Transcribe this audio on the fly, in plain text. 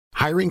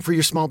Hiring for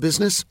your small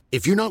business?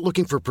 If you're not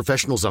looking for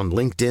professionals on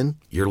LinkedIn,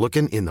 you're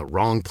looking in the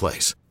wrong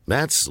place.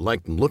 That's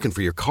like looking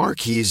for your car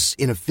keys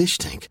in a fish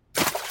tank.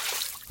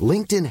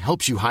 LinkedIn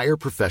helps you hire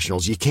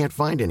professionals you can't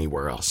find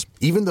anywhere else,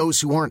 even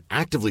those who aren't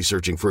actively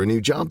searching for a new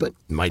job but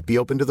might be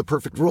open to the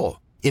perfect role.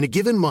 In a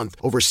given month,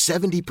 over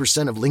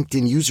 70% of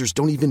LinkedIn users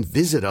don't even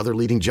visit other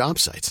leading job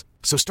sites.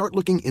 So start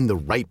looking in the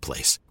right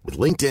place. With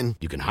LinkedIn,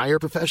 you can hire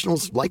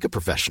professionals like a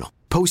professional.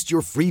 Post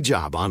your free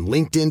job on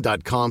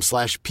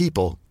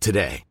linkedin.com/people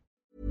today.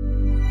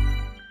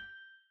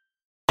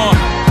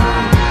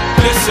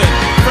 Listen,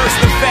 first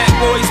the fat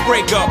boys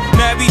break up.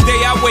 Now every day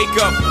I wake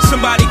up,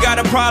 somebody got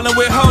a problem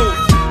with Hov.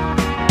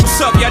 What's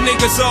up, y'all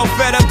niggas all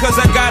fed up cause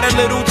I got a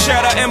little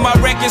cheddar and my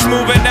record's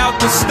moving out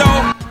the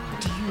store?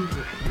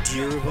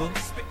 Durable.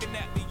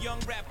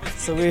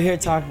 So we're here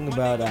talking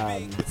about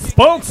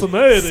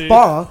Spontaneity.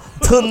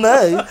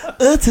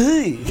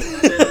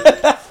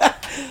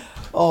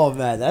 Oh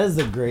man, that is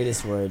the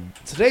greatest word.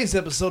 Today's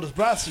episode is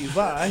brought to you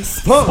by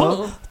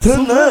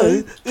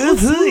Spontaneity.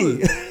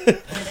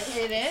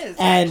 It is.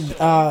 And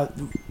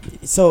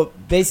so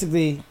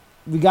basically,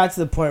 we got to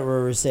the point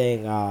where we're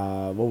saying,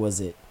 what was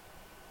it?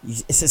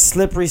 It's a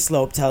slippery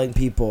slope telling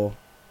people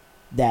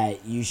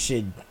that you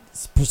should,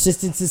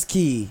 persistence is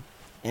key,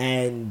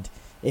 and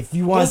if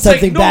you want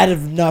something bad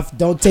enough,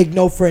 don't take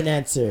no for an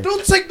answer.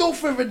 Don't take no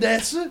for an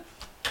answer.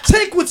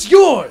 Take what's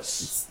yours.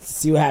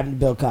 See what happened to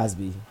Bill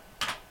Cosby.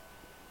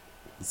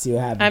 See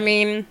what happened. I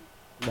mean,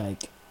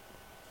 like,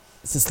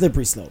 it's a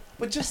slippery slope.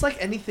 But just like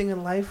anything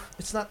in life,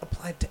 it's not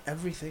applied to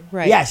everything.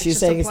 right. Yeah, she's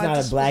saying it's applied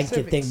not to a blanket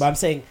specifics. thing, but I'm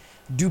saying,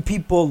 do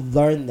people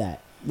learn that?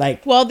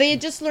 Like, Well, they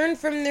just learned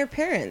from their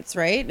parents,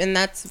 right? And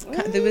that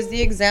was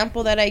the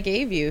example that I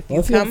gave you. If what you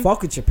if you don't come,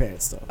 fuck with your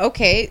parents though?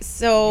 okay,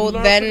 so You learn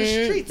from the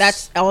then streets.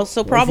 that's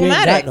also What if you ain't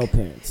problematic. got no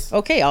parents.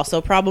 Okay, also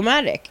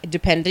problematic,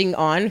 depending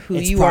on who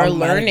It's you are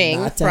problematic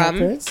learning not to have from.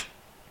 parents?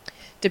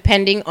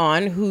 Depending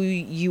on who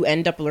you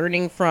end up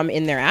learning from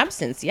in their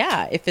absence.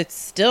 Yeah, if it's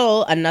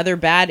still another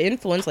bad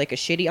influence, like a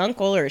shitty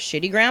uncle or a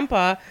shitty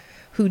grandpa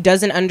who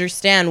doesn't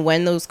understand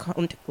when those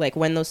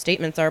when those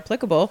statements are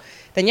applicable,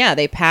 then yeah,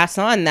 they pass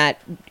on that,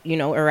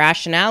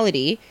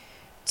 irrationality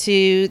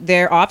to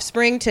their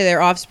offspring, to their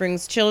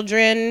offspring's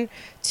children,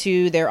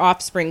 to their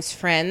offspring's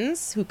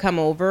friends who come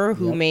over,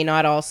 who Yep. may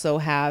not also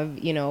have,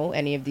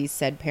 any of these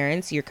said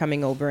parents. You're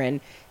coming over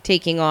and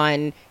taking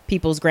on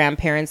people's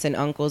grandparents and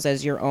uncles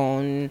as your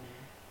own,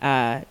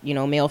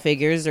 male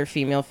figures or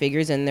female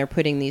figures, and they're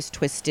putting these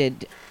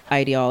twisted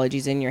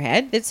ideologies in your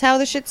head. It's how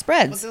the shit But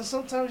spreads. then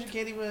sometimes you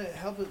can't even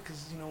help it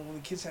because, when the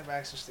kids have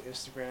access to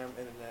Instagram,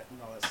 internet, and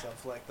all that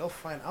stuff, like, they'll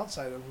find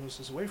outside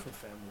influences away from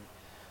family.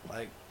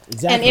 Like,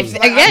 Exactly. And if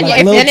again, Like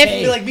if Lil and Tay. if I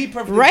feel like me,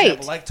 perfect right.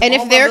 example. Like, to And if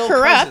all my they're little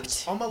corrupt,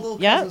 cousins, all my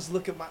little yeah.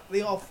 cousins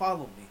they all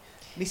follow me.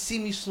 They see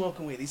me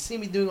smoking weed. They see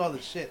me doing all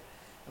this shit.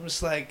 I'm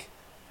just like,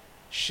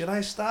 should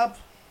I stop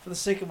for the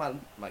sake of my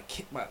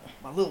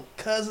little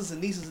cousins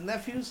and nieces and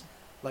nephews?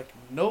 Like,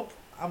 nope.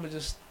 I'm gonna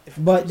just. If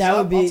it But comes that up,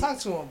 would be. I'll talk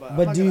to them about it.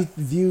 But do you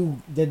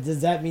view that?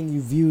 Does that mean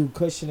you view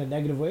Kush in a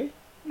negative way?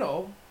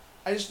 No,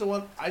 I just don't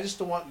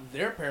want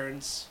their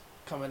parents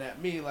coming at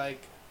me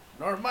like,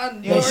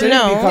 Norman, you're They shouldn't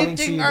No. be coming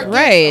to eating you. our though. kids."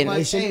 Right. I'm like,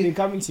 They shouldn't hey, be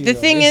coming to you. The though.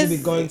 thing they should is-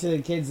 be going to the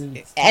kids and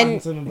talking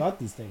and- to them about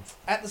these things.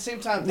 At the same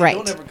time, they Right.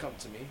 don't ever come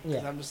to me. 'Cause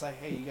Yeah. I'm just like,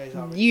 hey, you guys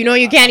already. You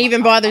can't I'm- even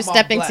I'm- bother I'm on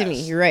stepping to blast.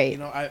 me. You're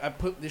right. I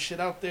put this shit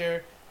out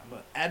there. I'm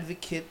an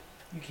advocate.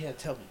 You can't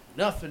tell me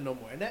nothing no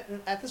more. And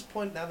at this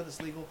point, now that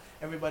it's legal,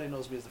 everybody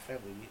knows me as the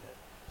family meathead.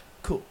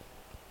 Cool,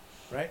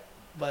 right?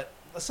 But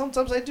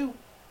sometimes I do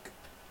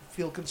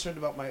feel concerned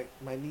about my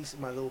niece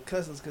and my little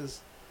cousins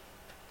because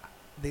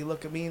they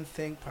look at me and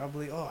think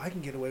probably, oh, I can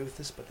get away with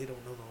this, but they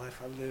don't know the life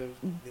I live.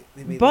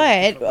 They may live a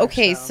But different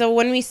okay, lifestyle. so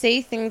when we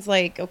say things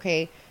like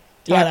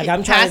Yeah, like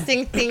I'm trying to-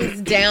 passing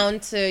things down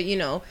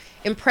to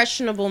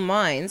impressionable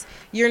minds,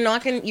 you're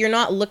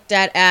not looked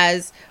at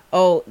as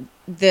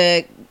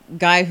the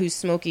guy who's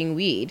smoking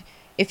weed.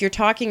 If you're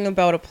talking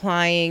about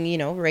applying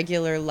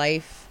regular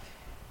life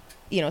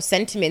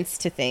sentiments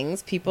to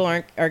things, people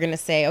are going to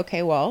say,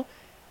 okay, well,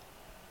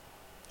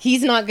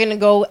 he's not going to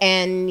go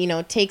and,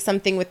 take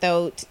something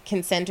without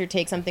consent or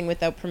take something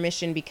without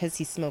permission because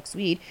he smokes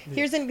weed. Yeah.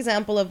 Here's an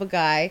example of a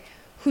guy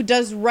who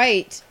does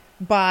right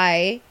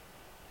by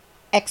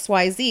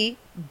XYZ,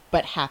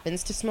 but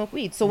happens to smoke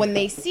weed. So when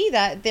they see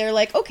that, they're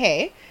like,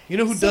 okay. You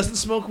know who doesn't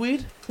smoke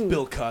weed?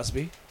 Bill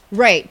Cosby.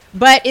 Right.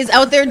 But is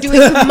out there doing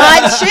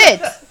mad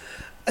shit.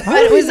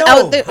 How do we know?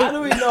 Out there, How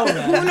do we know,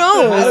 man? who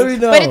knows? How do we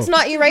know? But it's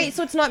not, you're right.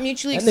 So it's not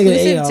mutually That nigga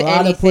ate exclusive a to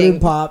lot of pudding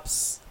anything.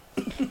 pops.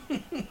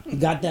 He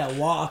got that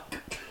walk.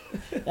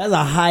 That's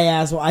a high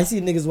ass walk. I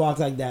see niggas walk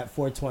like that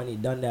 420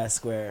 Dundas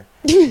Square.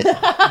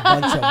 A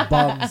bunch of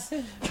bums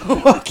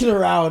walking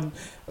around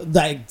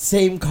like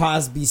same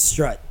Cosby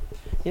strut.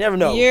 You never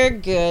know. You're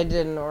good,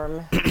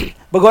 Norm.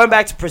 But going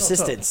back to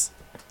persistence.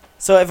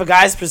 So if a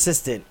guy's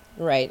persistent,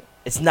 Right.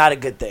 it's not a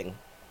good thing.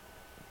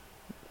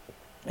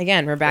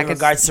 Again, we're back In at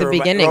regards to the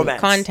beginning. romance.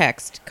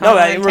 Context. No,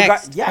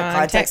 Context.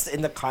 context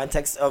in the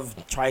context of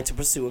trying to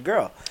pursue a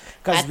girl.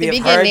 because At we the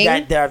have heard beginning-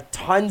 that there are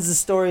tons of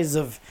stories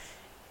of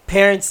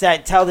parents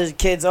that tell their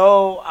kids,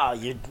 I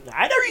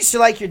never used to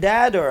like your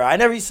dad, or I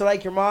never used to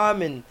like your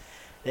mom, and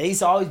they used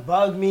to always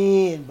bug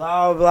me and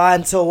blah blah blah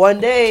until one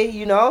day,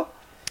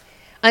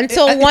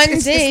 Until one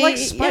it's day, like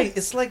spice. yeah.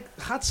 It's like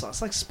hot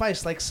sauce, like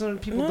spice. Like some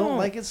people No. don't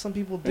like it, some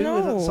people do.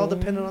 No. It's all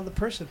dependent on the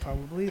person,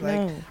 probably. Like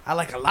No. I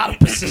like a lot of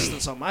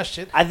persistence on my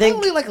shit. I think-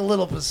 only like a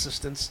little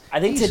persistence. I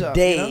think Ease up,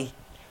 today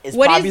is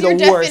What probably is your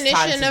the worst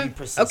time definition to be of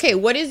persistent. okay?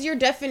 What is your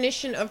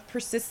definition of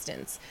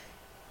persistence?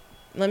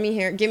 Let me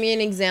hear. Give me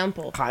an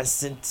example.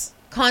 Constant.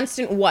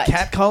 Constant what?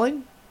 Cat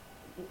calling?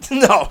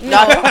 No. No.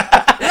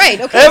 Right.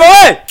 Okay. Hey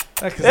boy.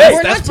 That's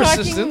We're that's not talking-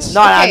 persistence.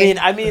 No, Okay.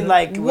 I mean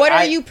like. What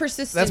I- are you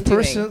persistent That's doing?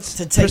 persistence.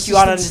 To take you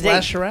out on a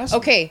date. / harassment.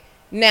 Okay.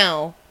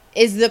 Now,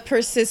 is the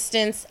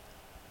persistence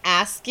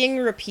asking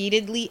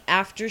repeatedly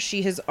after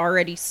she has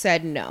already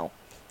said no?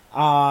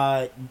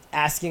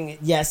 Asking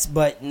yes,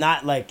 but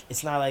not like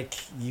it's not like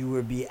you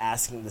would be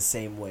asking the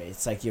same way.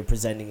 It's like you're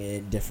presenting it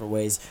in different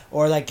ways,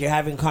 or like you're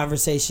having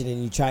conversation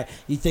and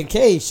you think,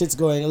 hey, shit's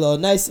going a little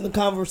nice in the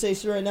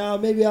conversation right now.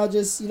 Maybe I'll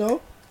just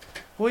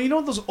Well, you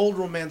know those old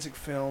romantic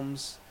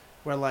films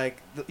where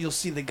like you'll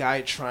see the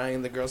guy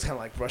trying, the girl's kind of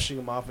like brushing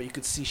him off, but you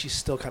could see she's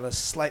still kind of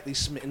slightly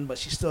smitten, but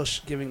she's still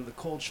giving the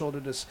cold shoulder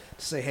to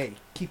say, "Hey,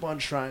 keep on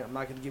trying. I'm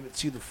not gonna give it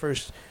to you the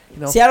first,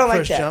 See, I don't like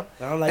first that. jump."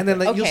 I don't like And then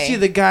that. like you'll Okay. see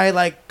the guy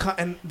like,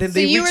 and then So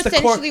they you were reach the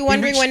core. essentially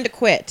wondering when to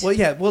quit. Well,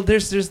 yeah. Well,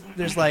 there's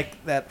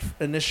like that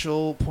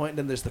initial point,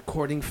 then there's the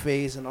courting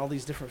phase, and all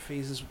these different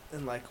phases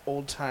in like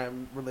old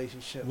time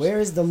relationships. Where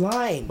is the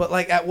line? But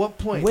like, at what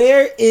point?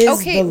 Where is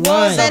Okay, the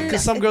well, line? then-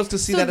 Because some girls could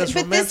see So that th- as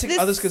but this- romantic,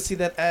 others could see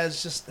that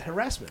as just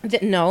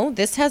harassment. No,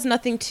 this has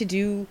nothing to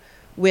do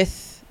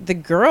with the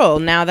girl.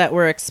 Now that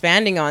we're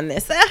expanding on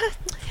this,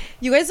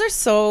 you guys are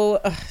so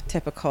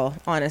typical.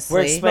 Honestly,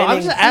 We're explaining. No,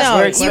 I'm just asking.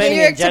 we're you, explaining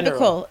you're in general.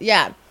 typical.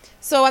 Yeah.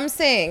 So I'm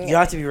saying You don't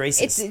have to be it's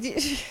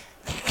racist,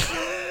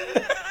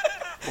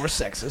 Or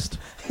sexist.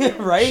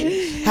 right?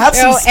 Have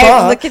some Yo,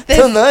 spa look at this.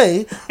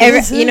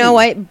 tonight. you know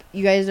what?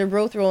 You guys are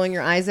both rolling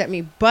your eyes at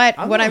me, but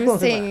I'm what not I'm rolling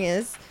saying my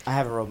is, I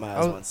haven't rolled my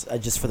eyes Oh. once.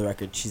 Just for the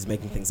record, she's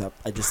making things up.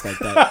 I just like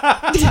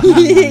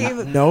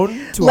that.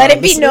 Known to Let our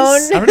it be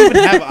listeners. I don't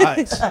even have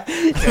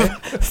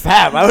eyes.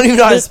 Fab. I don't even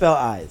know how to spell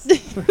eyes.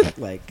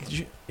 Like,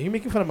 Are you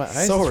making fun of my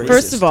eyes? So It's racist.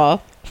 first of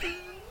all,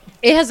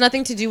 it has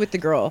nothing to do with the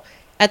girl.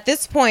 At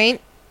this point,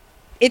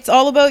 it's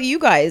all about you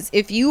guys.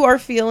 If you are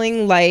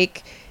feeling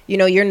like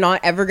you're not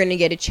ever going to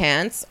get a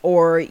chance,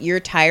 or you're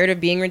tired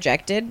of being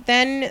rejected,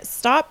 then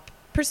stop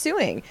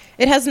pursuing.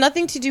 It has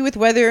nothing to do with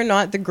whether or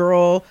not the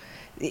girl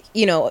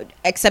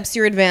accepts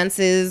your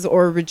advances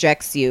or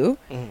rejects you.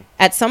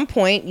 At some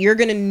point, you're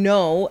going to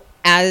know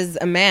as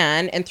a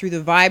man and through the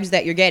vibes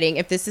that you're getting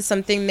if this is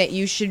something that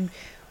you should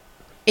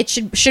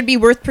be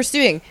worth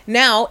pursuing.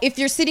 Now, if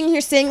you're sitting here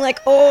saying like,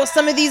 "Oh,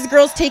 some of these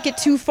girls take it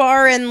too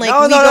far," and like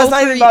no, we go it's not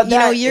for even about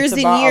that. years It's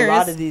and about years. a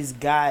lot of these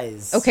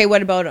guys. Okay,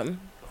 what about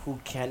them? Who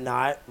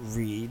cannot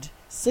read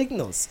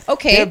signals.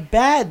 Okay. They're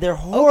bad. They're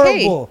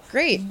horrible. Okay,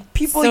 great.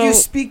 People So- you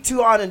speak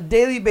to on a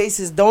daily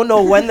basis don't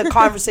know when the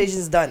conversation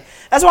is done.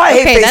 That's why I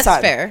hate Okay, FaceTime.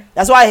 that's fair.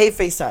 That's why I hate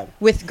FaceTime.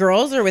 With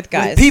girls or with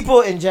guys? With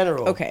people in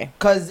general. Okay.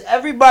 Because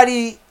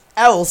everybody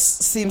else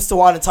seems to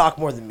want to talk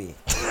more than me.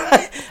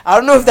 I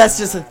don't know if that's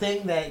just a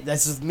thing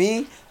that's just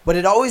me, but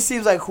it always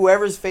seems like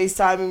whoever's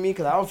FaceTiming me,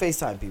 because I don't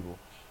FaceTime people,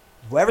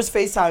 whoever's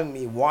FaceTiming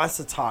me wants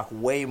to talk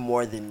way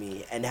more than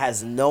me and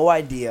has no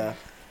idea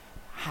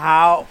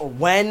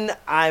when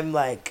I'm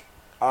like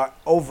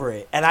over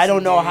it. And I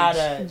don't know how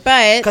to...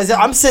 But Because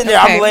I'm sitting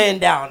there, Okay. I'm laying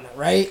down,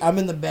 right? I'm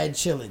in the bed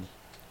chilling.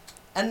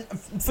 And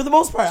for the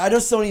most part, I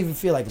just don't even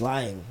feel like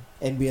lying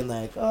and being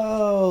like,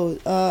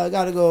 I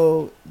gotta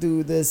go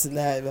do this and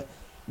that. But,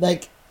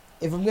 like,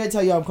 if I'm going to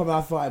tell you I'm coming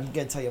off the phone, I'm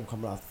going to tell you I'm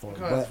coming off the phone.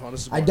 Come on, But phone,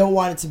 this is I boring. don't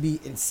want it to be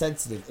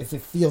insensitive if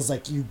it feels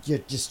like you're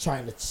just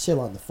trying to chill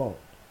on the phone.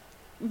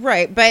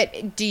 right,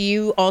 but do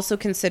you also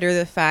consider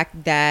the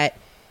fact that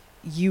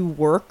you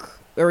work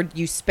or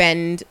you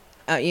spend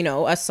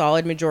a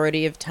solid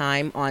majority of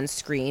time on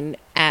screen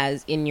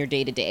as in your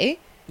day-to-day?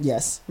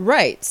 Yes.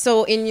 Right.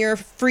 So in your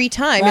free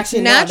time, Actually,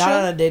 it's no, natural.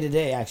 not on a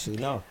day-to-day, actually,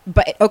 no.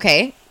 But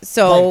okay,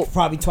 so Like,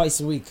 probably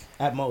twice a week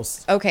at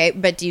most. okay,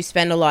 but do you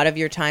spend a lot of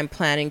your time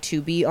planning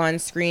to be on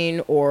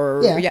screen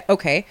or Yeah.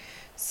 okay.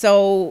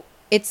 So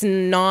it's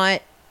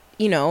not,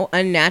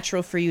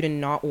 unnatural for you to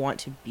not want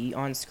to be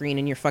on screen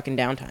in your fucking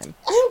downtime.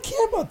 I don't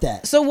care about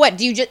that. So what?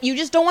 Do you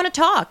just don't want to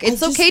talk?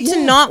 It's just- okay to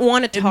yeah. not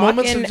want to In talk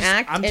moments of and just-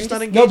 act I'm and just not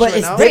just- engaged No, but right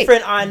it's now.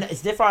 different on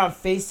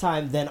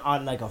FaceTime than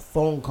on like a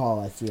phone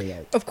call, I feel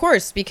like. Of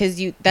course, because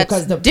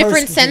Because the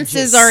different person can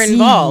senses just are see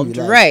involved,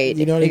 you, like, right?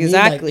 You know what exactly,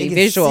 I mean? Like, they can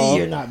visual. see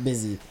you're not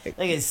busy. They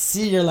can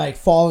see you're like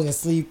falling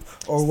asleep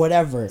or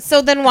whatever.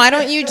 So then why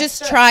don't you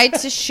just try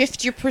to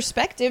shift your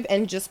perspective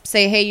and just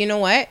say, hey, you know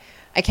what?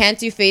 I can't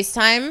do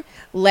FaceTime.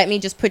 Let me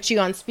just put you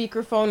on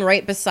speakerphone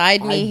right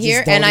beside I me just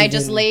here. don't And I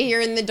just even- lay here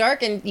in the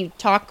dark and you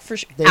talk for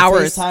They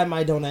hours. FaceTime,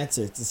 I don't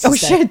answer. It's just Oh, that-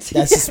 shit.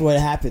 That's just what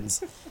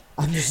happens.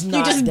 I'm just You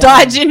not just down.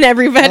 dodging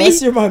everybody.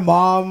 Unless you're my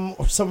mom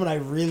or someone I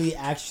really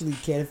actually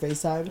can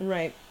FaceTime.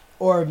 Right.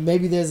 or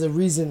maybe there's a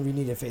reason we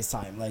need to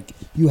FaceTime. Like,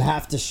 you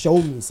have to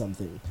show me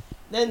something.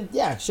 Then,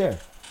 yeah, sure.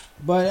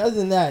 But other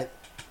than that,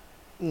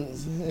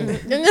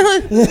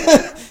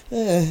 Yeah,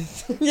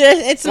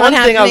 it's not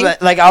one thing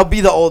happening. I'll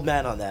be the old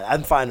man on that.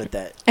 I'm fine with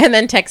that. And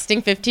then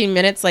texting 15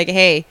 minutes like,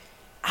 hey,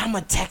 I'm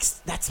a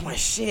text. That's my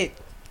shit.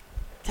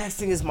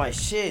 Texting is my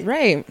shit.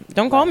 right,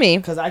 don't call me.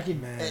 Because I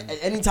can, Man.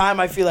 anytime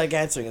I feel like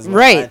answering is when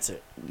Right. I answer.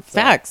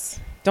 Facts.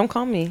 Don't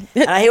call me.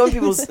 And I hate when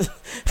people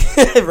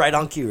right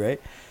on cue, right?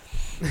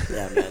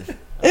 Yeah, man.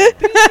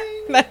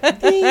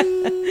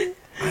 Ding.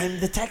 I'm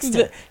the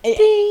texter.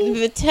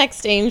 The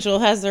text angel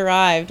has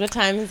arrived. What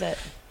time is it?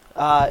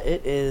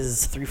 It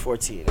is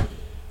 3:14.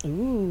 Ooh.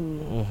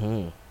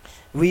 Mm-hmm.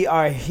 We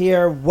are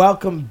here.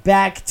 Welcome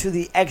back to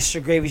the Extra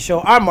Gravy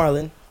Show. I'm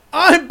Marlon.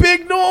 I'm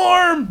Big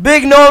Norm.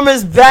 Big Norm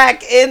is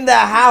back in the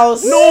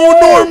house. No,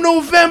 Norm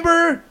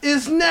November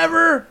is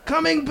never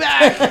coming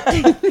back.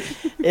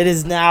 It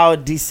is now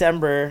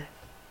December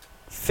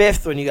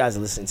 5th when you guys are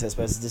listening to this,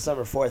 but it's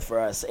December 4th for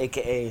us,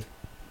 a.k.a.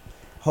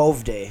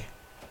 Hove Day.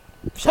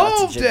 Shout out to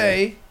Hove Jigga.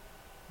 Day.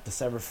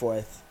 December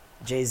 4th.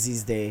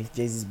 Jay-Z's day.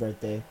 Jay-Z's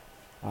birthday.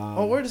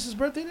 Oh, where is his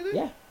birthday today?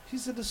 Yeah.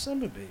 He's a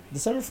December baby.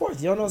 December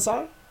 4th. You don't know the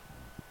song?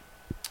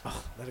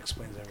 Oh, that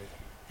explains everything.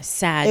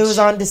 Sad. It was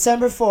on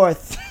December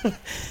 4th.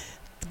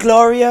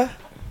 Gloria.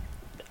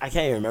 I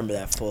can't even remember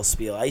that full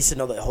spiel. I used to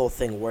know the whole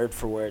thing word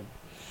for word.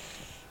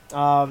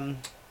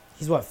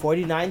 He's what,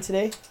 49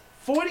 today?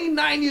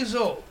 49 years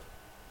old.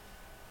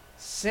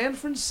 San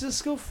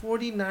Francisco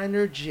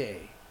 49er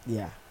J.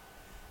 Yeah.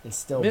 And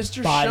still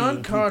Mr. bodying Sean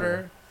people.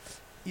 Carter,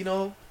 you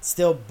know,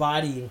 Still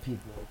bodying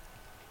people.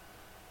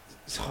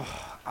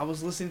 I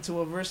was listening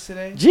to a verse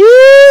today.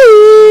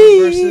 Jeez.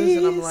 Verses,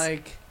 and I'm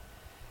like,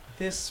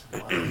 this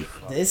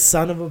motherfucker. This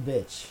son of a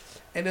bitch.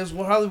 And it was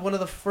probably one of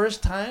the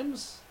first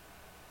times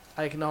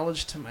I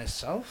acknowledged to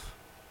myself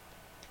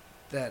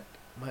that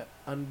my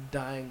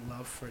undying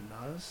love for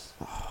Nas.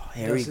 Oh,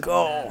 here we doesn't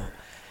go. matter.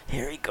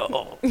 Here we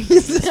go.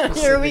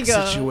 Here we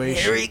go.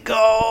 Situation. Here we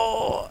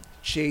go.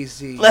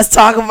 Jay-Z Let's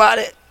talk about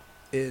it.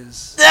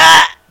 is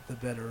Ah! the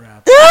better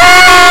rapper.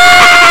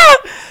 Ah!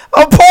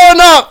 I'm pulling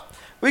up.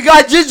 We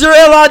got ginger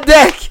ale on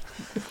deck.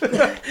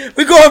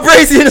 We going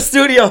crazy in the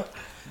studio.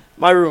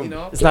 My room. You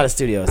know, it's not a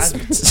studio. It's,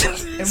 And it's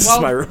just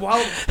while, my room.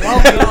 while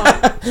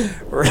gone,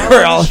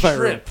 We're all in my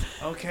room. trip,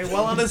 okay,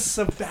 while on a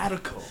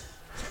sabbatical,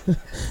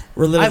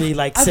 We're literally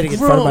I've sitting in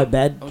front of my grown,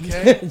 bed.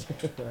 okay?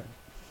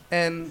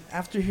 And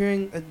after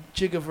hearing a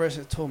Jigga verse,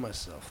 I told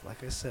myself,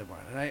 like I said,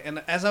 Martin,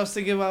 and as I was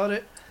thinking about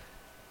it,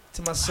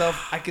 to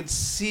myself, I could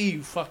see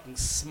you fucking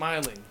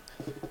smiling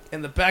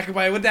in the back of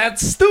my head with that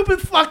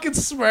stupid fucking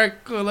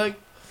smirk, going like,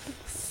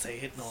 say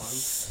it, no,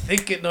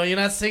 think it, no, you're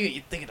not saying it,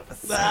 you're thinking of it.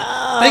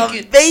 Think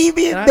it,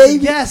 baby, And I said,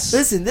 baby. yes.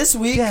 Listen, this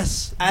week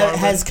Yes,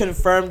 has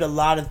confirmed a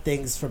lot of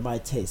things for my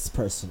taste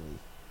personally.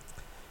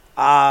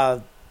 Uh,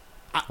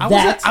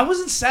 I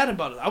wasn't sad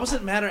about it. I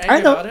wasn't mad or angry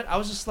I know. about it. I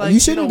was just like, you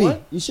shouldn't know be.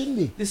 what? You shouldn't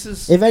be. This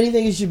is If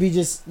anything, you should be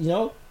just,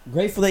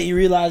 grateful that you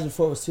realized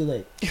before it was too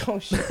late. Oh,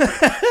 shit.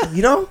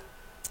 You know?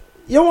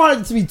 You don't want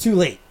it to be too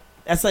late.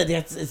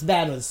 It's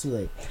bad when it's too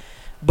late.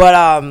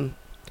 But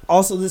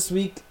also this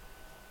week,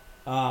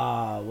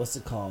 what's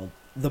it called?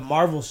 The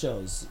Marvel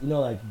shows.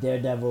 Like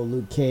Daredevil,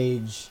 Luke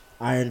Cage,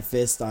 Iron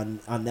Fist on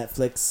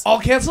Netflix. all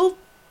canceled.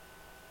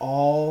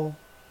 All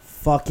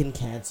fucking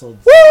canceled.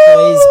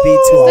 Praise be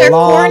to They're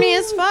Allah. corny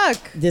as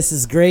fuck. This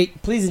is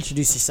great. Please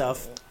introduce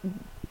yourself.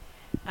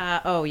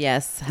 Oh,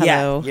 yes.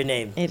 Hello. Yeah, your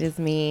name. It is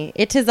me.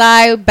 It is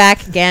I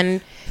back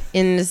again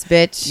in this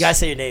bitch. You gotta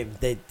say your name.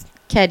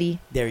 Keddy.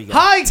 There you go.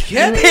 Hi,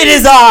 Kenny. It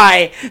is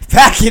I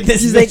back in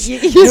this. He's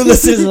bitch. like, New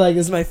listeners are like,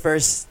 this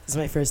is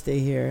my first day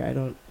here. I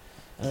don't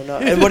know.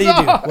 And what do you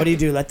do? What do you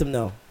do? Let them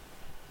know.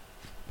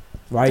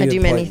 Why are I you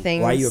do many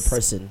important? Why are you a things.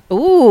 person?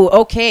 Ooh,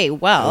 okay.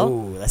 Well,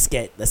 Ooh, let's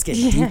get deep with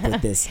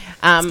this. get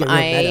real I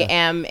meta.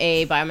 am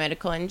a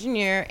biomedical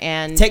engineer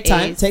and Take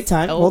time. Take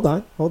time. Oh.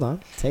 Hold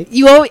on.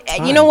 You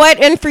know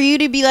what? And for you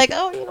to be like,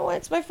 oh, you know what?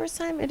 It's my first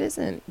time. It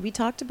isn't. We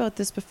talked about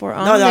this before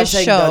on No, I'm this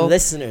saying show. the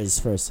listeners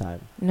first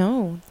time.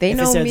 No, they If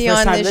know it's their me first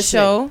on time this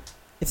listening. show.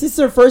 If this is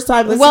their first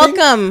time listening,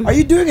 Welcome. Are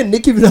you doing a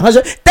Nicki Minaj?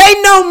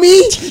 They know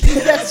me.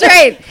 That's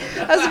right.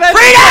 I was about to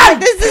say,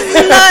 this is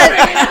not.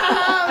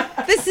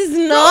 This is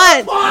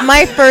not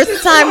my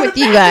first time with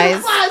you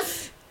guys.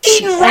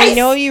 Eating rice. I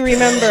know you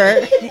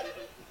remember.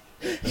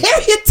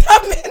 Harriet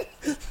Tubman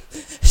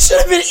should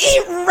have been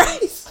eating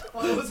rice.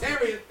 Oh, it was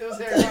Harriet. It was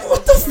Harriet.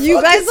 What the fuck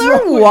You guys is are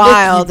wrong with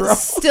wild. Nicki, bro?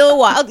 Still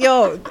wild.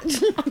 Yo.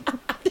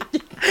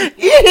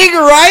 Eating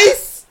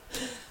rice?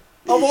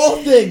 Of all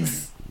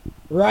things.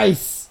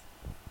 Rice.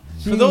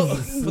 For those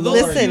of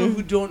Listen. you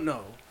who don't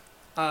know,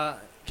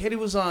 Katie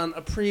was on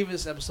a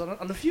previous episode,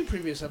 on a few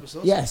previous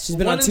episodes. Yes, she's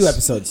been One on in 2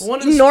 episodes.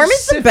 One in Norm is the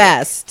specific-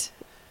 best.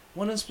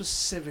 One in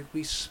specific,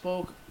 we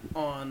spoke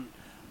on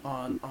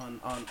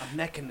a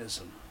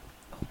mechanism,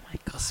 Oh my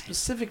a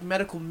specific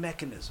medical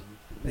mechanism.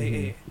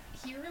 Mhm.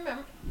 He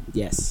remember.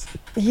 Yes.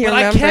 He But I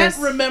remembers. can't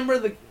remember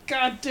the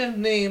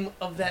goddamn name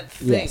of that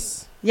thing.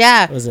 Yes.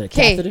 Yeah. What was it? A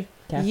Okay. catheter?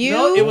 Caffeine? You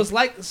No, it was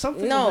like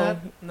something. No. Of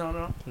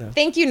that. No.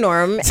 Thank you,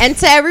 Norm. And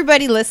to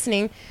everybody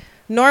listening,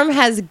 Norm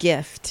has a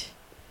gift.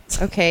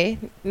 Okay?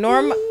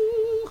 Norm.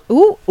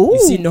 Ooh. You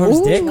see Norm's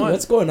ooh. dick?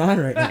 What's going on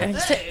right now?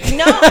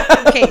 No.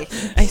 Okay.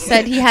 I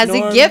said he has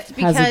Norm a gift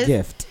because. has a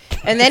gift.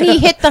 And then he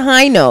hit the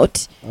high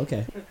note.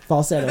 Okay.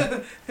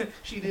 Falsetto.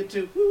 She did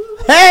too.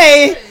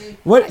 Hey!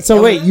 What?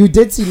 So wait, you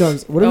did see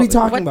Norm's. What are we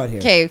talking about here?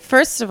 Okay,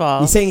 first of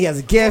all. You're saying he has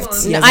a gift. Hold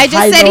on. He has I a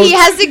high just said he note.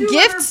 has a You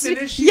let her gift.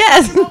 finish. She's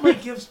Yes. talking about my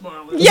gifts,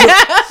 Marlon.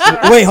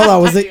 Yeah. Wait, hold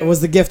on.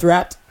 Was the gift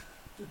wrapped?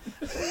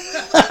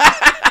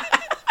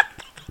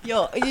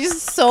 Yo, you're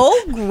so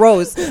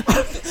gross.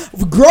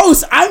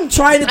 Gross. I'm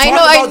trying to talk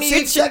about knew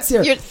safe sex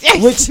here. you're-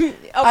 Which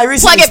Oh, I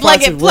recently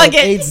plug it. World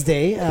AIDS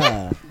Day.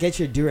 Get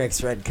your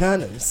Durex red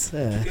condoms.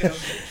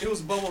 It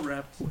was bubble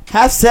wrapped.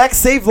 Have sex,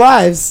 save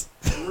lives.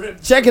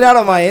 Check it out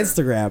on my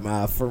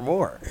Instagram for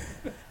more.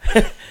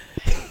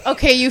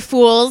 Okay, you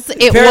fools.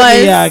 It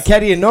Apparently, was.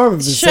 Kenny and Norm have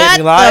been Shut saving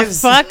the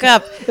lives. fuck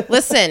up.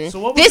 Listen, So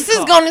what was this it is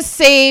called? going to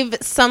save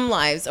some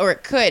lives, or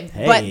it could,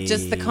 but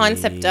just the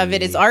concept of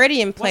it is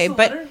already in play. What's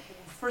the But letter?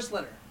 First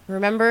letter.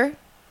 remember,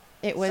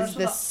 it was Starts the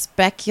with a-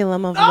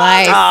 speculum of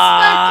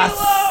life.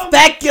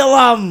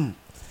 Speculum.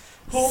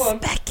 Hold on.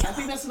 I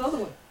think that's another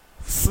one.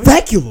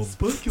 Speculum.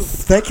 Speculum.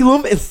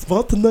 Speculum is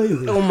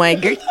spontaneity. Oh my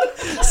god.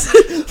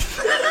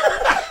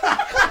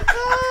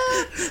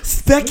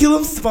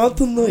 Speculum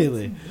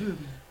spontaneity.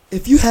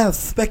 If you have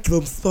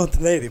speculum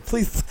spontaneity,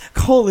 please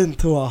call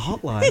into our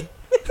hotline.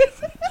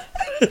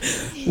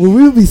 We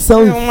will be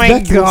selling Oh my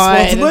speculum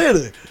God.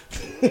 spontaneity.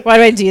 Why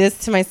do I do this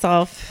to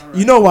myself?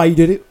 You know why you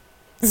did it?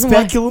 Why?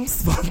 Speculum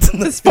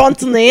spontaneity.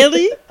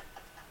 Spontaneity?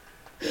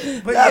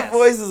 But That yes.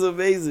 voice is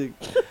amazing.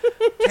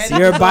 Kenny So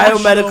you're a does not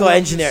biomedical show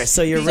engineer,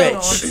 so you're He's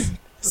rich. on.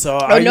 So Oh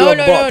are you no, a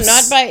no, bops?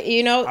 not by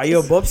you know. Are you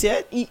a bops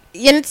yet? And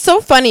it's so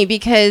funny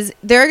because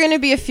there are going to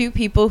be a few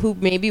people who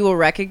maybe will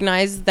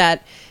recognize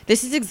that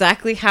this is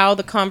exactly how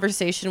the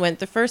conversation went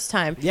the first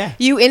time. Yeah.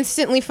 You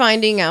instantly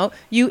finding out,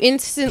 you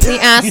instantly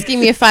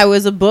asking me if I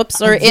was a boops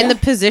or in the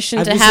position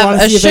I to just have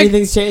want a to see if sugar.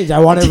 anything's changed. I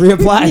want to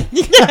reapply.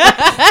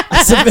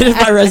 I submitted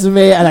my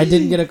resume and I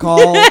didn't get a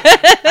call.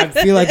 I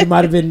feel like it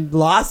might have been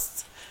lost.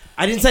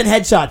 I didn't send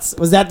headshots.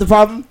 Was that the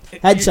problem?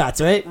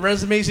 Headshots, right?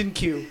 Resumes in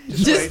queue.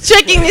 Just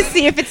checking to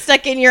see if it's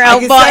stuck in your I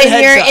can outbox, send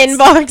in your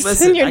headshots. inbox,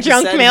 Listen, in your I can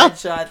junk send mail.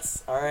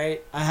 Headshots. All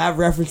right. I have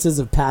references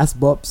of past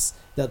boops.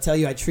 They'll tell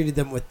you I treated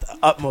them with the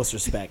utmost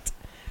respect.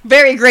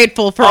 Very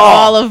grateful for Oh,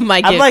 all of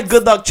my gifts. I'm like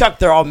Good Luck Chuck.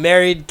 They're all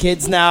married,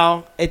 kids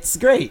now. It's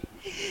great.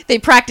 They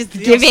practiced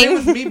Yo, same giving.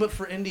 with me, but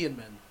for Indian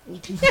men.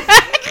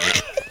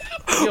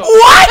 Yo,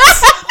 What?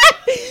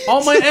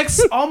 all my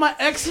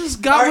exes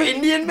got Are with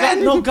Indian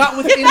men? got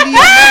with Indian men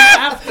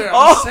after.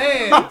 I'm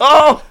saying.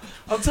 Oh,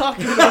 I'm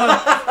talking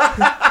about.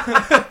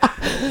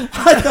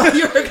 I thought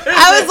you were gonna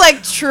I was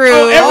like, true.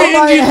 Oh, every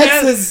all my Indian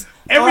man- exes are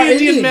Every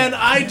Indian Indian. man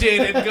I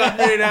dated got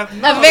married after.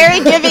 A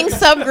very giving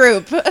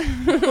subgroup.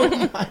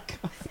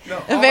 No,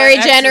 all a my very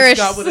exes generous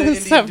got with an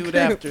Indian dude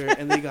subgroup. after,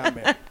 and they got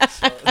married.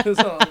 So, that's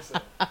all I'm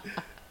saying.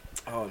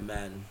 Oh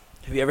man,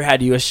 have you ever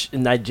had a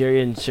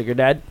Nigerian sugar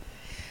dad?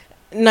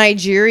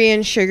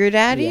 Nigerian sugar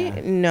daddy?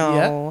 Yeah.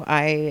 No,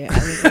 I.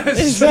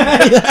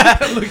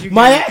 Look, you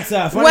My get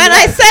ex. When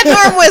I said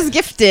Norm was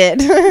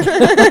gifted,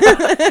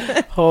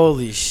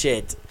 Holy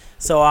shit.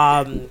 So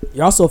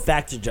you're also a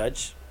factor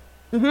judge.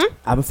 Mm-hmm.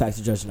 I'm a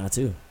factor judge now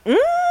too. Mm.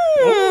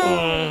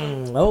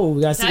 Oh,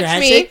 we got a secret Touch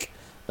me. handshake.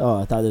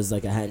 Oh, I thought it was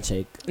like a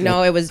handshake.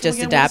 No, it was Come just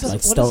a again, dap. Like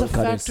what is stone a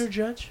cutters. factor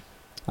judge?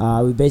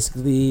 We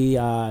basically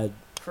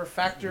For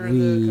factor in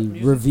the we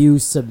music? review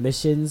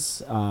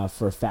submissions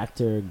for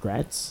factor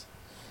grants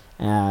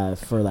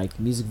for like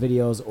music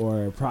videos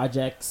or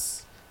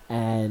projects,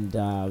 and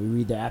we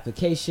read their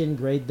application,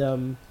 grade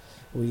them.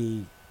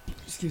 We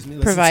listen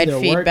Provide to their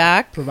work,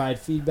 feedback. provide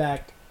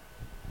feedback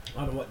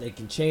on what they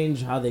can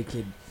change, how they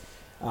could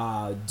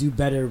do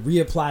better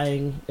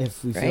reapplying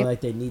if we feel Right.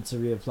 like they need to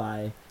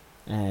reapply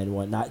and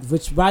whatnot.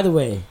 Which, by the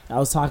way, I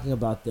was talking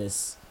about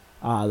this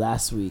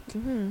last week.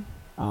 Mhm.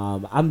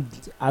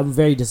 I'm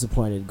very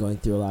disappointed going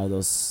through a lot of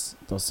those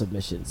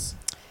submissions.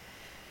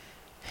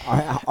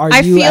 Are I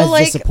you feel as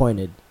like-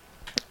 disappointed?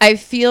 I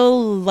feel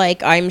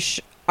like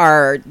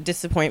our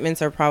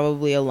disappointments are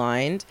probably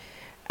aligned.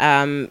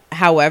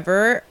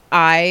 However,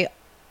 I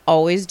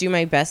always do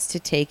my best to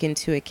take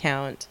into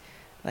account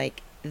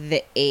like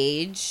the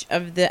age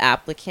of the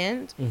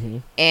applicant Mm-hmm.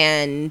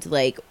 and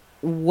like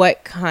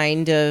what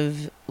kind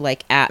of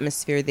like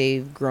atmosphere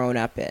they've grown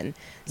up in.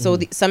 So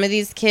some of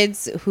these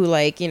kids who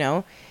like, you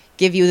know,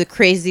 give you the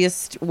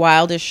craziest,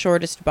 wildest,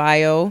 shortest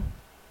bio.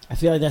 I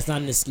feel like that's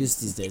not an excuse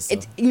these days. So.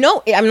 It's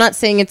no, I'm not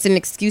saying it's an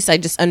excuse. I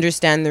just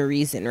understand the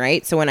reason,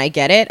 right? So when I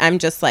get it, I'm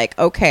just like,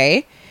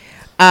 okay.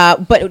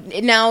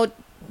 But now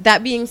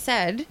that being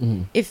said,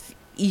 Mhm. if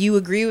you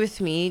agree with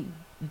me,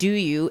 do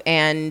you?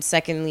 And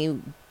secondly,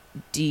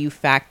 do you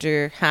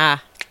factor?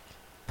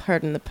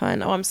 Pardon the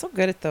pun. Oh, I'm so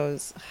good at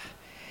those.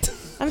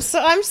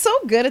 I'm so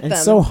good at And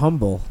them. so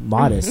humble,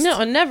 modest.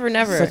 No, never.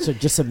 Such a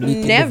just a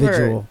meek Never.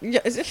 individual. No,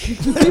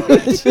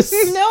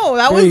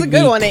 that was Very a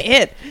good meek. one. It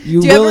hit.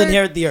 You Do will ever-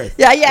 inherit the earth.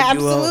 Yeah, You will.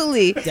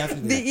 absolutely.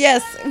 Definitely.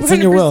 Yes, 100%.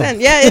 in your will.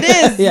 Yeah, it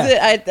is.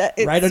 Yeah.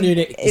 It's- Right on your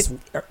name.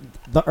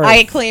 The earth.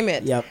 I claim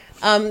it. Yep.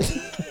 Um,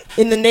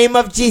 In the name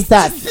of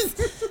Jesus.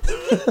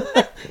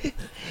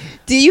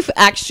 do you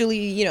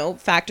actually,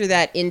 factor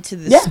that into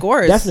the Yeah,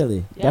 scores?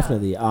 definitely. Yeah.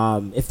 Definitely.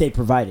 If they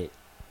provide it.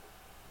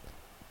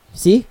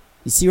 See?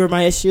 You see where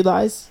my issue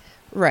lies?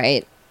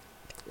 Right.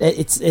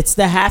 It's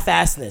the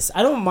half-assedness.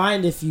 I don't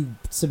mind if you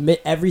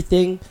submit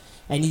everything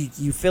and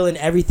you fill in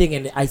everything,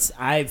 and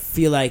I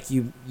feel like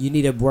you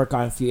need to work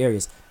on a few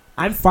areas.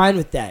 I'm fine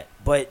with that,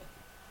 but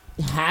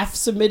half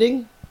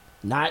submitting,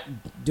 not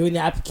doing the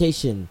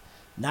application,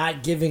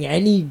 not giving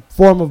any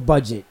form of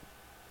budget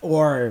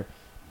or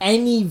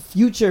any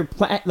future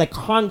plan, like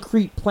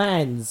concrete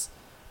plans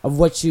of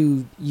what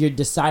you're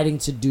deciding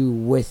to do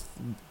with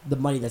the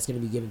money that's going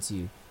to be given to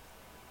you.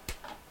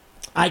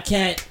 I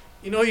can't.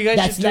 You know what you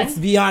guys should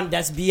do?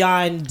 That's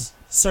beyond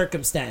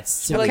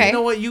circumstance. To Like, me. Okay. you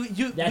know what?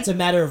 You That's a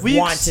matter of we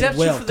want accept and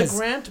will. you for the 'cause-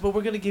 grant, but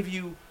we're gonna give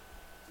you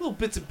little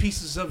bits and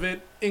pieces of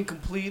it,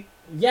 incomplete.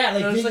 Yeah,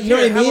 like And it's you know here,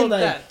 what I how mean. about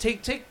Like that?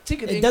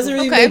 Take an. it doesn't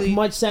really Okay. make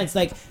much sense.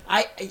 Like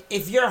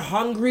if you're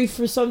hungry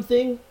for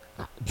something,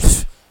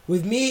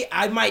 with me,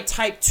 I might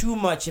type too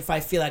much if I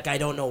feel like I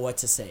don't know what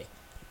to say,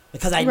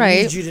 because I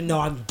Right. need you to know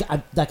I'm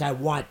like I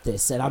want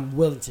this and I'm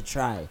willing to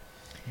try.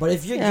 But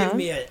if you're Yeah. giving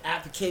me an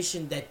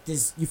application that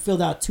you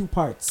filled out 2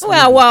 parts.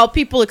 Well,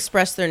 people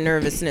express their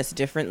nervousness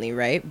differently,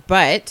 right?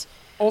 But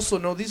Also,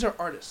 no, these are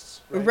artists.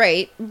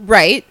 Right.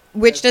 right.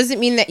 Which doesn't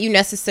mean that you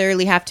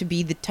necessarily have to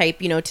be the type,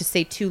 to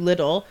say too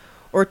little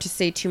or to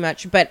say too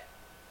much. But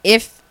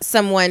if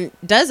someone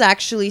does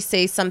actually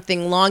say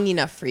something long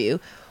enough for you,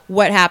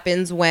 what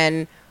happens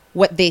when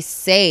what they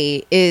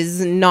say is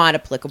not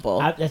applicable?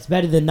 That's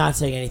better than not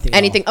saying anything. at all.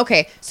 Anything.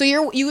 Okay. So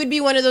you would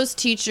be one of those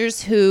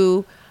teachers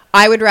who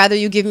I would rather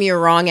you give me a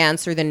wrong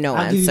answer than no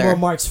I'll answer. give you more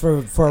marks for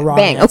a wrong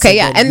Bang. answer Okay,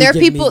 yeah. than And you there are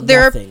give me people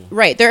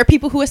nothing. there are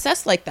people who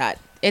assess like that.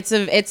 It's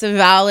a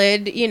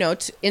valid,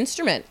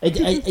 instrument.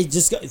 It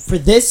just for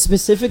this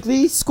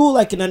specifically school,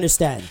 I can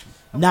understand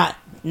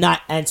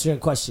not answering a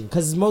question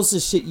because most of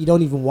the shit you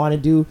don't even want to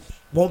do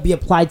won't be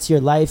applied to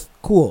your life.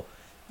 Cool.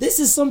 This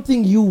is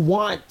something you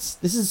want.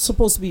 This is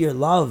supposed to be your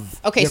love.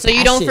 Okay, your so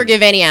you don't passion.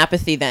 forgive any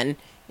apathy then.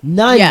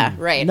 None. Yeah,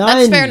 right. None.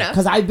 That's fair enough.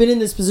 Because I've been in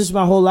this position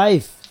my whole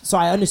life, so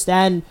I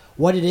understand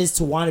what it is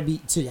to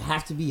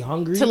have to be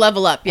hungry To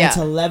level up, yeah. and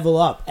to level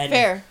up. And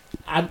Fair.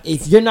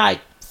 if you're not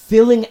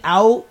filling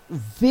out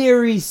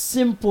very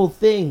simple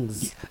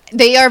things.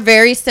 They are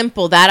very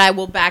simple. That I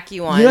will back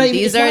you on. You know what I mean?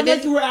 These It's are not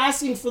like the, you were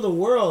asking for the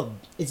world.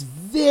 It's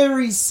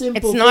very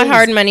simple. it's not things.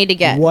 hard money to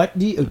get. What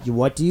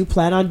do you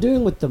plan on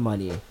doing with the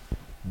money?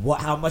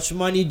 How much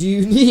money do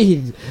you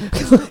need?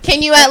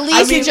 Can you at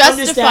least understand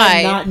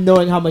justify? not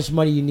knowing how much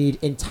money you need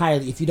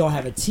entirely. If you don't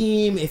have a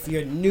team, if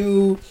you're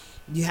new,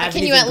 you haven't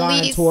Can you even at gone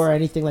on least- tour or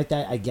anything like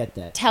that. I get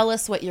that, Tell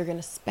us what you're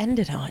gonna spend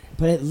it on.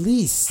 but at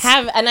least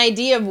Have an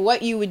idea of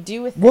what you would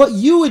do with it. what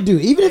you would do,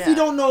 even if you Yeah.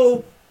 don't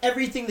know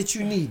everything that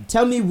you need.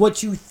 Tell me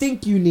what you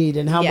think you need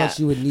and how Yeah. much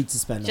you would need to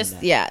spend Just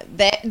on that. yeah,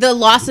 the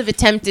loss of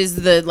attempt is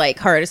the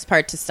hardest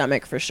part to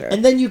stomach for sure.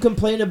 And then you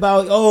complain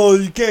about, oh,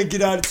 you can't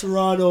get out of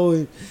Toronto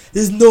and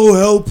there's no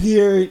help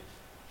here.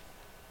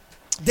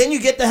 Then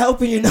you get the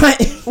help and you're not.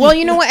 Well,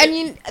 you know what? I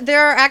mean,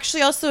 there are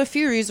actually also a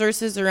few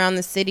resources around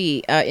the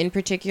city. In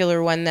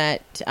particular, one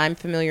that I'm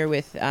familiar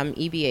with,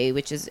 EBA,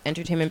 which is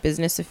Entertainment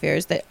Business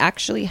Affairs, that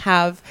actually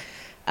have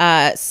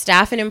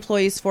staff and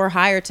employees for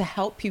hire to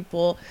help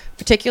people,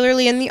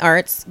 particularly in the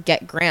arts,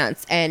 get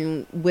grants,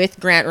 and with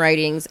grant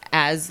writings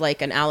as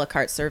like an a la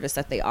carte service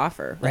that they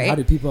offer. And how Right?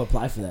 do people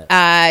apply for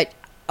that?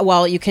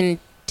 Well, you can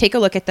take a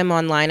look at them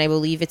online. I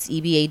believe it's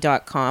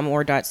eba.com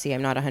or .ca.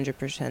 I'm not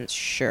 100%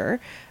 sure.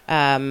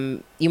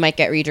 You might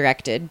get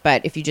redirected,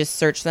 but if you just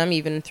search them,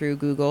 even through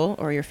Google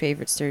or your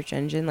favorite search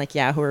engine like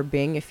Yahoo or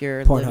Bing, if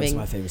you're Pornhub's living,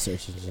 my favorite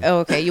search engine. oh,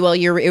 okay,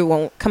 it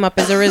won't come up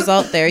as a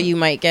result there. You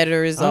might get a I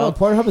don't result.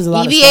 know, Pornhub is a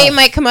lot of EBA stuff.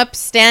 might come up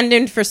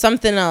stand-in for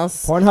something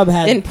else. Pornhub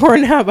had In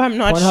Pornhub, I'm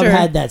not Pornhub sure.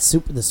 had that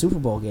the Super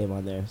Bowl game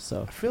on there.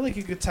 So I feel like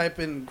you could type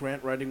in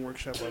grant writing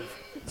workshop.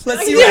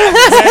 let's see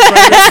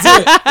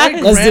what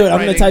happens. Let's do it. I'm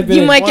gonna type it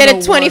You in. might get a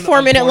 101 on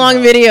 24-minute long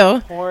Pornhub. video.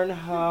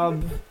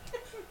 Pornhub.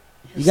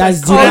 You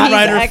guys do Grant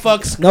not. writer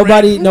fucks.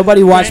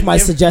 Nobody watch grant my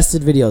give-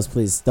 suggested videos,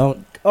 please.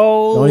 Don't.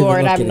 Oh, Don't even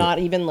Lord, look at I'm it. not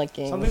even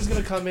looking. Something's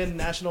gonna come in.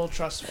 National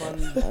Trust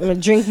Fund. I'm going to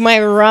drink my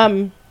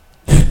rum.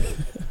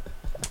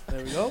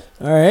 There we go.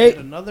 All right.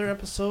 Another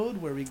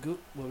episode where we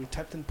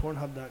typed in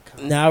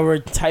Pornhub.com. Now we're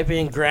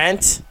typing in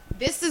Grant.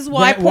 This is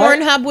why Grant what?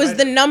 Pornhub was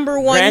the number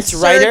one Grant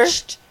writer?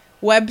 searched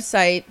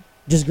website.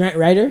 Just Grant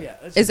Writer. Yeah.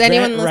 that's Is just-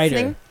 anyone Grant Writer.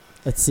 listening?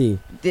 Let's see.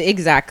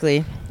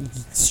 Exactly.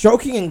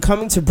 Stroking and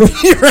coming to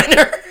Brittany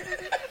Renner.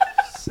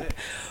 Sick.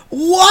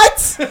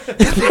 What?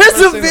 There's First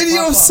a thing to video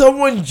pop of up.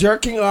 someone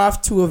jerking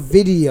off to a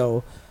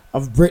video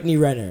of Brittany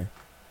Renner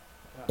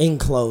in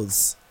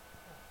clothes.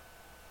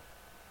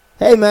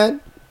 Hey,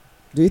 man.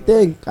 Do you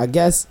think? I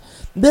guess.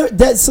 So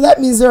that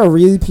means there are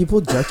really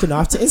people jerking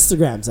off to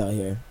Instagrams out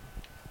here.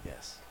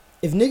 Yes.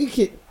 If nigga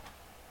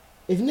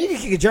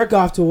could jerk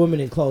off to a woman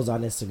in clothes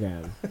on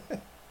Instagram,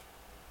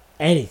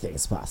 anything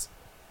is possible.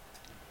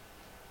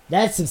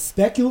 That's some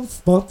speculative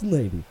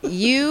spontaneity.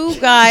 You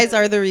guys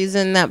are the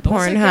reason that Don't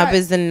say Pornhub that.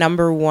 is the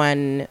number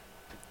one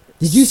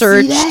Did you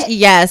searched, see that?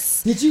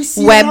 yes, Did you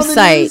see it on the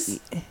website. news?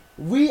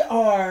 We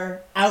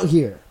are out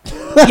here.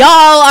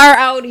 Y'all are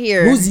out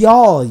here. Who's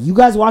y'all? You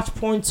guys watch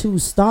porn too.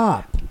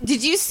 Stop.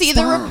 Did you see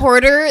the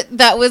reporter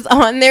that was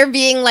on there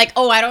being like,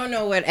 "Oh, I don't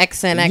know what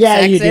XNXX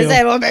Yeah, you is." do.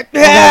 And I'm like,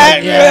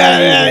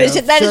 yeah.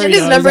 Shit, that Sure shit he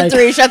is knows, number like-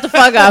 3. Shut the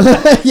fuck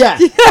up. Yeah.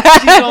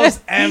 She knows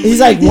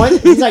everything.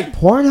 He's like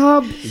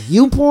Pornhub,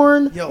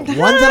 YouPorn. Yo. One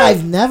that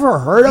I've never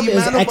heard of The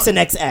is amount of-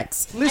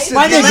 XNXX. Listen,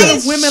 My the amount nigga.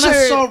 of women I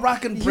Shirt. saw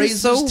rocking You're Brazzers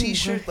so-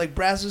 t-shirt, like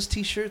Brazzers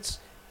t-shirts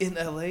in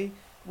LA,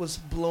 was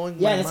blowing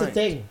Yeah, my that's mind. a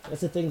thing.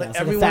 That's a thing now. Like, It's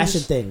like a everyone fashion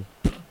just- thing.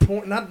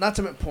 Porn, not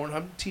to mention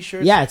Pornhub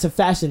t-shirts. Yeah, it's a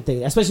fashion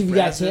thing, especially if you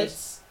got Brazzers.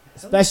 tits.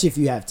 Especially if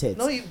you have tits.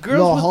 No, Little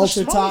girls with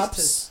halter the tops.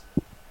 tops.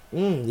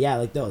 Yeah,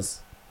 like those.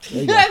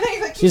 There you go. I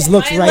think, like, She just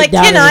looks I'm right like,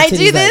 down can at her I titties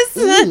do like,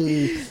 this?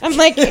 "Ooh, I'm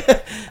like,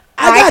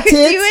 I got could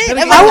tits. do it.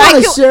 I I'm I like, want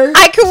a could- shirt."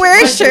 I could wear a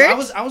Mind you, shirt.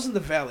 I was in the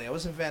Valley. I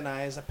was in Van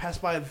Nuys. I passed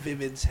by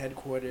Vivid's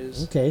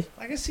headquarters. Okay.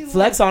 Like I see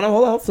Flex on him.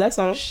 Hold on. Flex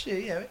on him.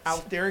 Shit, yeah,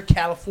 out there in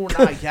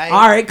California. Yeah,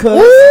 All right,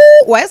 cuz.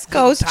 Ooh, West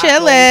Coast Tacos,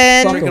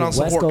 chillin'. Drinking on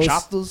some West Coast.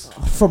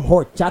 horchatas. From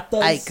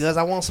horchatas. Hey, cuz,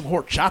 I want some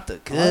horchata,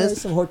 All right,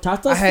 cuz. some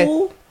horchatas, I had-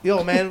 fool.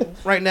 Yo, man,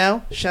 right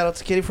now, shout out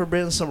to Kitty for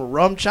bringing some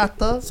rum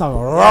chata. Some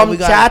Yeah, rum we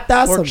got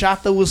chata. Some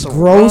horchata with some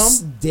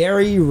gross rum.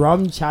 dairy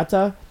rum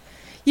chata.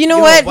 You know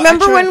Yo, what? but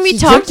Remember I when tried- we She's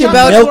talked drinking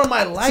about milk. For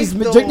my life, She's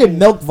though. drinking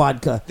milk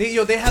vodka. They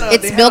had a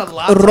it's they had milk a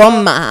latte,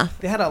 Roma.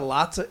 They had a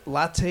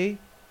latte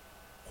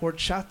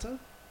horchata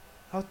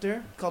out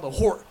there called a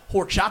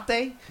horchate.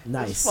 It was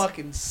Nice.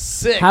 fucking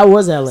sick. How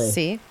was LA?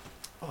 See,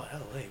 Oh,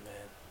 LA, man.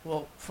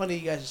 Well, funny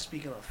you guys are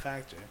speaking on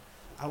Factor.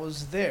 I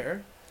was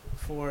there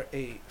for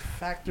a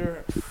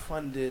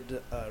Factor-funded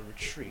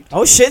retreat.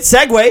 Oh shit!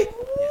 Segue.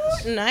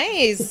 Yes.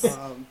 nice.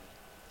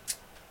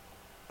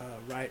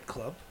 Riot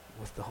Club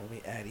with the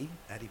homie Addy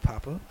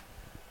Papa.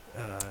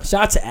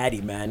 Shout out to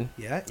Addy, man.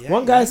 Yeah.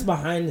 One guy's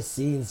behind the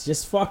scenes,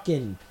 just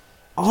fucking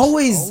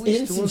always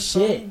in some shit.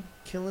 something,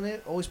 killing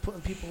it, always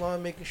putting people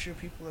on, making sure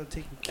people are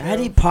taken care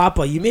Addy of.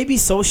 Papa, you may be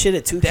so shit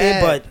at 2K,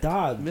 Dad. but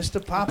dog,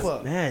 Mr.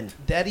 Papa, man,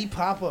 Daddy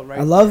Papa, right?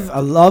 I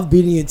love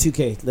beating you in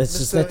 2K. Let's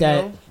just Mr. let that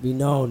you know, be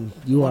known.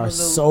 You one are of the-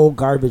 so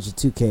garbage at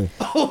 2K,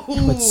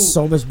 but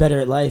so much better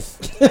at life.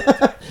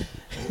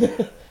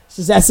 It's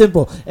just that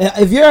simple.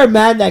 If you're a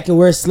man that can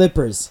wear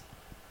slippers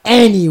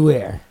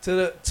anywhere,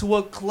 to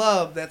a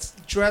club that's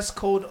dress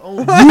code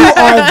only. you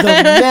are the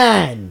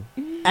man.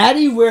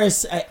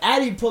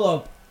 Addy pull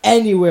up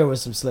anywhere with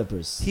some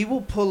slippers. He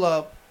will pull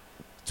up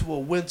to a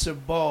winter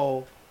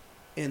ball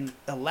in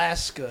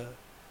Alaska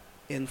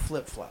in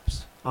flip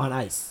flops, On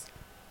ice.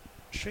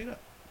 straight up,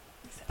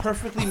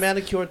 perfectly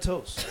manicured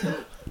toes.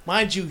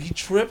 Mind you, he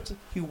tripped.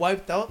 He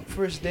wiped out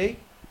first day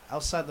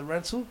outside the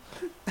rental,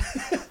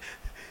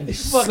 And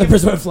He's fucking-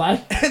 slippers went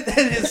fly. and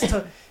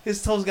then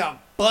his toes got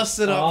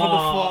busted up from the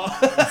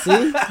fall.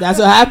 See? That's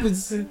what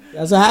happens.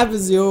 That's what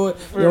happens. You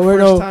For you a wear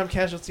first no. time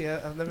casualty,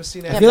 I've never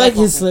seen it. I feel like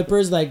his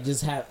slippers like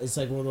just have. It's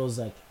like one of those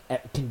like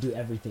can do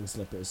everything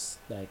slippers.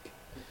 Like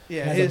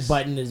Yeah, has his, a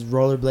button. His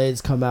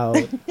rollerblades come out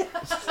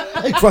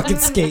like fucking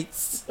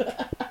skates.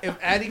 if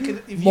Addy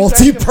could, if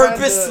Multi-purpose you guys could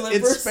find the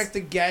slippers. Inspector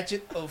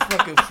Gadget of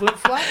fucking flip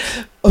flops,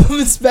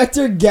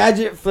 Inspector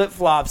Gadget flip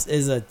flops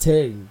is a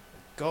thing.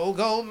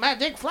 go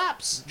magic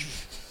flaps.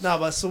 No,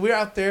 but so we're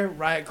out there,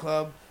 Riot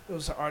Club. It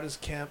was an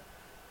artist camp.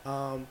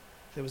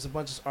 There was a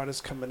bunch of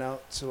artists coming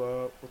out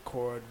to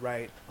record,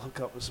 write, hook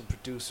up with some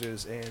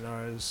producers,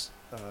 A&Rs.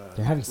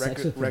 They're having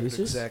sex with record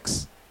producers?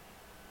 execs.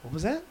 What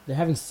was that? They're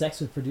having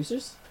sex with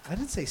producers. I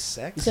didn't say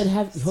sex. You said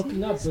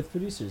hooking up with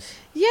producers.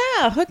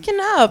 Yeah, hooking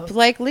up,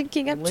 like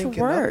linking up Linking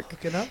to work.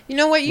 hooking up. You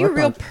know what? You're a Work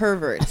real on.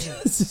 pervert.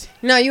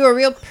 No, you a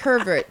real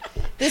pervert.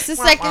 This is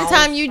the second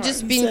time you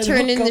just been said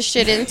turning hook the up.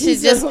 shit He into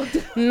said just hook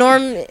up.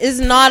 Norm is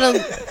not a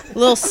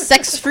little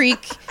sex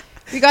freak.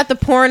 We got the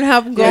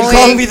Pornhub They're going.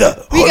 calling me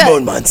the We got-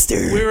 hormone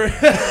monster. We were.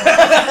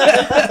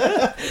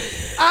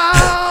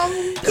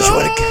 I'm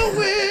going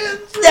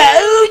through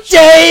No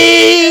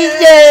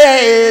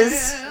changes.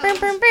 Bim,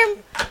 bim, bim.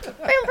 Bim,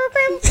 bim,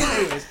 bim.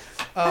 Anyways,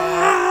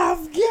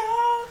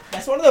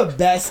 That's one of the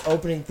best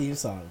opening theme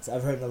songs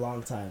I've heard in a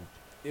long time.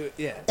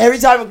 yeah. Every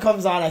time it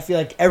comes on, I feel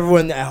like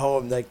everyone at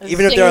home, like Is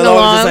even if they're singing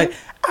alone, is along. just like,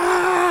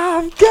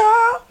 I'm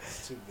gone.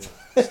 It's too good.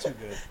 It's too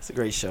good. It's a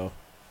great show.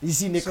 You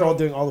see Nick So- Kroll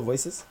doing all the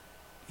voices?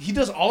 He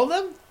does all of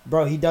them?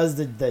 Bro, he does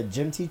the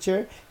gym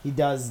teacher. He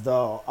does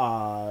the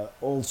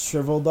old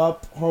shriveled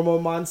up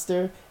hormone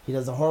monster. He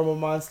does the hormone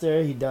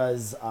monster. He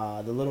does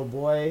the little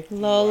boy.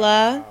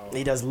 Lola,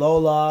 He does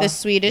Lola. the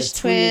Swedish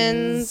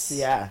twins.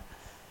 Yeah.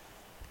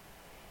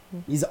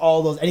 He's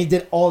all those. And he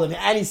did all of them.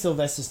 And he's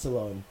Sylvester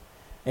Stallone.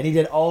 And he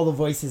did all the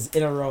voices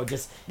in a row.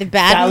 Just The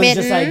that was badminton.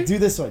 just like, do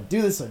this one,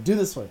 do this one, do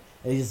this one.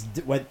 And he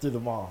just went through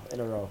them all in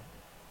a row.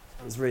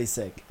 It's really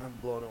sick. I'm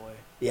blown away.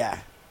 Yeah.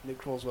 Nick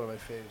Kroll's one of my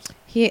faves.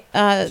 He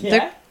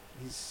Yeah.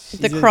 He's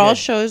the really Crawl good.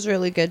 show is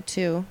really good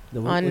too The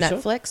on what show?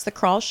 Netflix. The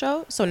Crawl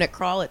show. So Nick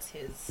Kroll, it's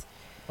his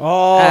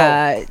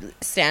Oh.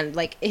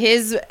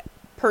 his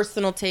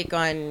personal take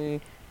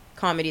on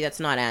comedy that's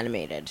not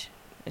animated.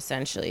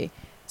 Essentially,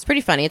 it's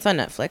pretty funny. It's on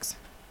Netflix.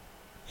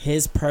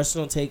 His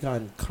personal take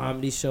on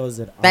comedy shows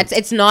that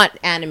It's not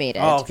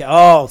animated. Oh, okay.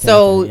 Oh, okay.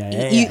 So okay.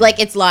 Yeah, you yeah. like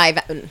it's live.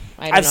 I don't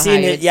I've know seen how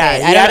you it. would Yeah, say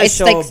he I don't had know. a It's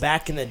show like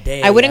back in the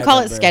day. I wouldn't call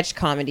it remember. sketch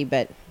comedy,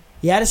 but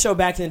He had a show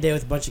back in the day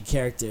with a bunch of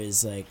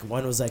characters. Like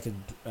one was like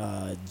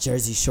a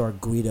Jersey Shore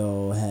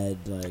Guido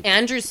had like.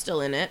 Andrew's still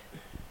in it.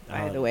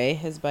 By Oh. the way,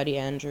 his buddy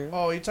Andrew.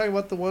 Oh, you're talking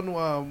about the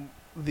one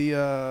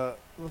the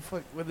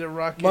fuck when they're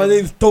rocking. My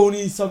name's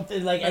Tony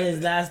something like, and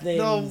his last name.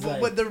 No, is,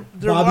 but like, they're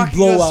Bobby rocking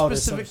Blowout a or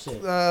some specific.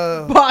 shit.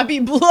 Bobby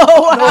Blow.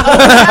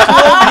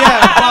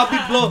 Yeah, Bobby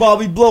Blow.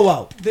 Bobby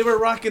Blowout. They were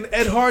rocking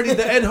Ed Hardy,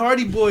 the Ed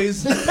Hardy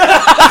boys,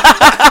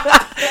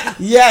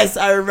 Yes,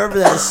 I remember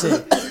that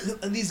shit.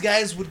 and these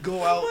guys would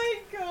go out. Oh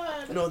my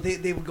god. You know,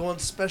 they would go on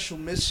special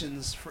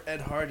missions for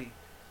Ed Hardy.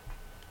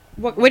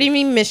 What do you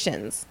mean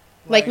missions?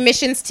 Like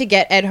missions to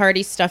get Ed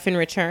Hardy stuff in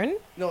return?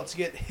 No, to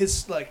get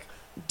his like.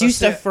 Do let's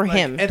stuff say, for like,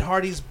 him. Ed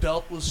Hardy's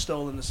belt was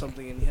stolen or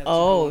something, and he had to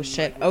Oh, go and,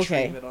 shit, Like,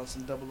 retrieve okay. it on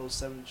some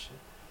 007 shit.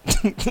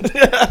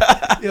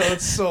 Yo,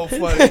 it's so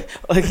funny.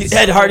 Like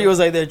Ed Hardy was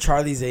like their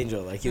Charlie's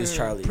Angel. Like he was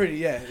Charlie. Pretty,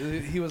 yeah.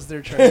 He was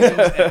their Charlie. It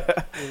was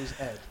Ed. It was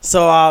Ed.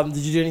 So did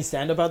you do any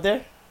stand up out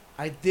there?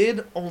 I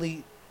did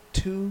only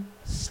 2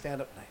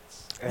 stand-up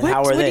nights. And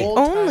how were they? Whole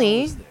time I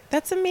Only? was there.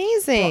 That's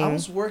amazing. Well, I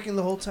was working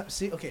the whole time.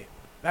 See, okay,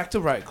 back to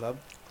Riot Club.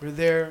 We're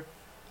there.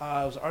 It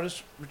was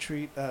artist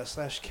retreat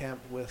 / camp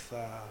with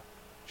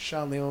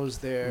Sean Leon was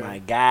there. My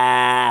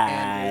guy.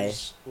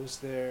 Anders was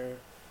there.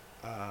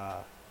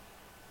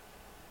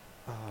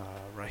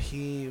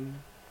 Raheem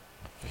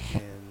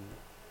and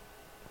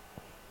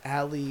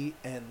Ali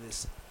and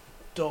this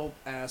dope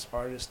ass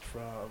artist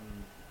from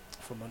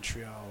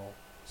Montreal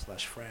 /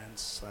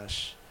 France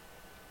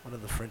 / one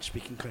of the French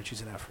speaking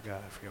countries in Africa.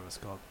 I forget what it's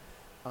called.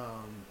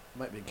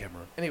 Might be in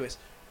Cameroon. Anyways,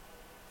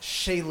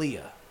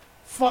 Shaylia,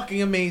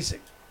 fucking amazing.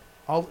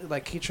 All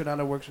like Kate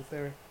Trinana works with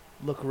her.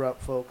 Look her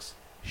up, folks.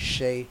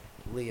 Shaylia.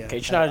 Okay,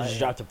 Trinana just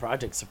dropped a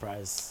project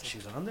surprise.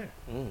 She's on there.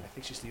 Mm. I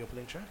think she's the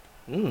opening track.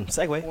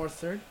 Segue. Or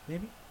third,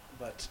 maybe.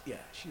 But yeah,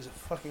 she's a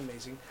fucking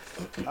amazing.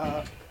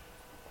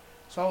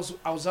 So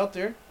I was out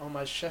there on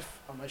my chef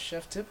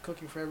tip,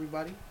 cooking for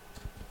everybody,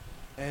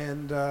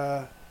 and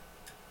I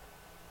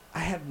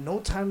had no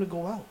time to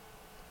go out.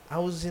 I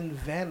was in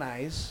Van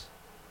Nuys,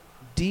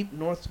 deep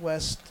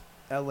northwest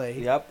L.A.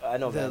 Yep, I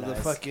know the Van Nuys.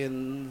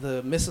 fucking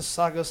the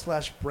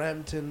Mississauga /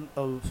 Brampton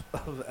of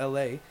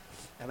L.A.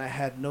 And I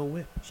had no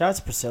whip. Shout out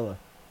to Priscilla.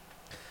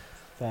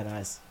 Van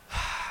Nuys.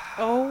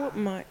 oh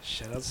my.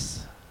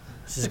 Shoutouts.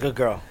 She's a good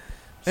girl.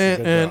 She's a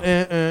good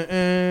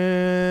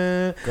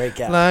girl. Great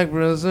gal. Like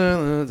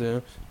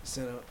Brazil.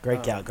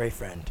 Great gal. Great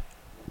friend.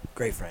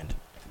 Great friend.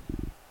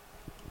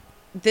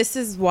 This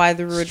is why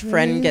the rude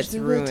friend gets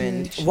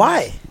ruined.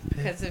 Why?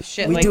 Because of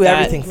shit We like do that.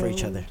 everything for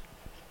each other.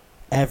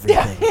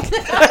 Everything.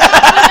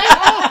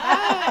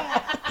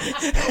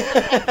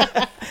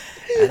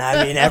 And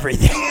I mean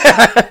everything.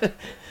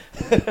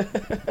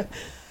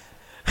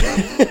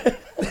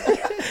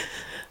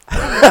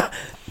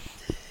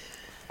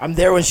 I'm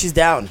there when she's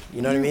down.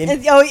 You know what I mean?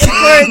 Oh, of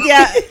course,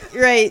 yeah,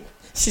 right.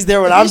 She's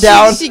there when I'm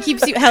down. She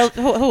keeps you,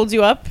 holds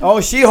you up.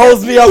 Oh, she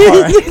holds me up,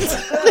 all right.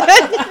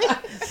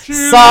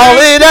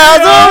 Solid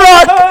as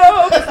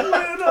a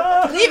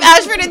rock. Leave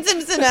Ashford and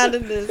Simpson out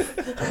of this.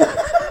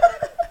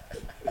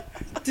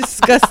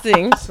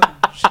 Disgusting.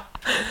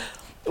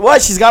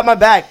 What? She's got my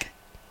back.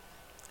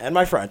 And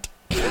my front.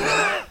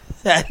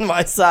 And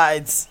my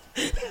sides.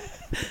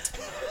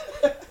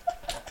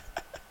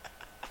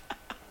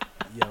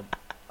 Yep.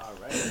 All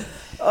right.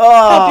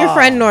 Oh, Help your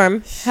friend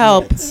Norm.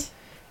 Help. shit.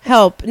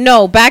 Help.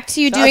 No, back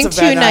to you Shout out doing to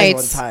Van 2 Nuys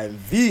nights. Oh One time.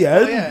 The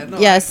end. yeah. No,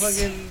 Yes. I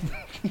fucking,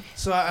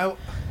 so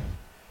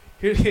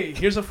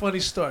here's a funny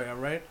story. All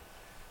right.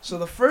 So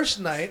the first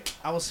night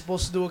I was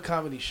supposed to do a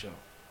comedy show.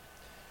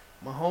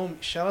 My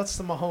shout outs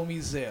to my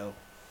homie Zale,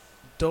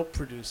 dope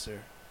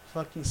producer,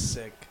 fucking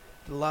sick,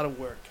 did a lot of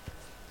work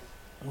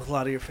with a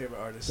lot of your favorite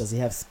artists. Does he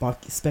have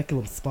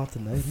speculum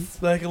spontaneity?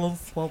 Speculum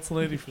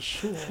spontaneity for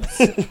sure.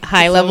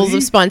 High levels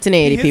of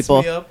spontaneity, he hits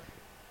people. me up.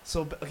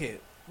 So okay,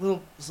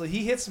 so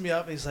he hits me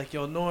up and he's like,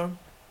 "Yo, Norm,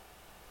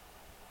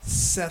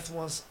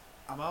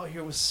 I'm out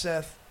here with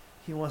Seth.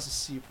 He wants to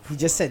see you perform." He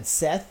just said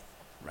Seth?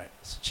 Right.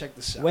 So check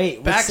this out.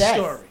 Wait, what's Seth?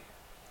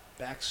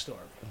 Backstory.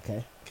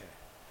 Okay.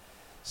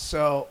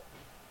 So,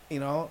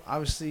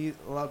 obviously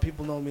a lot of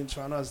people know me in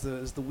Toronto as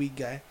the weed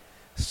guy.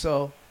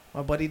 So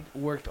my buddy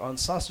worked on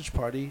Sausage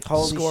Party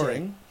Holy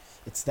scoring.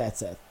 It's that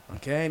Seth.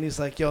 Okay, and he's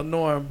like, "Yo,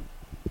 Norm,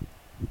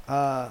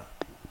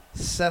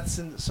 Seth's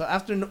in." So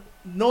after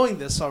knowing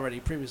this already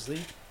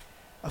previously,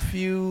 a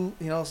few,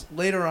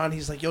 later on,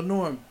 he's like, "Yo,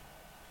 Norm,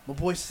 my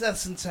boy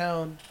Seth's in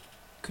town.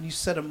 Can you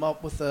set him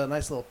up with a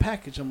nice little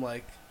package?" I'm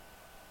like,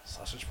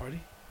 "Sausage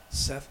Party?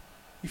 Seth?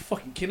 You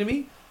fucking kidding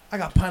me? I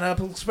got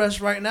Pineapple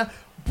Express right now.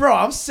 Bro,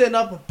 I'm setting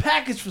up a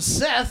package for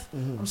Seth.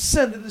 I'm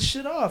sending this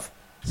shit off.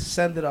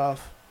 Send it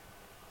off.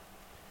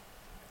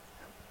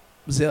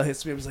 Zale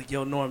hits me. He's like,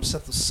 yo, Norm,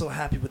 Seth was so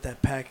happy with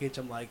that package.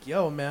 I'm like,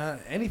 yo, man,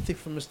 anything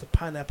from Mr.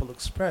 Pineapple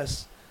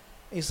Express.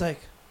 And he's like,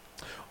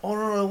 oh,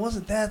 no, it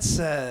wasn't that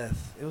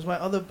Seth. It was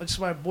just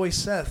my boy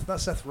Seth,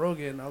 not Seth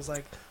Rogen. I was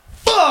like,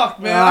 fuck,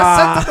 man.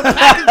 I sent him the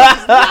package of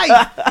his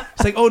life.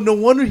 It's like, oh, no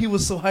wonder he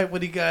was so hyped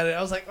when he got it.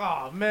 I was like,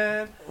 oh,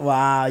 man.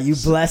 Wow, you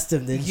blessed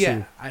him, didn't you?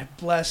 Yeah, I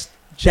blessed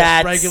just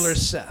That's- regular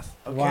Seth.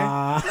 Okay?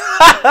 Wow.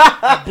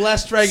 I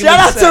blessed regular Shout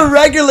out Seth. to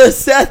regular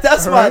Seth.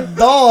 That's my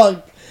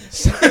dog.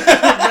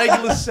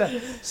 Regular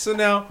Seth. So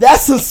now,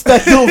 That's some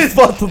special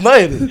fucking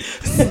lady.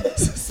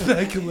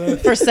 speculum,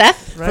 For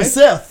Seth? For right?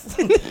 Seth.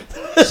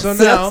 So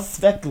now, Seth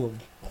Speculum.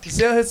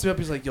 Zale hits me up.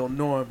 He's like, yo,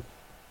 Norm,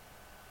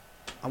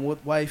 I'm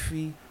with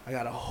wifey. I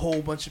got a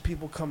whole bunch of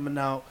people coming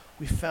out.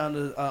 We found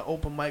an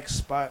open mic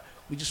spot.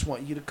 We just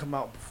want you to come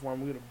out and perform.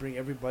 We're going to bring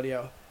everybody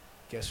out.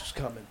 Guess who's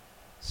coming?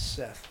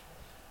 Seth.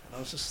 And I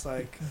was just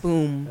like,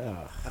 Boom.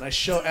 and I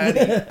show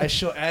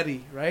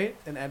Addie, right?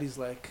 And Addie's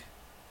like,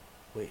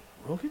 wait,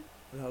 Rogan?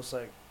 And I was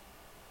like,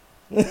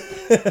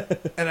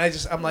 and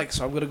I'm like,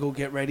 so I'm going to go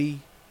get ready.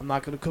 I'm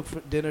not going to cook for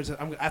dinner.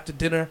 After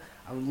dinner,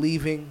 I'm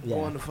leaving,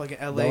 going to fucking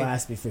LA. Don't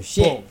ask me for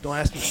shit. Boom. Don't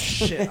ask me for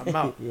shit. I'm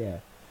out. Yeah.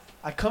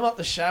 I come out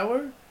the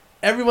shower.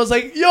 Everyone's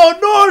like, yo,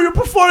 Norm, you're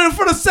performing in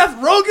front of Seth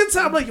Rogen.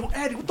 I'm like, yo,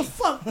 Addie, what the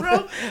fuck,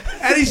 bro?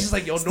 Addie's just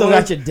like, yo, Still Norm.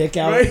 got your dick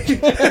out.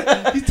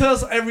 Right? He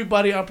tells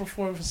everybody I'm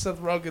performing for Seth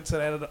Rogen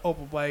tonight at an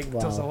open mic.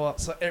 Wow. Tells the whole,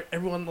 so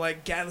everyone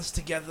like gathers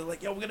together,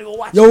 like, yo, we're gonna go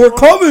watch. Yo, it, we're Norm.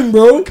 coming,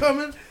 bro. We're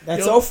coming. That's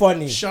Yo, so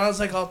funny. Sean's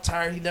like all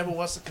tired. He never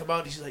wants to come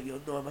out. He's like, yo,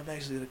 Norm, I'm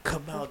actually gonna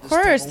come out. Of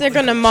course, they're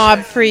gonna mob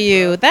for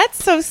you.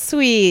 That's so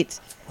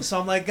sweet. So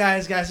I'm like,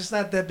 guys, it's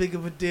not that big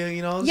of a deal,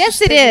 you know. Yes,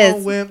 just it take your own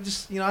is. whim.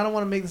 Just, you know, I don't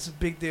want to make this a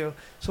big deal.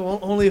 So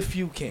only a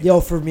few came.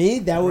 Yo, for me,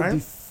 that would Right? be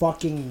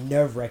fucking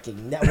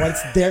nerve-wracking. Once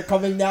they're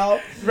coming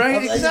now, Right,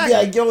 I'm like, exactly.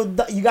 Like,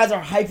 yo, you guys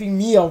are hyping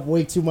me up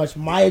way too much.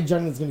 My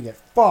adrenaline's gonna get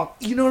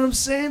fucked. You know what I'm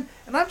saying?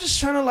 And I'm just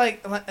trying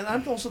to and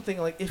I'm also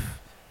thinking like if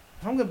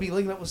I'm gonna be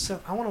linking up with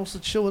Seth, I want to also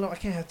chill with him. I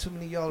can't have too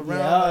many y'all around.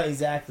 Yeah, Like,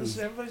 exactly. just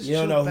everybody You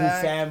don't chill know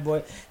back. who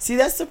fanboy. See,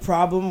 that's the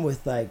problem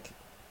with like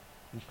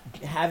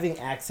having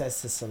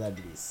access to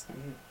celebrities.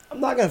 Mhm. I'm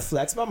not gonna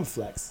flex, but I'm gonna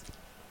flex.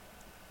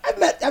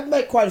 I've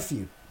met quite a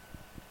few.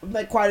 I've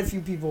met quite a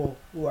few people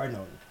who are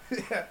known.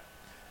 Yeah.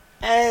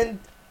 And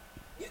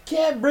you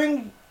can't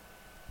bring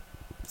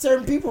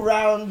certain people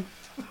around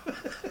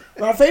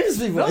famous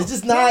people. No, it's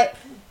just no. not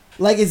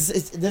like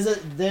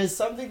there's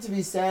something to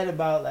be said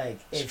about like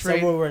if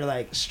Straight- someone were to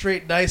like,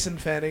 Straight Dyson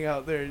fanning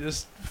out there,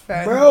 just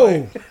fanning.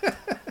 bro,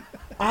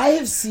 I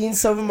have seen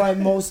some of my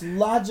most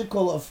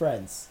logical of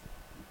friends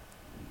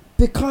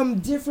become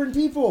different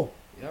people.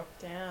 Yep.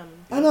 Damn.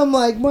 And I'm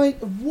like, Mike,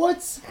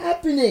 what's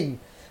happening?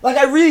 Like,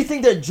 I really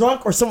think they're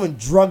drunk or someone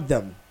drugged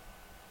them.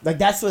 Like,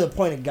 that's where the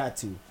point it got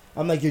to.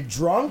 I'm like, you're You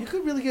drunk?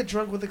 could really get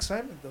drunk with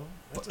excitement though.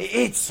 That's a-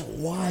 It's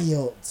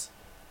wild.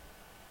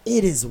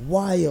 It is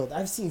wild.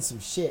 I've seen some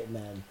shit,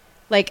 man.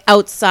 Like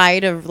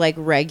outside of like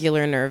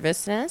regular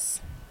nervousness.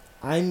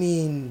 I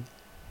mean,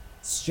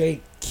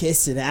 straight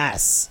kissing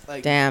ass.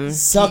 like, Damn.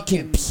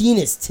 Sucking Geeking.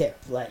 penis tip.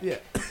 Like, Yeah.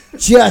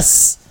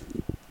 just...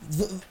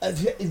 What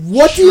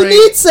do you Straight-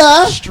 need,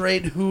 sir?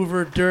 Straight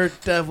Hoover, dirt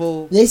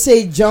devil. They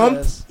say jump.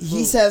 Yes.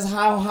 He Ooh. says,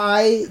 how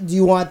high do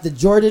you want the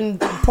Jordan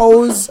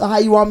pose? How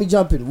you want me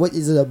jumping? What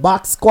is it, a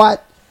box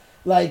squat?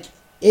 Like,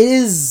 it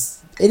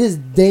is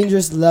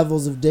dangerous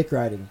levels of dick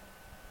riding.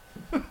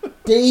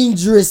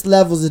 Dangerous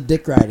levels of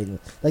dick riding.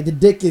 Like, the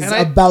dick is And I-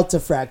 about to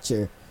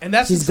fracture. And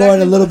that's She's exactly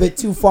going a little what- bit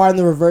too far in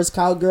the reverse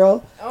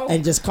cowgirl Oh.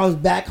 and just comes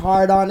back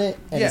hard on it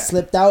and Yeah. it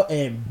slipped out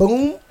and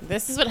boom.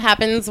 This is what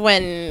happens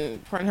when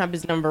Pornhub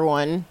is number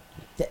one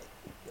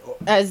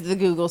as the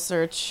Google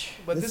search.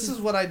 But This this is-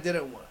 is what I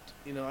didn't want.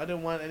 You know, I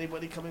didn't want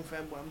anybody coming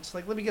fanboy. I'm just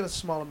like, let me get a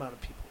small amount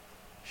of people.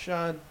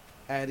 Sean,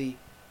 Addie,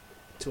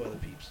 2 other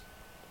peeps.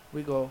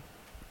 We go.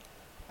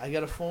 I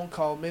get a phone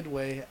call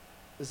midway.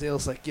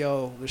 Zale's like,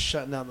 yo, they're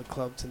shutting down the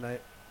club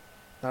tonight.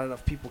 Not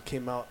enough people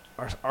came out.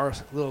 Our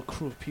little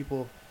crew of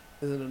people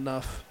isn't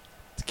enough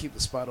to keep the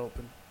spot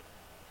open.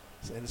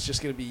 And it's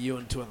just going to be you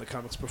and 2 other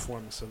comics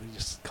performing, so they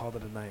just called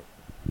it a night.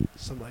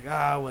 So I'm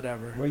like,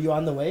 whatever. Were you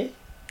on the way?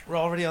 We're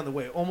already on the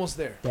way. Almost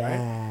there, right?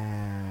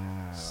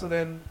 Damn. So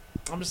then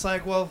I'm just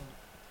like, well,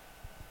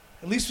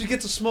 at least we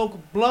get to smoke a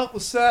blunt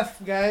with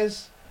Seth,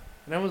 guys.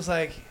 And everyone's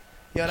like,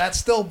 yo, that's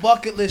still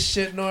bucket list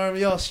shit, Norm.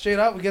 Yo, straight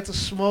up, we get to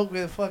smoke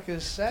with fucking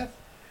Seth.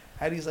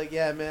 Eddie's like,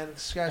 yeah, man,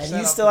 scratch And that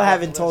you off still the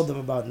haven't bucket told list. them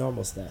about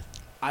normal Seth.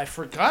 I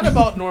forgot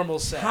about normal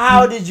Seth.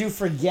 How did you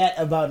forget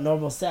about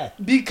normal Seth?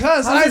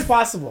 Because How is this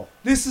possible?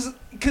 this is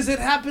because it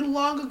happened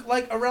long ago,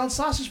 like around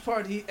Sausage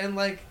Party, and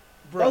like,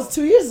 bro. That was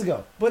 2 years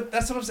ago. But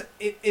that's what I'm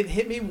saying. It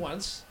hit me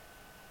once,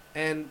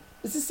 and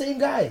It's the same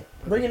guy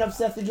bringing up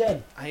Seth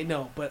again. I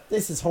know, but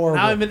This is horrible.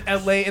 now I'm in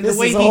LA, and This the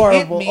way is he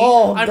horrible. hit me,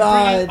 Oh, I'm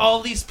God. bringing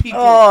all these people.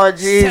 Oh, Seth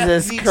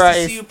Jesus needs Christ.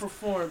 to see you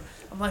perform.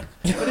 I'm like,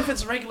 but if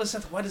it's regular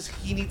Seth, why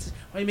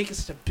are you making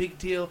such a big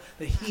deal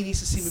that he needs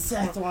to see me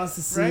Seth perform? wants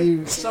to see Right?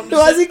 you. So I'm Why does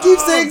just he like, keep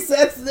oh. saying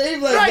Seth's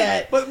name like Right,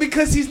 that? but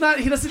because he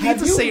doesn't Have need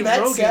to you say met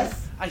Rogan.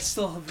 Seth? I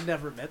still have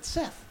never met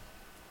Seth.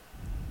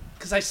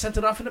 Because I sent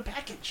it off in a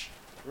package.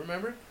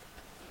 Remember?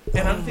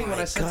 And I'm thinking when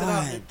I sent it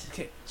off.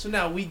 Okay, so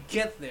now we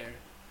get there,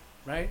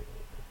 right?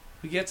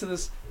 We get to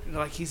this,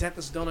 like he's at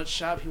this donut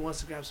shop. He wants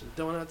to grab some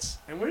donuts.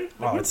 And we're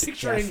It's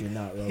picturing definitely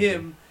not Rogan.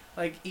 him,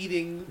 like,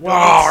 eating donuts.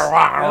 And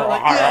I'm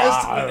like,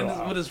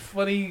 yeah, with his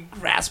funny,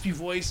 raspy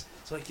voice.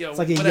 It's like, yo, It's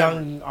like a whatever.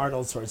 young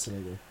Arnold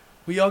Schwarzenegger.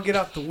 We all get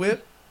out the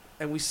whip,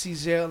 and we see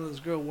Zale and this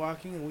girl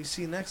walking, and we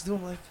see next to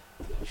him, like,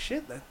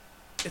 shit,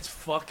 it's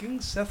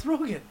fucking Seth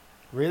Rogen.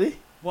 Really?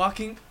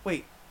 Walking,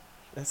 wait,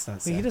 That's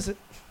not he Seth. doesn't.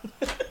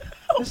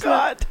 Oh,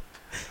 God.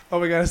 Oh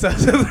my god, it's not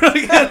Seth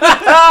Rogen.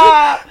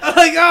 I'm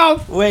like,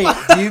 oh, Wait,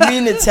 do you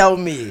mean to tell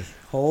me...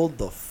 Hold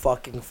the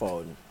fucking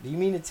phone. Do you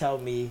mean to tell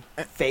me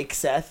fake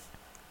Seth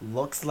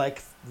looks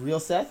like real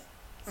Seth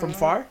from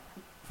far?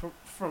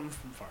 from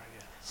far,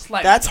 yeah.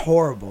 Slightly. That's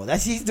horrible.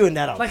 He's doing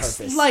that on like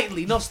purpose.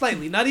 slightly,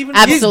 not even.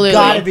 Absolutely. He's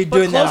gotta be but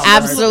doing that on close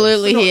purpose. enough.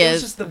 Absolutely, No, he it was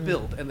is. just the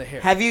build and the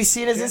hair. Have you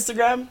seen his Okay.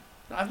 Instagram?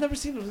 I've never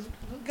seen him.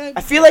 Guy,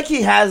 I feel like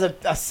he has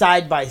a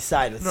side by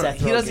side with no, Seth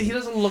he Rogen. doesn't. He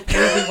doesn't look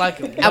anything like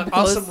him. Up On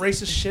close. some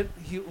racist shit,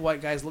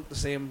 white guys look the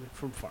same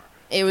from far.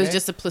 It was Okay.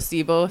 just a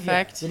placebo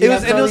effect. Did he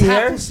have It was curly half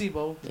hair?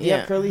 placebo. Did he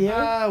have curly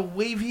hair?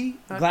 Wavy.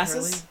 Not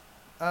Glasses?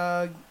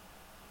 curly.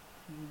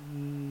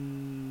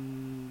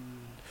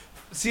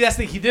 See, that's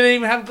the thing. He didn't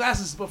even have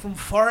glasses, but from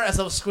far as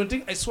I was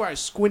squinting, I swear I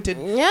squinted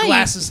Yeah,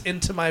 glasses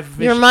into my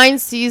vision. Your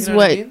mind sees You know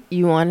what I what mean?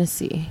 you want to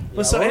see.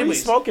 But so what are you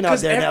anyways, smoking out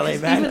 'cause there in every- LA,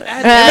 'cause man? even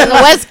at- The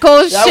West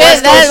Coast That shit.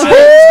 West Coast I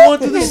That's was going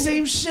through the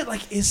same shit.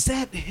 Like, is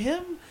that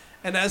him?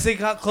 And as they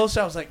got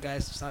closer, I was like,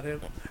 guys, it's not him.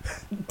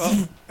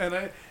 And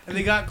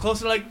they got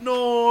closer, like,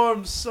 no,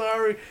 I'm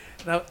sorry.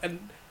 And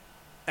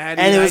And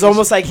it was just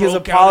almost like he was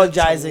broke out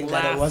apologizing into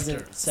that it laughter.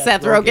 wasn't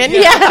Seth Rogen. Yeah.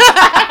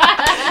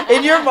 Yeah.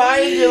 In your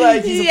mind, you're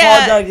like, he's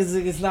Yeah. apologizing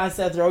because it's not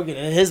Seth Rogen.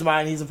 In his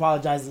mind, he's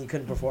apologizing he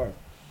couldn't perform.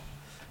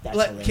 That's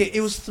Like, okay, hilarious.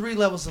 it was 3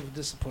 levels of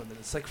disappointment.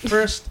 It's like,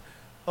 first,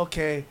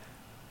 okay,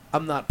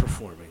 I'm not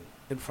performing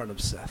in front of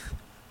Seth.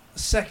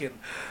 Second,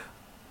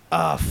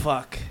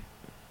 fuck.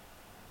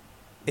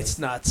 It's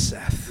not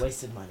Seth.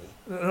 wasted money.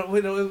 No,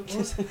 wait, no, it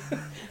was,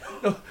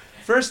 no.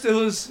 First, it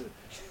was,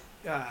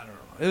 I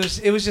don't know.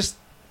 It was just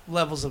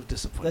levels of The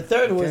disappointment.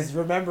 third okay? was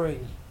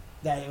remembering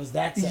that it was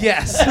that Seth.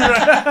 Yes.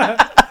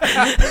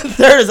 The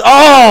third is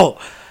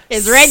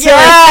His regular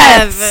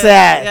Seth.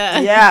 Seth. Yeah.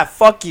 Yeah.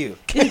 Fuck you.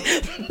 You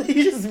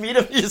just meet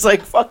him. You're just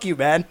like, fuck you,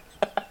 man.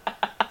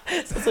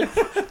 It's like,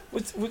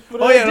 what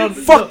Oh, did yeah, I no, do?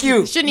 Fuck no.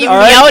 you. Shouldn't even All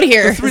be right? out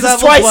here. three This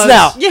is levels twice was-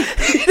 now. Yeah.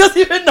 He doesn't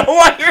even know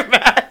why you're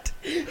mad.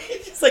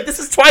 He's just like, this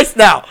is twice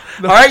now.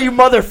 All right, you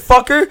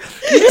motherfucker.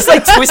 You're just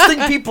like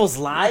twisting people's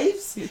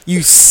lives.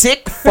 You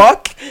sick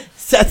fuck.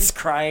 Seth's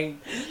crying.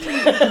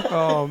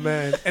 Oh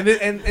man,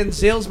 and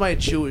Zale's my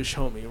Jewish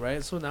homie,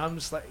 right? So now I'm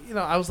just like,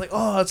 I was like,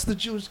 oh, it's the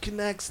Jewish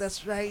Connects.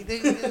 That's right.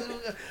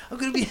 I'm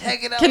gonna be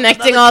hanging out,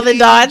 Connecting with all the Canadian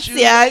dots, Jew.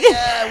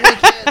 yeah.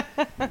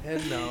 wicked.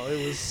 And no,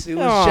 it was just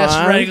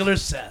Aw. regular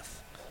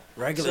Seth.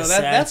 Regular So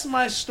Seth. that's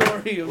my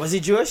story. Of, Was he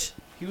Jewish?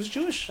 he was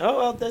Jewish. Oh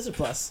well, there's a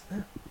plus.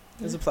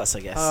 There's a plus,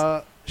 I guess.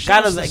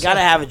 shout out to gotta Seth.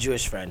 have a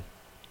Jewish friend.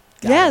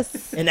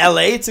 Yes. In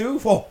LA too.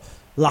 Oh,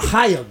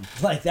 L'Chaim.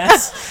 Like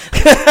that's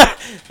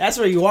that's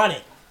where you want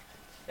it.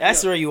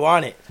 That's where you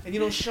want it.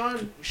 And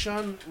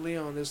Sean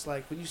Leon is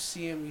like, when you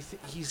see him, you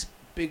think he's a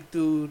big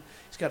dude.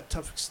 He's got a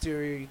tough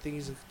exterior. You think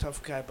he's a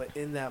tough guy, but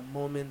in that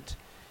moment,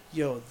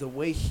 the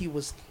way he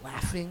was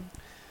laughing,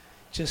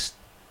 just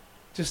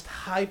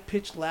high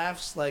pitched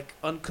laughs, like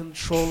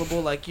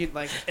uncontrollable, like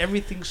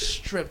everything's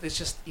stripped. It's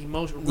just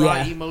emotion, raw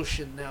Yeah.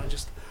 emotion now.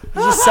 Just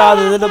You just saw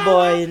the little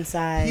boy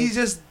inside. he's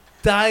just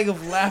dying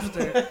of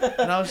laughter,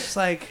 and I was just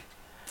like,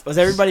 Was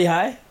everybody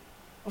high?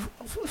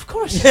 of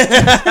course,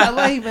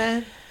 LA,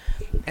 man.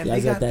 And Yeah, I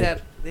they got got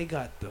that. they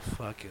got the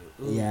fucking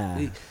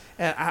Yeah.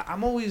 And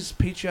I'm always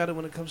patriotic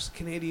when it comes to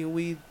Canadian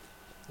weed,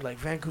 like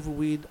Vancouver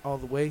weed all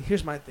the way.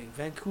 Here's my thing: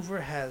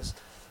 Vancouver has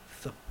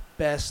the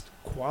best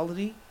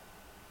quality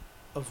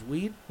of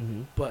weed,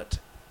 Mm-hmm. but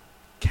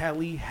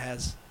Cali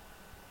has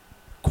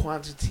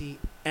quantity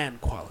and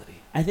quality.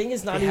 I think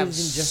it's not They even have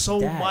just so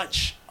that.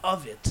 much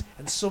of it,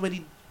 and so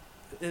many.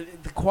 The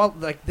qual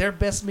like their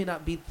best may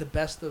not be the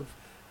best of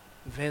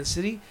Van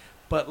City,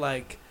 but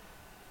like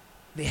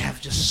they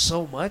have just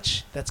so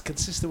much that's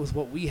consistent with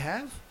what we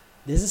have.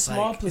 There's a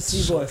small Like, it's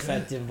placebo so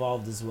effect good.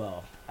 involved as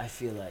well. I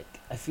feel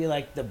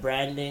like the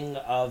branding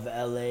of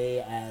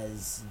LA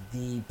as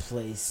the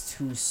place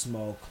to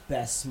smoke,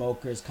 best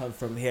smokers come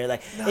from here.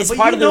 Like Nah, it's but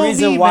part you of the know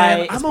reason me, why man.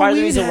 it's I'm a part of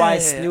the weed reason why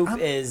head. Snoop I'm-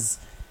 is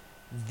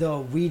the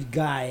weed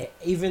guy.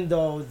 Even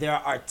though there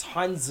are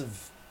tons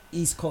of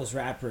East Coast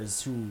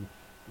rappers who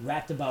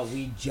rapped about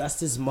weed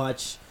just as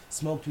much,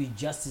 smoked weed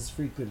just as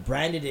frequent,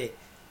 branded it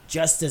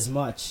just as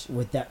much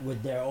with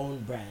their own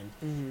brand,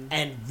 Mm-hmm.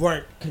 and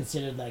weren't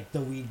considered like the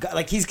weed god.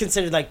 Like he's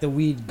considered like the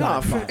weed No,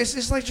 godfather.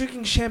 it's like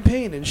drinking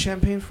champagne in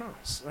Champagne,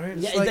 France, right?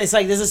 Yeah, it's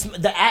like there's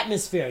the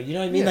atmosphere. You know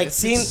what I mean? Yeah, like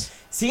it's-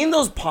 seeing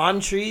those palm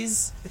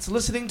trees. It's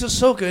listening to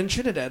soca in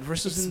Trinidad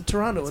versus in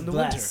Toronto in the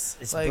winter.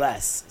 It's Like,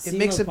 blessed. it Seeing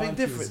makes those a big palm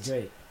trees is difference.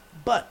 great.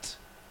 But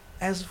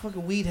as a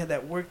fucking weed head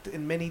that worked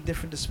in many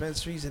different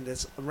dispensaries and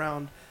that's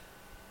around,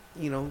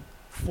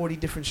 40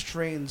 different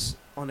strains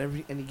on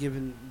any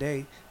given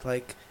day,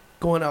 like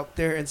going out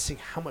there and seeing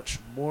how much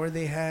more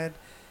they had,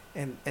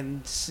 and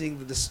seeing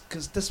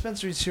because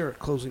dispensaries here are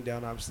closing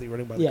down, obviously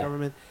running by the Yeah.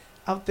 government.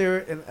 Out there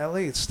in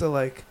LA, it's still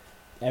like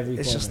Every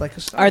it's corner. just like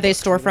a. Are they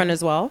Starbucks, you know? storefront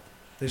as well?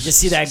 There's You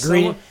see that some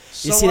green? are- You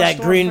some see are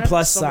that green storefront,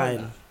 plus some are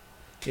sign. not.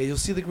 Yeah, you'll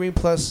see the green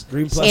plus.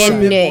 Green plus Some are a In sign.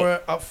 bit it-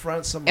 more up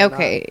front, some are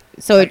Okay,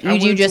 not. so Like, I you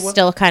went to just one-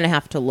 still kind of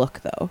have to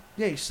look though.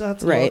 Yeah, you still have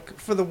to Right. look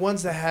for the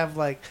ones that have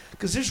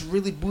because there's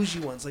really bougie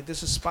ones. Like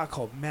there's a spot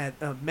called MedMen,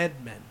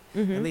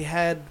 Mm-hmm. and they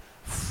had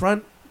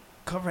front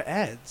cover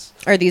ads.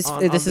 Are these?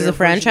 on This is their a version of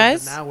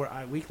franchise. the Now we're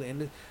iWeekly,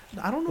 and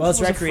I don't know. Well, if it's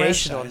it was a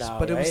recreational franchise, now,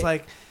 but it was right?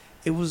 like,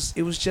 it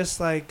was just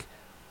like,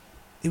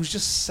 it was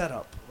just set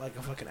up like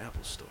a fucking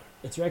Apple store.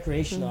 It's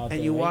recreational out And there,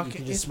 you right? walk You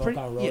can in- just it's smoke pretty-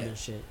 on road yeah. and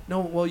shit. No,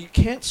 well, you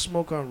can't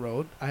smoke on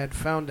road. I had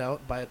found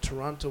out by a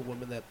Toronto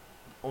woman that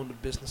owned a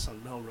business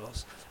on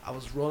Melrose. I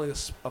was rolling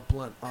a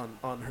blunt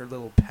on her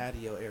little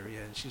patio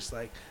area, and she's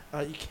like,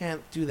 "You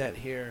can't do that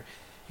here.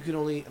 You can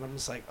only." And I'm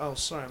just like, "Oh,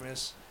 sorry,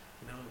 miss.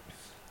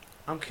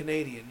 I'm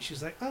Canadian."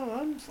 She's like, "Oh,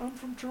 I'm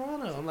from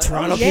Toronto." I'm like,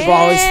 Toronto "Oh, people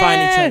always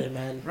find each yeah. other,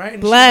 man. right?"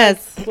 And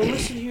Bless. she's like, "Well,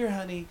 listen here,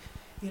 honey.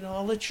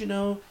 I'll let you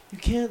know. You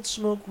can't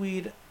smoke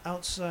weed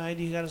outside.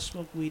 You gotta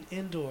smoke weed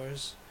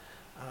indoors."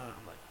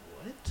 I'm like,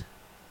 "What?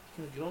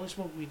 You can only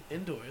smoke weed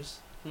indoors?"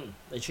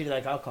 They treat it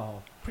like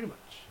alcohol. Pretty much.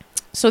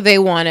 So they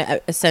want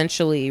to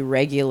essentially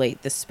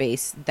regulate the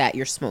space that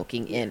you're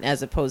smoking in,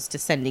 as opposed to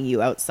sending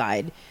you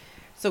outside.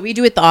 So we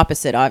do it the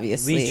opposite,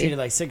 obviously. We treat it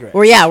like cigarettes.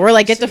 Or yeah, we're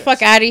like, get the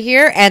Cigarettes. fuck out of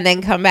here, and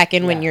then come back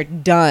in when Yeah. you're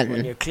done.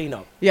 When you're clean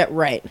up. Yeah,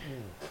 right.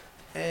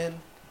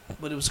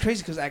 But it was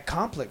crazy because at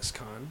Complex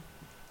Con,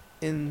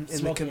 in the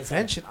Smoking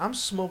convention, I'm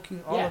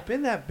smoking all Yeah. up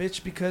in that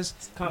bitch because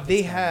Complex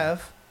they Con.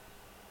 have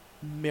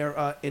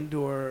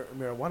indoor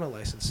marijuana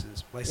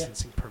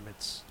licensing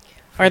permits.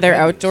 for Are there venues.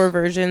 outdoor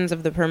versions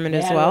of the permit They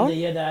as had well? one the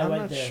year that I I'm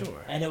went not there,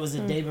 sure. and it was the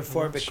day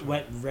before not it sure.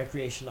 went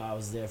recreational. I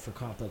was there for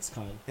Complex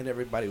Con, And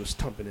everybody was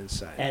thumping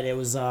inside. and it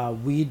was a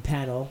weed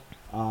panel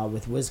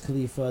with Wiz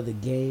Khalifa, The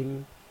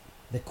Game,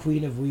 the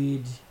Queen of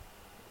Weed.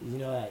 You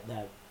know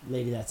that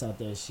lady that's out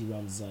there. She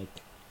runs like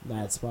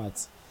mad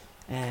spots,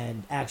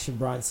 and Action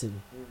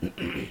Bronson.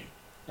 And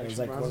it was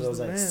like one of Bronson's those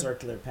the like man.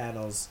 circular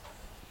panels.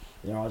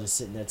 They're all just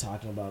sitting there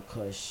talking about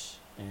Kush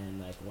and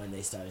like when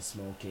they started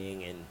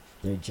smoking and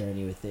their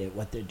journey with it,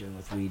 what they're doing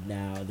with weed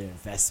now, their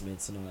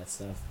investments and all that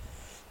stuff.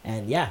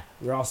 And yeah,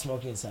 we were all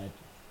smoking inside.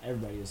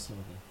 Everybody was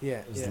smoking. Yeah,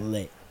 It was yeah.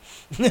 lit.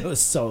 It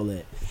was so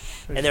lit.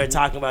 And they were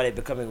talking about it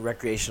becoming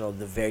recreational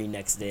the very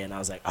next day, and I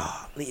was like,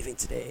 "Oh, I'm leaving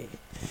today."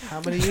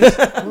 How many years?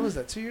 When was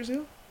that? 2 years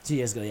ago? 2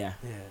 years ago, yeah,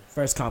 Yeah.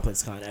 first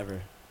Complex Con ever.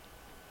 It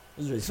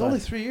was really It's fun. only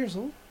 3 years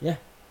old. Yeah.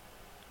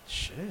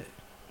 Shit.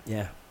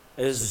 Yeah,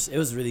 it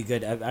was really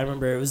good. I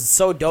remember it was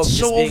so dope So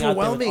just being out there with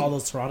overwhelming. all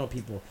those Toronto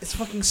people. It's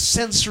fucking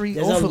sensory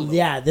There's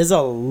overload. there's a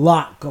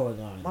lot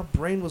going on. My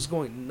brain was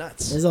going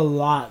nuts. There's a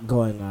lot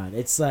going on.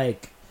 It's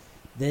like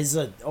there's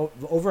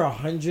over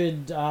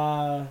 100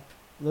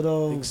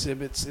 little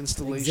Exhibits,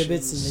 installations,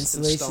 Exhibits and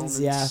installations,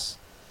 yeah. installments,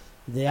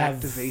 they have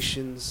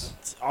activations.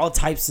 all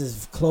types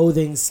of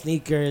clothing,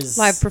 sneakers,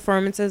 Live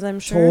performances, I'm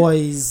sure.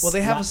 toys. Well,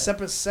 they have li- a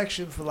separate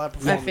section for live I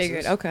performances.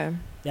 figured. Okay.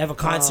 They have a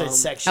concert Um,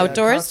 section.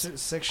 Outdoors? Concert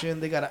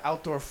section. They got an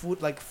outdoor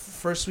food. Like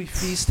First Sweet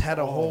Feast had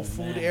a Oh, whole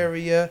food man.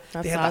 area.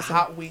 That's they had awesome. the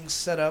hot wings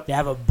set up. They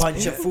have a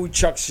bunch of food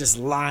trucks just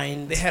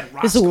lined. They had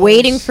Just Roscoe's.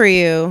 waiting for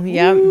you.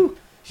 Yep. Woo!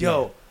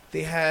 Yo,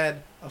 they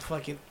had a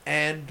fucking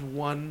And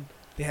One.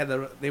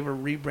 They were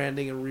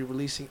rebranding and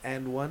re-releasing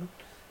And One,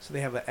 so they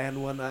have an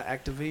And One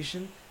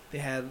activation. They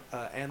had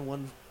And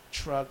One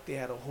truck. They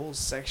had a whole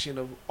section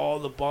of all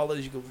the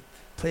ballers. You could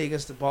play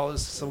against the ballers.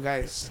 Some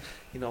guys,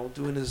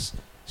 doing his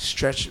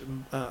stretch,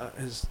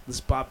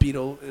 this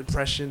Bobito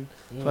impression,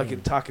 Mm.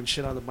 fucking talking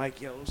shit on the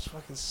mic. Yo, it was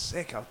fucking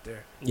sick out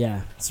there.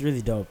 Yeah, it's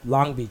really dope.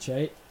 Long Beach,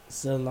 right?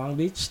 Still in Long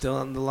Beach? Still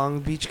on the Long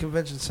Beach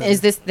Convention Center.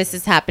 Is this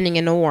is happening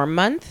in a warmer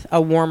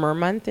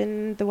month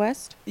in the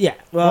West? Yeah.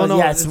 Well, Oh, no,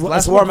 yeah, it's it's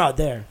last warm month. out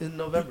there. in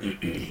November?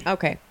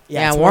 Okay. Yeah,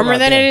 Yeah, it's warm warmer out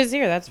than there. it is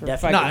here. That's for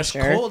Definitely. fucking Nah, it's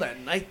sure. cold at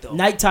night though.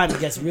 Nighttime it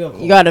gets real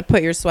cold. You got to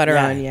put your sweater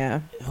Yeah. on. Yeah.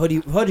 hoodie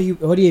and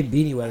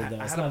beanie weather though.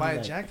 I It's had to not buy even a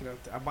like- jacket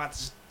out there. I bought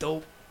this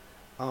dope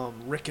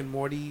Rick and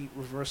Morty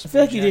reversible I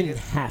feel like you jacket. didn't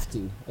have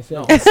to. I feel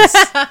No. like this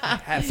is- I I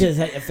had feel to.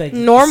 like- I feel like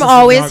Norm this is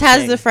always Norm has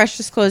thing. the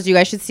freshest clothes. You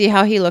guys should see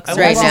how he looks I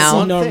right want I some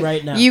now. see Norm thing.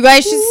 right now. You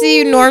guys should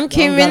see Norm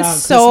came got in on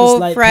so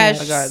Christmas light fresh.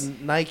 pants. I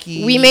got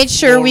Nike. We made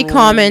sure we floral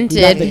commented.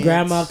 You got the Did.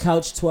 grandma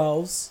couch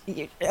 12s.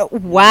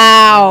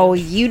 Wow,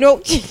 you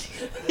don't.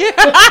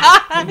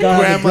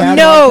 Grandma.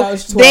 No,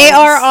 couch they twats.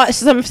 are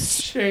some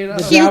Straight up.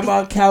 The cute-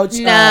 grandma couch.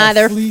 Nah,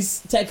 they're tech fleece.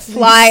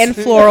 fly and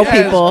floral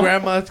Yes, people.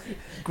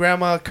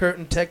 Grandma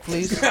curtain tech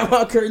fleece.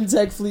 Grandma curtain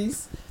tech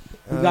fleece.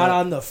 We got Uh,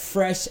 on the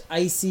fresh,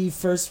 icy,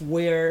 first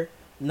wear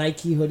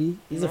Nike hoodie.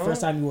 This is the No.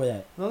 first time you wore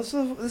that. No, this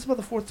is about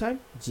the fourth time.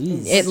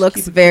 Jeez. It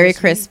looks Keep it very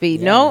crispy.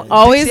 crispy. Yeah, No, man.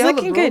 always Dixie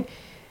looking Outlet,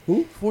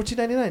 good.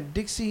 $14.99.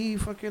 Dixie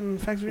fucking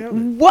factory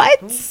outlet.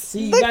 What?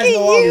 See, you Look guys at know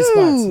all these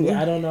spots. you.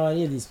 I don't know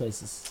any of these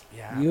places.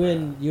 Yeah. You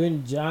bro.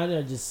 and John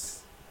are just.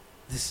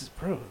 This is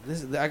bro.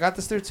 I got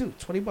this there too.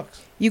 $20.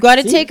 You got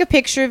to See? take a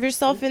picture of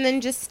yourself and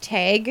then just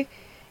tag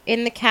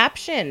in the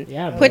caption.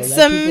 Yeah, bro, Put let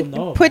some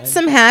people know, put man.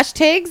 some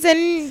hashtags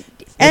and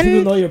Let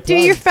people know your do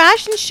your plug.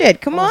 fashion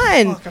shit. Come Oh,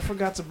 on. Fuck, I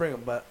forgot to bring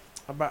them, but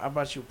I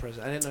brought you a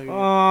present. I didn't know you. I Aww.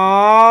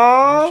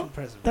 brought you a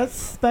present.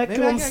 That's Maybe I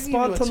spectrum can give you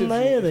one too if you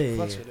spontaneity.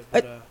 fucks with it,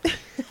 but,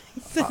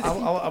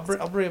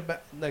 I'll bring it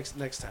back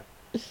next time.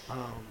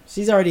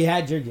 She's already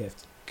had your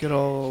gift. Good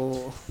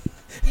old.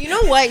 You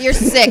know what? You're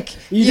sick.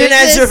 You You're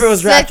didn't answer if it was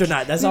sick. wrapped or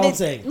not. That's all I'm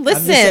saying. I'm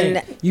just Listen.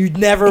 saying, you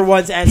never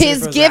once answered His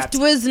if it was gift wrapped.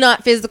 was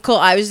not physical.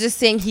 I was just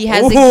saying he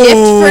has a Ooh. gift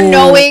for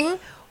knowing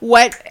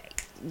what.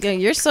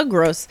 You're so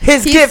gross.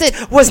 His He gift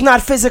said was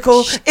not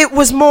physical. It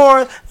was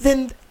more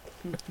than.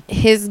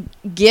 his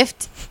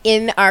gift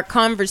in our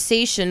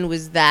conversation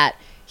was that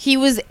he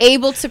was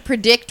able to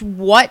predict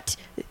what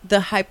the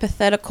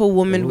hypothetical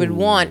woman would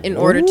want in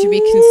order to be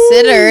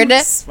considered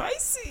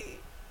spicy.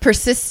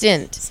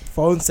 persistent.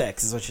 Phone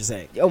sex is what you're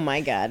saying. Oh my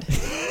god.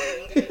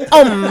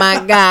 Oh my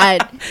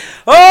god.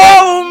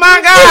 Oh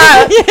my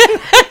god!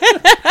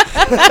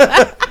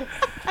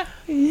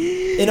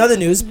 In other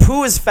news,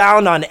 poo is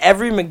found on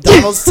every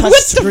McDonald's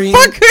touchscreen.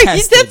 What the fuck are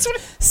you? tested. That's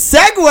what.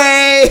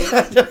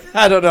 Segue.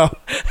 I don't know.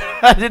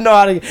 I didn't know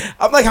how to.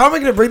 I'm like, how am I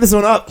going to bring this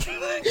one up?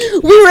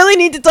 We really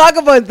need to talk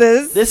about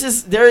this. This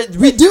is there.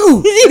 We do.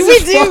 We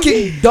This is do.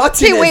 fucking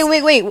nuttiness.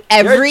 Okay, wait.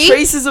 There are Every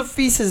traces of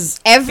feces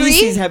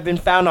Every- have been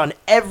found on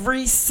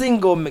every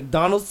single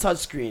McDonald's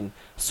touchscreen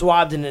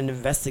swabbed in an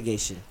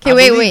investigation.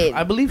 Okay, wait.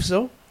 I believe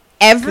so.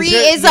 Every 'Cause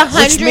there- is yeah,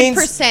 which means-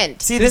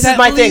 100% See, There's this is at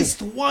my thing.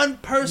 least one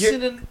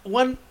person and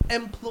one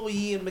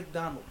employee in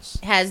McDonald's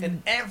has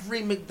in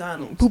every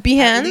McDonald's. Poopy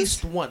At hands?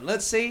 least one.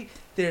 Let's say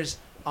there's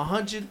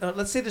 100.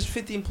 Let's say there's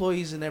 50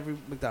 employees in every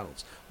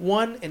McDonald's.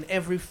 One in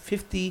every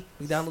 50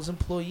 McDonald's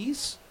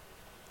employees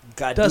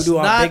Got does doo-doo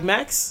on not Big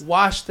Macs.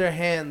 wash their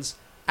hands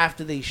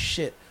after they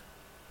shit,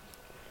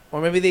 or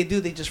maybe they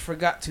do. They just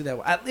forgot to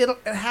that.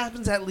 It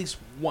happens at least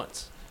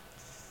once.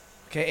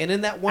 Okay, and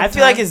in that one, I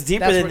feel like time, it's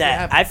deeper that's than where it that.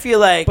 happened. I feel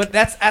like But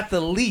that's at the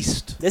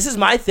least. this is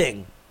my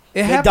thing.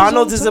 It happens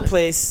McDonald's all is the a time.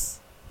 place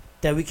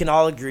that we can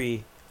all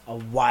agree a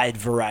wide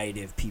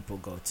variety of people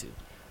go to,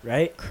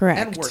 right? correct.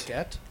 and work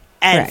at.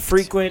 And Correct.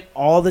 frequent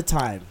all the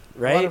time,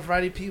 A lot right? of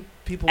variety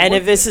people. And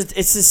work if it's there.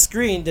 it's a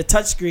screen, the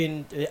touch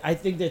screen, I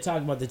think they're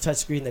talking about the touch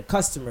screen the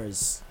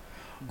customers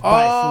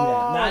buy food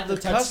at, not the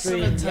touch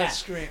screen. Yeah.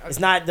 screen. It's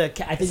not the. It's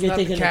It's you're not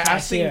the thinking the ca- I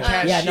was thinking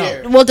cashier. Yeah,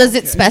 cashier. no. Well, does it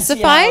Okay. You see how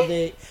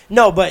specify?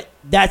 no, but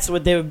that's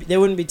what they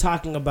wouldn't be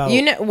talking about.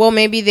 You know, well,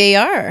 maybe they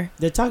are.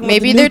 They're talking.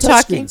 maybe about the they're new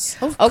touch talking- screens.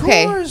 Of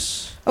Okay.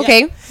 course.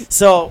 Okay.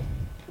 So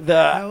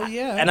the Hell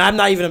yeah. and I'm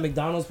not even a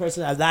McDonald's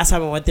person. Last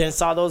time I went there and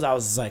saw those, I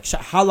was like,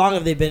 how long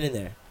have they been in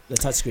there? The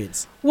touch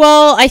screens.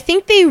 Well, I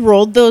think they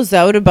rolled those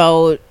out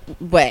about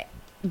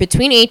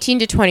between 18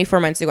 to 24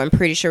 months ago. I'm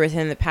pretty sure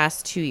within the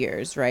past 2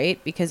 years, right?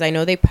 Because I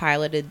know they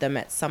piloted them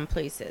at some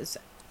places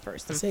for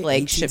some Say 18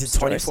 flagship to stores.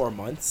 24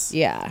 months.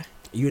 Yeah.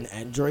 Are you an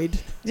Android?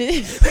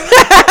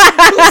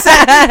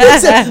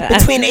 Bionically.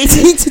 Between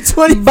 18 to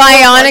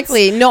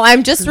 24 No,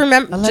 I'm just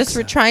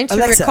Alexa. trying to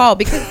Alexa. recall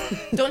because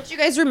don't you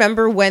guys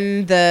remember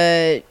when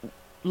the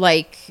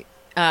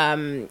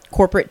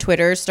corporate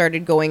Twitter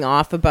started going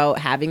off about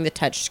having the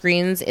touch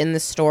screens in the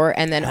store,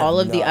 and then I all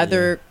have of the no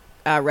other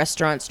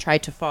restaurants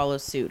tried to follow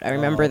suit. I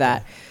remember okay.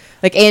 that.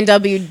 Like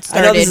A&W I know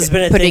started this has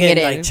been a putting thing it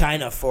in in. like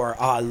China for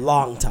a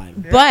long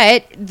time.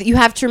 But you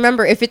have to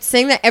remember, if it's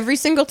saying that every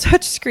single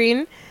touch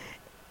screen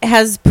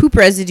has poop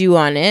residue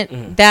on it,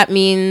 Mhm. that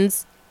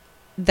means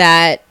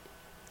that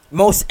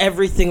Most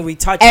everything we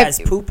touch Ev- has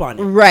poop on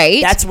it.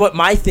 right. That's what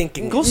my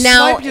thinking Go is.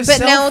 Now- swipe your but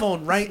cell now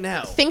phone right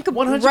now. think ab-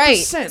 100%. right.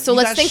 So You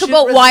let's got think shit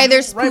about why residue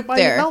there's right poop by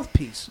your there.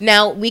 mouthpiece.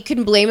 Now, we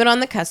can blame it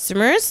on the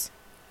customers.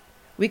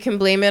 We can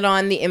blame it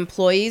on the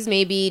employees.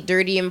 Maybe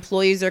dirty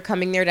employees are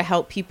coming there to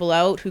help people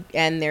out,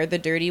 and they're the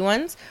dirty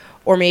ones.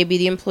 Or maybe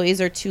the employees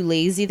are too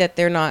lazy that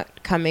they're not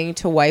coming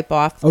to wipe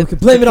off. Oh, we can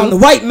blame it on the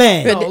white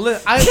man. No,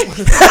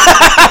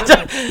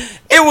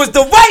 It was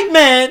the white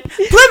man.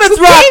 Plymouth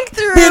Who Rock. came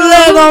through. He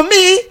led on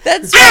me.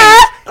 That's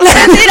right.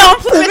 And they don't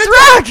Plymouth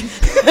Rock.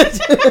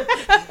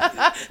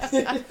 poop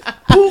did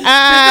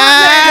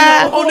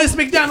not on this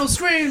McDonald's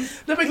screen.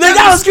 The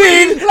McDonald's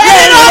screen.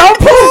 Landed on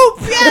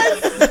poop.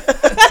 Yes.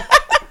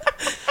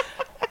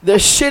 They're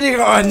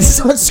shitting on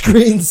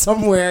sunscreen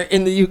somewhere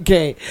in the UK,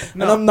 and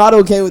No. I'm not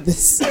okay with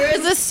this. There is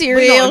a Wait, no,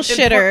 serial in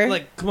shitter.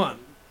 like, come on.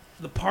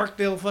 The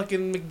Parkdale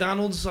fucking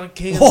McDonald's on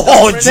King. and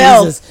Oh Sutton.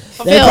 Phil. Jesus!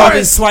 They Phil.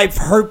 probably swipe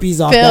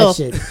herpes off Phil. that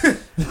shit.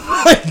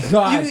 My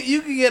God.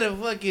 You can get a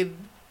fucking.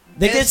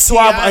 They could STI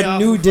swab off a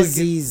new of fucking-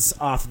 disease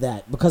off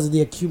that because of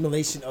the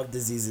accumulation of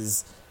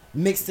diseases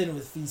mixed in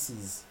with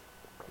feces.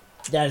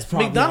 That is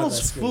probably McDonald's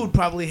on that screen. food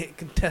probably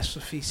can test for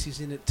feces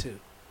in it too.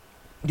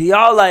 Do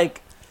y'all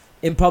like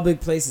in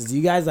public places? Do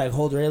you guys like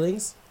hold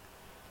railings?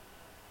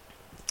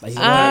 Like you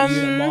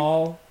in a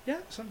mall. Yeah,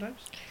 sometimes.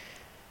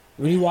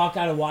 When you walk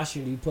out of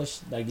washroom, do you push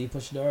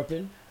the door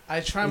open? I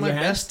try With my your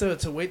best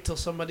to wait till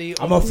somebody.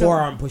 I'm a opens it.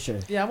 forearm pusher.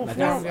 Yeah, I'm a Like,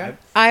 forearm guy.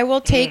 I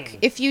will take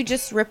if you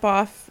just rip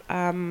off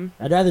I'd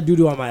rather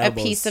do on my a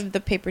elbows. piece of the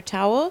paper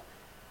towel,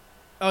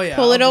 Oh yeah.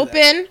 pull I'll it do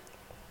that. open,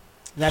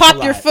 That's a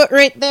pop your lie. foot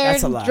right there,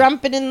 That's a lie.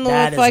 dump it in the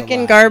That is a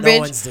fucking lie. garbage. No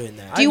one's doing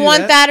that. Do you I do want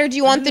that. that or do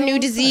you I want do the that new all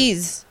the time.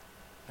 disease?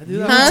 I do You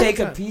that Huh? all the take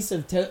a time. piece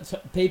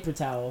of paper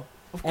towel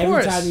Of every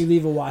course. time you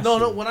leave a washroom.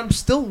 No, when I'm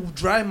still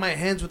drying my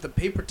hands with the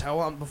paper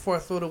towel before I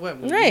throw it away, I'm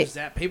gonna Right. use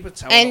that paper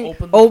towel And to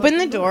open open the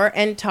fucking door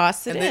and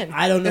toss it And then- in.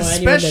 I don't know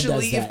anyone that does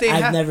Especially if that. they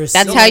I've have- never That's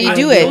seen how you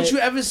do anyone it. Don't you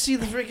ever see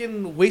the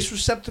freaking waste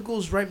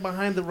receptacles right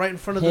in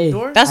front of Hey, the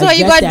door? That's I why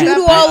you get got that.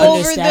 doo-doo I all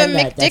over the understand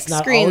that. McDick That's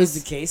not always screens.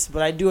 the case,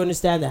 but I do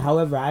understand that.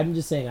 However, I'm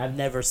just saying I've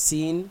never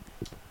seen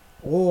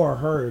or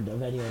heard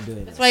of anyone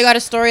doing That's this. why you got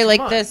a story like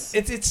Come on. this.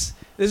 It's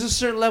there's a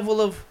certain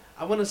level of,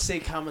 I want to say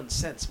common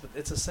sense, but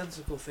it's a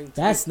sensical thing to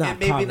That's do. not It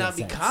may common not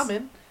be sense.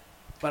 common,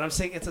 but I'm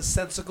saying it's a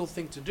sensical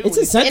thing to do. It's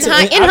When a sense. In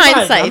I'm not-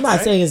 hindsight. I'm not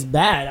Right? saying it's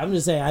bad. I'm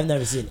just saying I've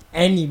never seen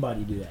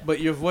anybody do that.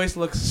 But your voice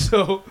looks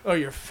so, or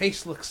your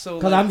face looks so.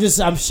 Because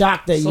like, I'm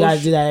shocked that you So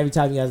guys do that every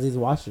time you guys leave the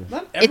washroom.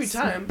 Not every It's-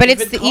 time, but if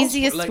it's it the calls for it.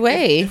 easiest Like,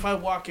 way. If I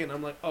walk in,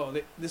 I'm like, oh,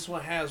 this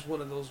one has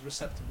one of those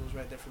receptacles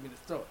right there for me to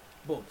throw it.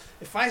 Boom.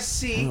 If I I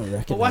see, don't but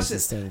recognize watch these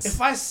this. things.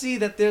 If I see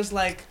that there's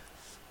like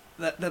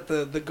that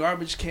the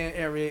garbage can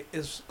area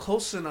is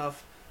close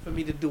enough for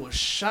me to do a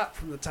shot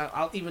from the top,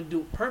 I'll even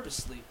do it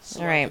purposely,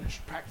 so I Right. can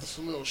practice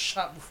a little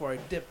shot before I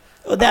dip.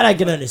 Well, that I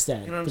can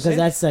understand. You know what I'm because saying?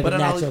 that's like But a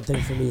then I'll- natural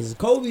thing for me. Is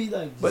Kobe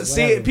like? But just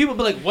see, whatever. people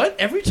be like, "What?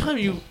 Every time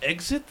you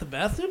exit the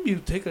bathroom, you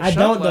take a I shot?"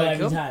 don't know Like,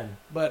 every oh. time.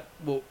 But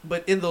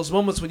in those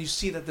moments when you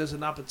see that there's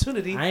an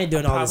opportunity, I ain't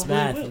doing all this probably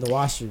math will. in the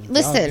washroom. Y'all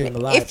doing Listen, a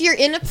lot. if you're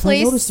in a If I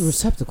notice place, the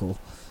receptacle,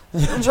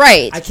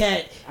 right? I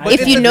can't. But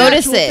If it's you a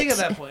notice natural thing it. at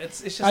that point.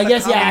 It's just I a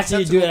guess yeah. After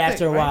you do it, commonsensical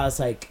after a thing, while, right? it's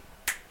like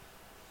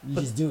you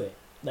But- just do it.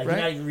 Like right?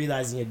 you're not even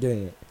realizing you're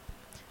doing it.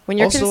 When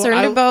you're Also, concerned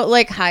I- about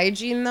like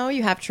hygiene, though,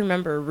 you have to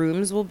remember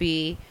rooms will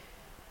be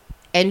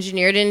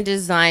engineered and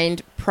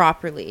designed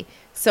properly.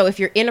 So if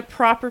you're in a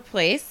proper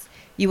place,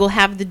 you will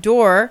have the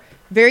door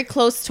very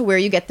close to where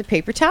you get the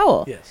paper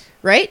towel. Yes.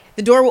 Right?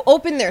 The door will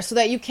open there so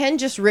that you can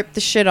just rip the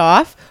shit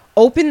off,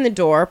 open the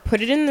door, put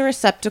it in the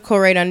receptacle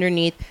right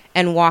underneath,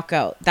 and walk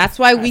out. That's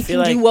why we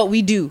feel can do like- what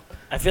we do.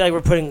 I feel like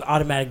we're putting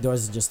automatic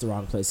doors in just the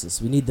wrong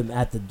places. We need them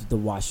at the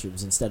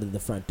washrooms instead of the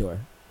front door.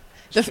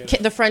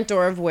 The front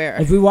door of where?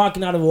 If we're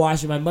walking out of a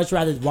washroom, I'd much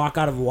rather walk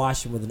out of a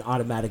washroom with an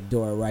automatic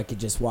door where I could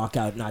just walk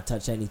out and not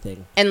touch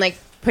anything. And like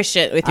push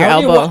it with I your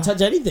don't elbow. even touch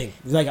anything.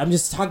 Like I'm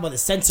just talking about the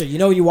sensor. You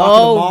know, when you walk in the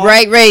Oh, mall.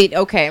 right.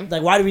 Okay.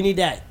 Like, why do we need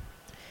that?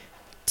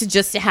 To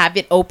just have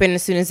it open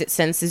as soon as it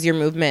senses your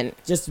movement.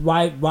 Just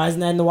why isn't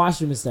that in the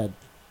washroom instead?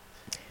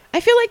 I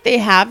feel like they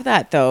have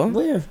that though.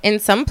 Where? In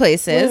some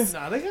places.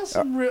 Nah, they got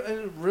some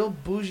real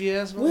bougie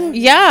ass. Where?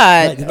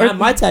 Yeah. Like, or- not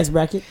my tax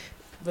bracket.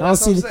 But I don't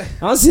that's what see. I'm saying.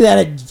 I don't see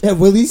that at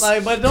Willie's.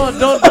 Like, but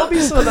don't be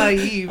so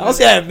naive. I don't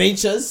see that at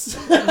Manchas.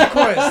 Of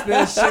course,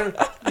 there's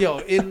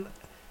certain,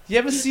 you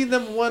ever seen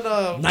them one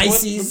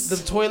Niceys.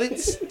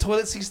 the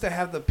toilets used to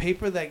have the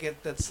paper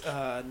that's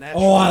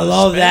natural. Oh, I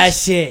love that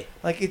dispensed. shit.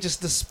 Like it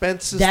just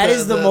dispenses. That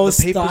is the most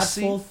paper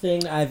thoughtful seat.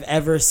 thing I've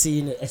ever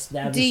seen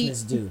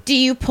establishments do. Do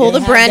you pull They the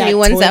have brand that new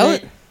ones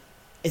toilet- out?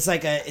 It's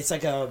like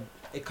a.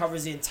 It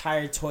covers the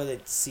entire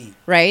toilet seat,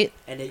 Right?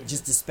 and it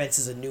just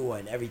dispenses a new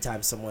one every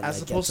time someone As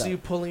like, opposed gets to you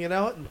up. pulling it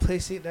out and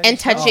placing it down And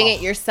yourself. touching Oh.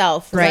 it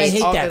yourself, 'Cause I right? hate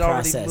that It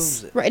already process.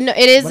 moves it. Right. No,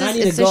 it is. When I need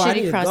It's to a go, I need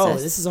shitty to go.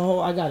 process. This is a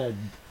whole. I gotta.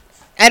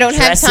 I don't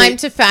have dress time it.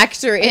 to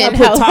factor I in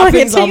put how long it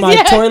toppings on takes. my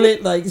Yeah.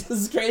 toilet. Like this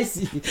is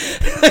crazy.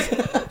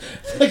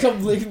 like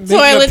I'm like making a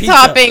Toilet pizza.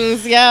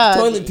 toppings, yeah.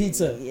 Toilet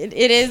pizza.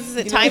 It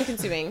is time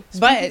consuming,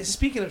 but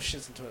Speaking of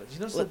shits and toilets, you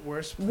know what's the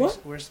worst place?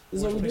 What? Worst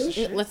Is that what place we to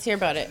do? shit? let's hear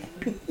about it.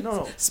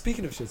 No,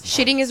 Speaking of shit.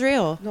 Shitting is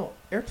real. no,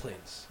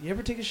 airplanes. You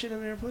ever take a shit in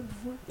an airplane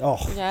before? Oh,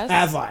 Yes.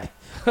 have I?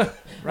 Right?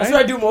 That's where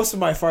I do most of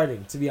my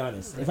farting. To be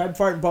honest, if I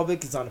fart in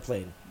public, it's on a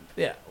plane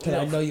Yeah. because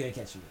I know you ain't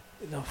catching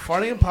me. No,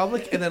 farting in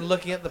public and then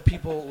looking at the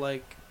people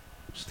like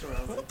just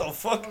around. What the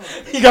fuck?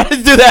 You gotta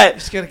do that.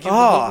 Just gotta give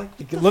Oh, them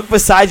you can look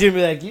beside you and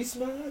be like, "You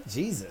smell that?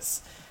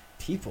 Jesus,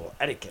 people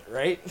etiquette,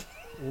 right?"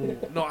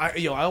 No,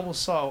 I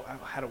almost saw. I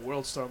had a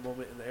World Star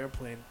moment in the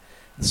airplane.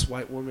 This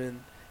white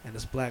woman and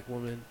this black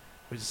woman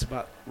were just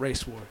about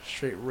race war,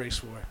 straight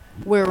race war.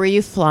 Where were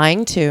you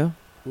flying to?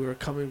 We were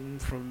coming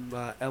from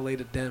L.A.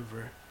 to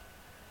Denver.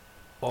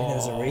 And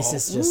there's a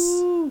racist just.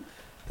 Woo.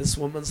 This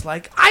woman's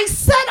like, I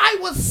said I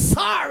was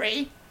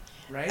sorry,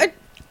 right?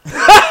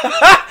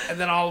 And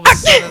then all of a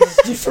sudden,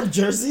 You from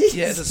Jersey?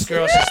 yeah, this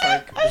girl's just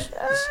like,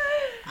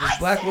 this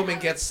black woman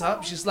gets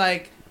up. She's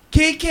like,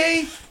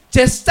 Kiki,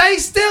 just stay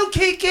still,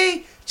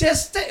 Kiki.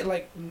 just stay.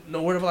 Like,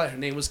 no word of a lie, her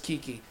name was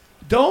Kiki.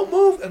 Don't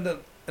move.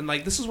 And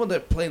like, this is when the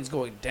plane's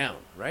going down,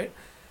 right?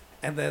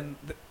 And then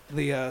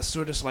the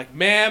stewardess is like,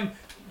 ma'am,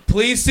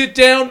 please sit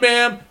down,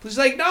 ma'am. She's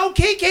like, no,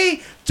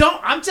 Kiki,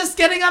 don't. I'm just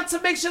getting up to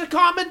make sure to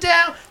calm her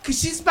down because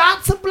she's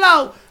about to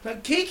blow.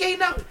 Like, Kiki,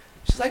 no.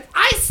 She's like,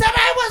 I said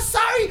I was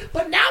sorry,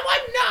 but now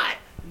I'm not.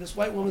 And this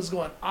white woman's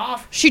going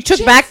off. She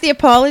took back the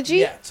apology?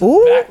 Yeah,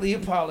 took back the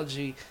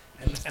apology.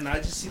 And I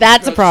just see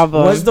that's a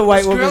problem. Was the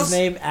white woman's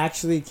name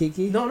actually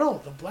Kiki?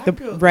 No, the black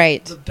girl.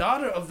 Right. The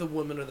daughter of the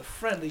woman or the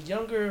friend, the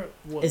younger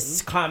woman.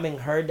 Is calming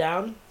her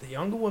down? The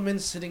younger woman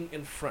sitting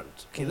in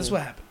front. Okay, this is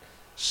what happened.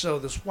 So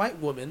this white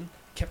woman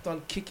kept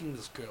on kicking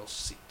this girl's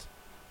seat.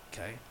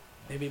 Okay?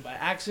 Maybe by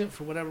accident,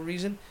 for whatever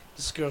reason,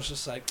 this girl's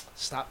just like,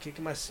 stop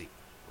kicking my seat.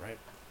 Right?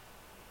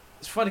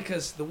 It's funny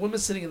because the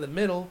woman's sitting in the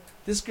middle,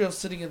 this girl's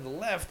sitting in the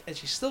left, and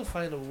she's still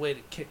finding a way to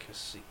kick her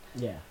seat.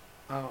 Yeah.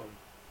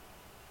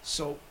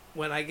 So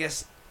when I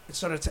guess it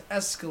started to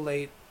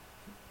escalate,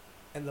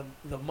 and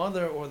the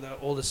mother or the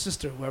older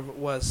sister, whoever it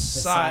was,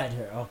 Beside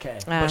her, okay.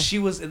 but she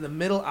was in the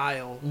middle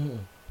aisle, Mm-hmm.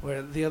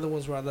 where the other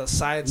ones were on the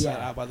side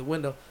out by the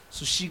window.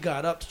 So she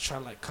got up to try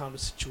to like calm the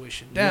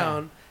situation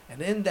down,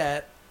 and in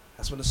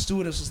that's when the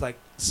stewardess was like,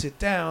 sit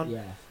down.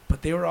 Yeah.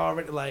 But they were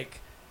already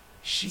like,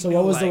 So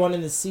what was the one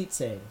in the seat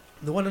saying?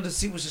 The one in the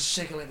seat was just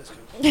shaking like this.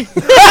 She's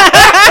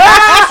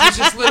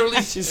just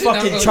literally, she's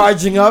fucking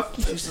charging up.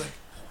 She's like,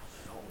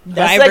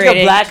 that's like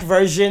a black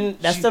version.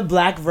 That's the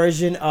black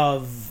version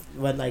of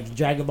when like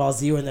Dragon Ball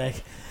Z when they're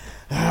like,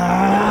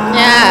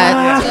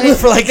 yeah,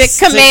 for like the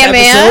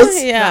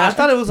Kamehameha. Yeah, no, I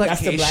thought it was like,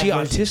 That's is she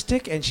version.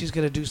 autistic and she's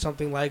gonna do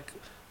something like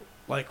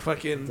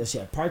fucking Does she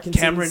have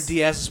Parkinson's? Cameron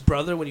Diaz's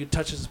brother when you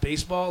touch his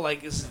baseball?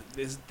 Like, is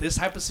this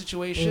type of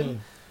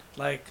situation?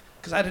 Like,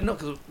 because I didn't know.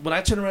 Because when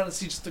I turn around and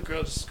see just the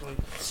girl just going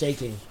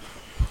shaking,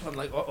 I'm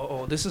like,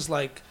 oh, this is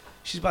like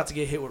she's about to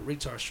get hit with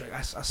retard strike.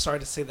 I sorry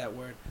to say that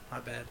word. My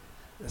bad.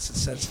 That's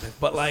insensitive.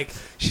 But like,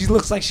 she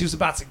looks like she was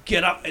about to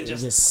get up and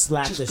just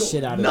slap the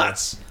shit out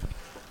nuts.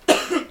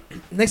 Of her.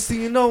 Next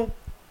thing you know,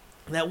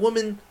 that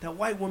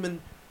white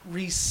woman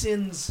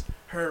rescinds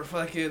her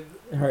apology.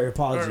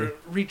 Or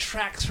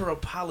retracts her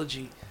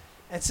apology.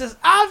 And says,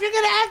 "Oh, if you're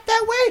gonna act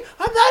that way,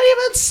 I'm not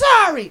even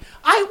sorry.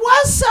 I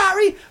was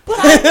sorry, but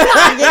I'm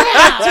not now."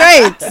 That's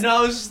right. And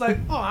I was just like,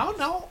 "Oh, I don't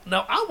know.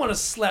 No, I want to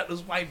slap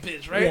this white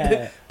bitch, right?"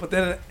 Yeah. But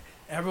then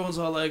everyone's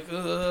all like,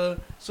 So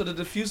to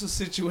diffuse the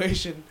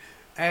situation,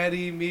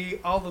 Addie, me,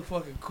 all the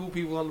fucking cool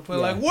people on the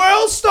plane, like,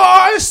 "World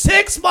Star,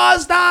 6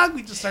 Mars, dog."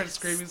 We just started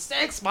screaming,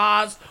 6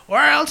 Mars,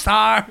 World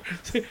Star.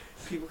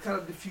 People kind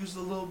of diffused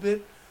a little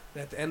bit.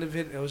 And at the end of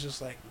it, it was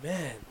just like,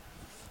 man.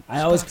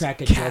 I always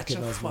crack a joke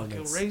in those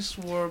moments. Race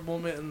war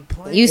moment in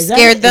play. You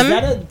scared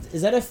them?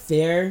 Is that a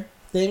fair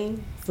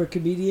thing for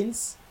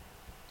comedians?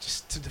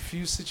 Just to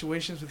diffuse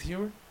situations with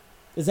humor?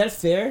 Is that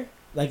fair?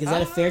 Like, is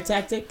that a fair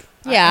tactic?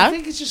 Yeah. I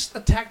think it's just a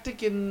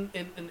tactic in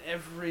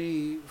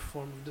every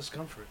form of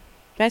discomfort.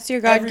 That's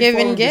your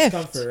God-given gift.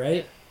 Discomfort,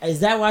 right?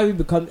 Is that why we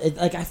become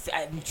like?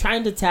 I'm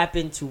trying to tap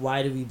into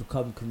why do we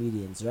become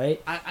comedians,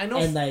 right? I know.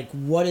 And like,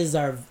 what is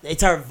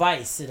it's our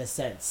vice in a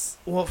sense.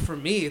 Well, for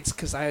me, it's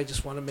because I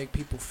just want to make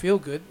people feel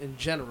good in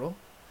general.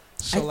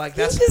 So like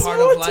think that's there's part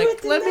more of to like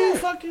it than let me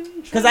that.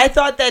 fucking. Because I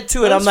thought that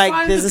too, and I'm like,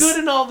 find there's the good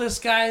in all this,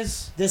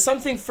 guys. There's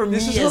something for me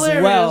This is as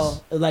hilarious.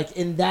 well, like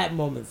in that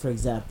moment, for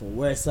example,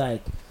 where it's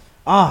like,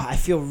 I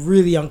feel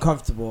really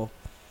uncomfortable,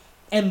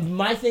 and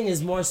my thing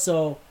is more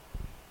so.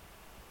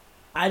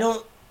 I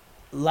don't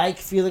like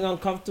feeling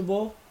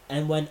uncomfortable,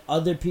 and when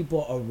other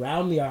people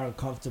around me are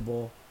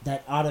uncomfortable,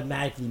 that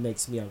automatically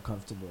makes me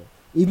uncomfortable.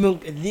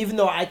 Even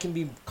though I can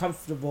be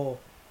comfortable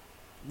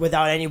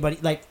without anybody,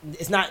 like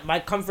it's not my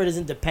comfort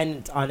isn't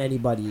dependent on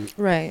anybody,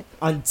 right?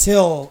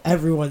 Until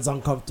everyone's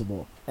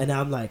uncomfortable, and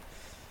I'm like,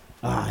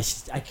 I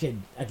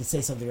could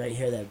say something right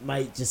here that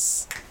might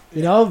just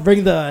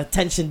bring the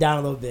tension down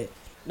a little bit.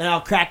 Then I'll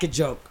crack a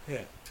joke,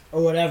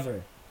 or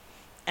whatever.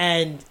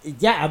 And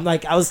I'm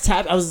like, I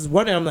was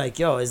wondering, I'm like,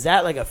 yo, is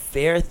that like a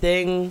fair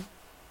thing?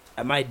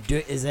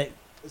 Is it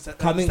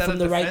coming from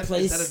the right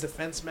place? Is that a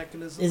defense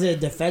mechanism? Is it a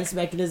defense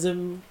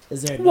mechanism?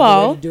 Is there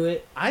another way to do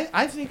it?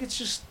 I think it's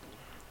just,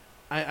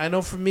 I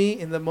know for me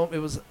in the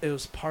moment it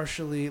was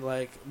partially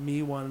like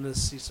me wanting to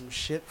see some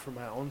shit for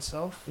my own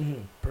self,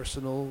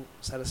 personal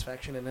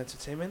satisfaction and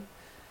entertainment.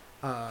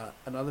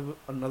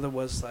 Another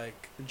was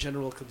like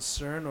general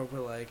concern over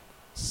like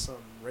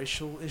some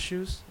racial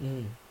issues.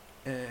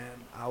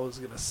 And I was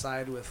gonna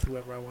side with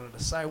whoever I wanted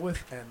to side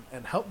with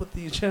and help with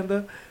the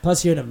agenda.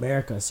 Plus, you're in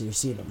America, so you're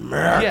seeing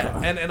America.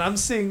 Yeah, and I'm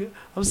seeing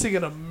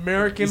an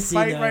American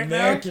fight right American now.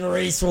 American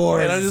race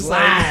wars, and I'm just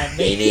live,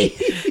 baby.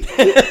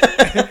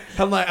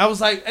 I was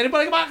like,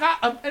 anybody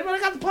got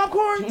the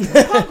popcorn?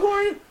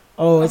 Popcorn.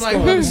 Oh, it's I'm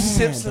going like, down.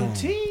 sip some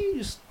tea.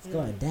 It's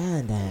going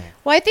down.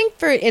 Well, I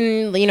think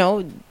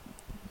in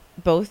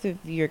both of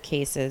your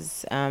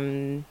cases,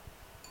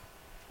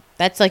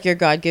 that's like your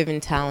God-given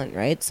talent,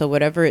 right? So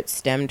whatever it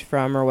stemmed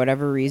from or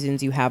whatever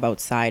reasons you have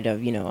outside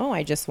of,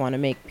 I just want to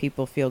make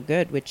people feel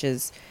good, which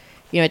is,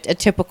 a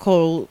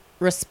typical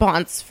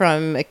response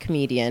from a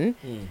comedian.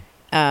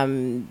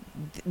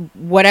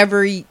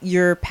 Whatever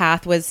your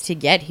path was to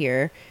get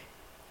here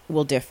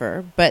will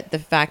differ. But the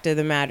fact of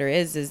the matter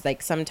is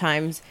like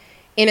sometimes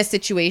in a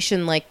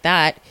situation like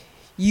that,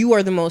 you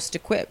are the most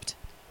equipped,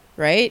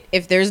 right?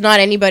 If there's not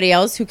anybody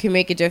else who can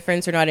make a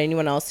difference or not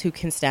anyone else who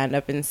can stand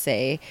up and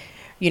say,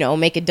 you know,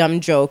 make a dumb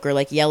joke or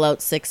like yell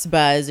out 6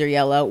 Buzz or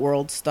yell out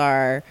World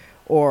Star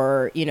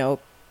or, you know,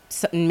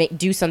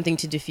 do something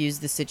to diffuse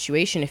the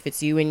situation. If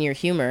it's you and your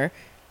humor,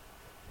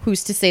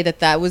 who's to say that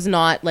that was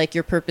not like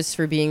your purpose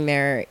for being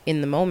there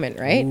in the moment,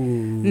 right? Ooh.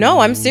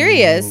 No, I'm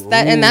serious.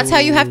 And that's how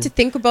you have to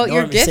think about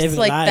your gifts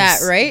like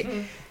lives. That, right?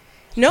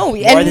 No,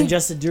 more than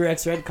just a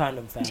Durex Red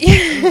condom fan.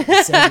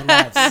 Saving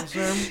lives.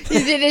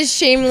 He did his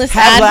shameless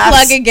ad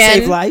plug again.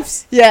 Save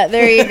lives. Yeah,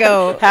 there you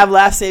go. Have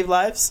laughs, save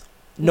lives.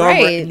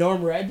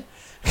 Norm Red.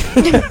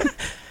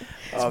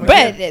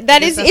 But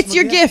that is, it's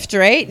your gift,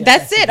 right? Yeah,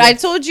 that's it. I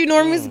told you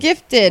Norm was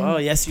gifted. Oh,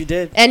 yes, you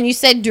did. And you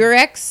said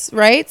Durex,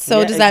 right?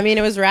 So does that mean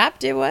it was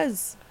wrapped? It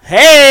was.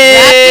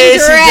 Hey,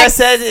 she just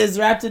said it's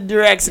wrapped in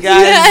Durex,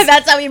 guys. Yeah,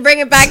 that's how we bring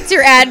it back to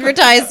your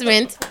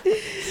advertisement.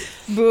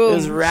 Boom. It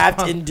was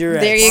wrapped in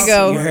Durex. There you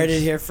go. You heard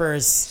it here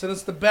first. So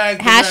that's the bag.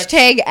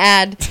 Hashtag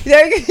ad.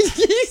 There you go.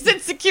 You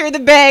said secure the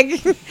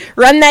bag.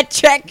 Run that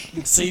check.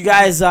 So you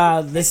guys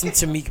listen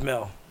to Meek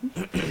Mill.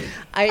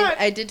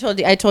 I told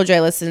you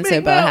I listened to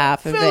about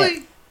half of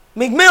it.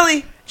 Meek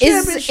Millie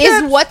is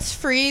What's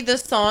Free the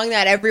song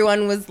that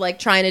everyone was like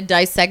trying to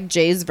dissect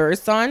Jay's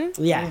verse on?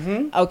 Yeah.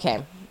 Mm-hmm.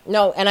 Okay.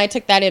 No, and I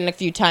took that in a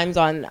few times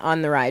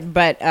on the ride,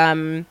 but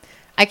I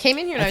came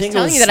in here and I was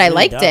telling you that I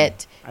liked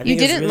it. You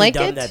didn't like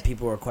it? That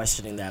people were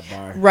questioning that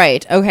bar.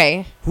 Right.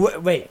 Okay.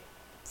 Wait.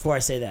 Before I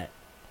say that,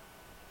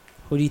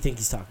 who do you think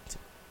he's talking to?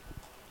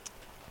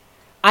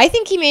 I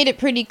think he made it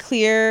pretty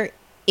clear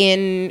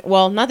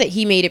not that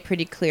he made it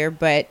pretty clear,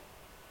 but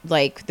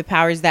like the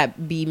powers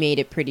that be made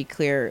it pretty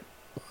clear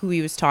who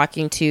he was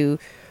talking to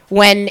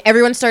when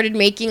everyone started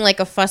making like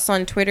a fuss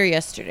on Twitter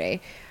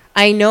yesterday.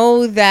 I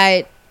know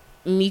that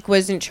Meek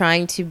wasn't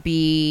trying to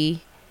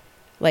be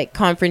like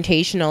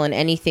confrontational in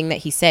anything that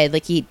he said.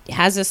 Like he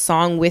has a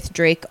song with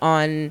Drake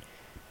on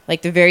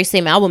like the very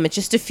same album. It's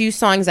just a few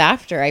songs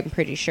after, I'm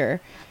pretty sure.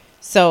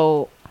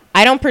 So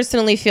I don't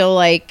personally feel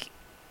like,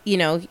 you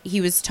know, he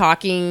was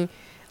talking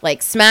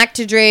like smack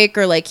to Drake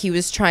or like he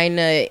was trying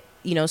to,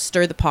 you know,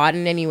 stir the pot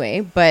in any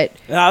way. But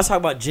I was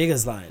talking about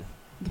Jigga's line.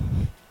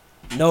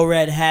 No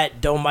red hat,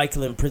 don't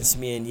Michael and Prince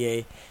me and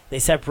Ye. They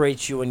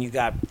separate you when you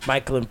got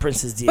Michael and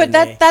Prince's DNA.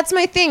 But that's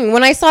my thing.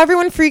 When I saw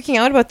everyone freaking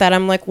out about that,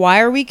 I'm like, why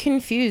are we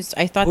confused?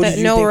 I thought that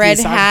no red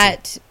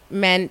hat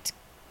meant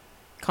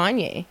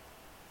Kanye.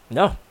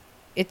 No.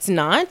 It's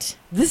not?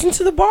 Listen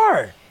to the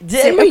bar.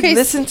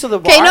 Listen to the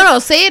bar. Okay, no,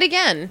 say it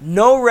again.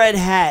 No red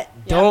hat,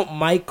 don't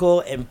Michael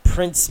and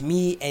Prince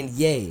me and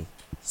Ye.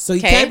 So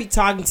you can't be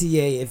talking to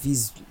Ye if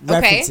he's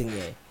referencing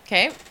Ye.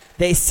 Okay.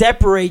 They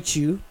separate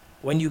you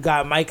when you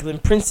got Michael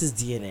and Prince's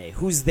DNA.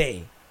 Who's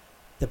they?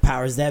 The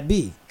powers that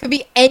be. Could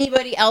be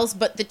anybody else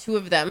but the two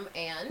of them,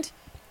 and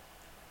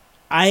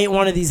I ain't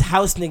one of these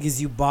house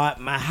niggas you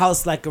bought. My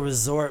house like a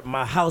resort.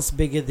 My house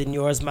bigger than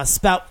yours. My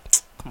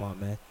spout. Come on,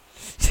 man.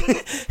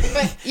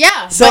 But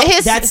yeah, so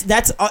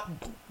that's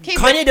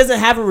Kanye doesn't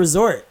have a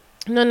resort.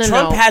 No.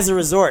 Trump has a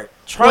resort.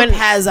 Trump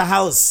has a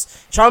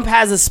house. Trump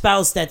has a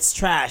spouse that's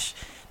trash.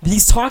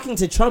 He's talking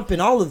to Trump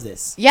in all of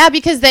this. Yeah,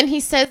 because then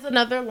he says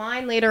another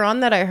line later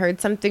on that I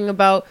heard something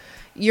about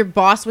your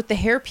boss with the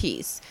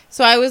hairpiece.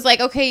 So I was like,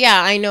 okay,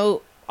 yeah, I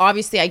know.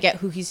 Obviously, I get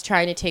who he's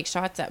trying to take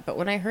shots at. But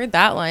when I heard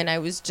that line, I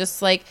was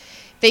just like,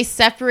 they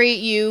separate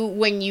you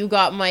when you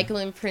got Michael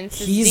and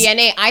Prince's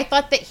DNA. I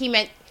thought that he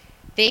meant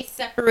they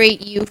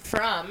separate you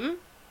from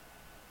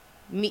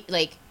me,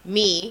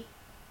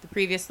 the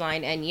previous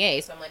line, and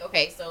Ye. So I'm like,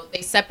 okay, so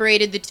they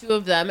separated the two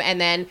of them,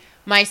 and then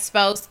my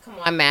spouse, come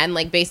on, man,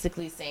 like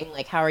basically saying,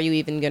 like, how are you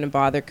even going to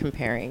bother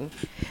comparing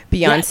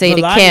Beyonce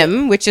to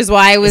Kim? Which is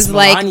why I was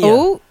like,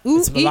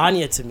 it's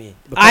Melania to me.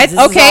 That's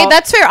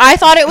fair. I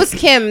thought it was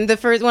Kim the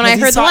first when I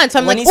heard the line. So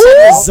I'm like,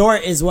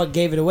 resort is what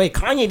gave it away.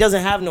 Kanye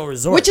doesn't have no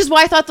resort. Which is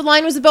why I thought the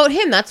line was about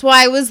him. That's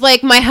why I was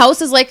like, my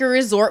house is like a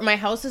resort. My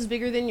house is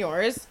bigger than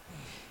yours.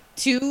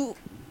 To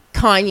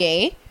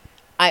Kanye.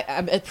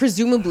 I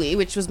presumably,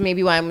 which was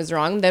maybe why I was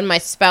wrong. Then my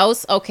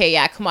spouse, okay,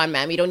 yeah, come on,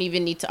 man. We don't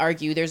even need to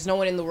argue. There's no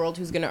one in the world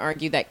who's going to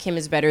argue that Kim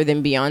is better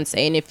than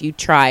Beyonce. And if you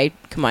try,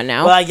 come on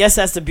now. Well, I guess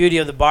that's the beauty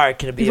of the bar. It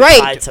can be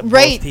applied to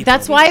both people.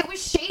 That's why it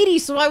was shady.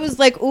 So I was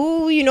like,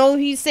 ooh, you know,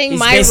 he's saying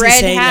my red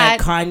saying hat.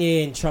 That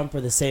Kanye and Trump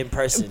are the same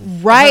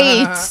person.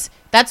 Right.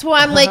 That's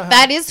why I'm like,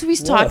 that is who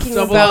he's talking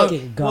about.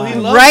 Well, he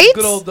loves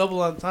good old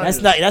double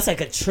entendres. That's like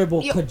a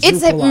triple.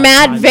 It's like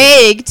mad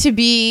vague to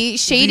be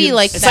shady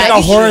like it's that.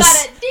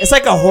 It's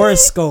like a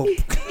horoscope.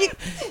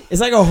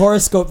 It's like a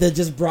horoscope that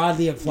just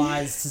broadly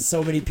applies to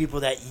so many people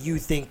that you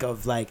think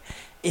of. Like,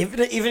 even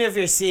if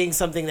you're seeing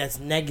something that's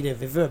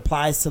negative, if it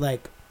applies to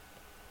like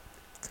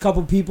a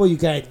couple people, you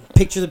can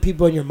picture the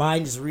people in your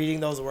mind just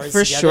reading those words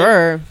for together.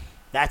 sure.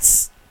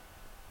 That's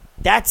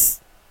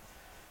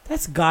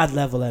That's God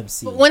level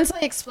MC. But once I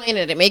explain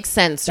it, it makes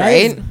sense, That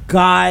right? is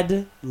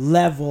God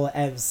level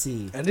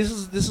MC. And this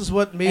is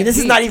what made. And this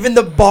is me- not even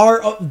the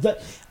bar of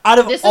the. Out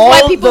of This is all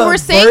why people the were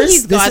saying verse,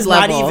 he's this God is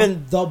level. not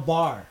even the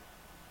bar.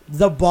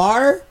 The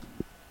bar,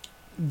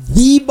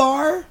 the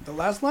bar the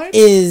last line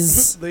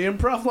is the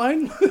improv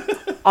line.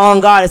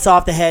 on God. It's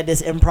off the head.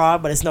 This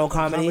improv, but it's no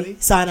comedy. Comedy.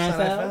 Sinai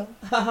Sinai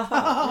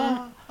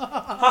fell.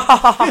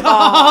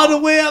 The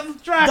way up the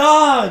track.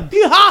 Dog.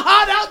 He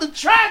ha-ha'd out the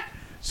track.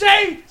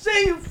 Say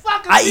you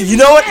fucking. You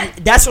know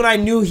what? That's when I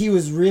knew he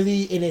was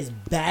really in his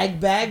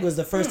bag. Was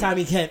the first time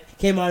he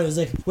came on. It was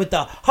like with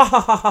the ha ha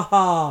ha ha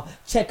ha.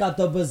 Check out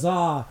the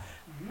bazaar,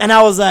 and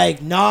I was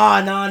like,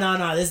 nah.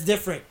 This is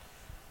different.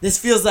 This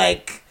feels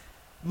like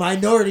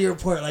Minority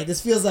Report. Like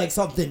this feels like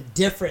something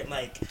different.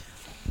 Like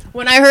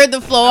When I heard the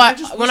flow, I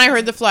just when I listened-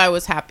 heard the flow, I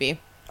was happy.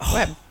 Go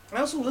ahead.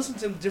 I also listen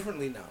to him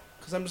differently now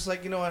because I'm just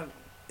like, you know what?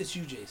 It's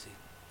you, Jay-Z.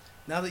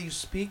 Now that you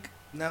speak,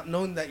 now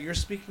knowing that you're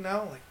speaking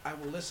now, like I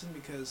will listen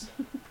because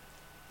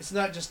it's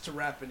not just to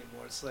rap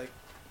anymore. It's like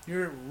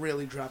you're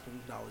really dropping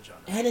knowledge on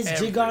it. and his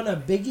jig on a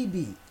Biggie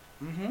beat.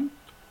 Mm-hmm.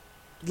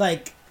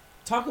 Like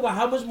talk about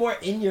how much more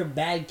in your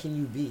bag can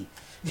you be.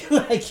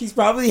 Like he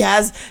probably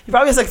has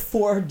like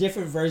 4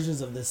 different versions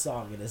of this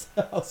song in his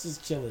house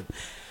just chilling.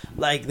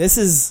 Like this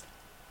is.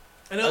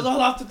 And it was all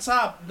off the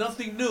top,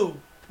 nothing new,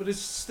 but it's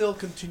still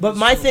continuing. But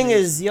my thing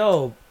is,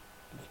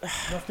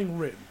 nothing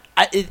written.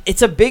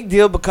 it's a big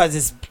deal because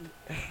it's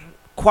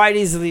quite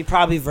easily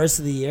probably verse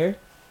of the year.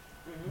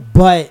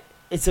 But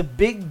it's a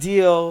big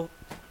deal,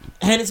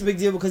 and it's a big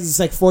deal because he's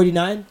like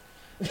 49.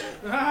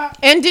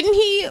 And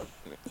didn't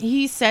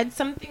he said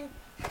something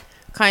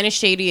kind of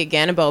shady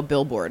again about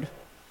Billboard?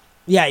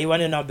 Yeah, you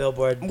went in on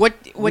Billboard. What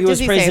we did was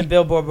he praising say?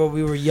 Billboard, but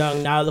we were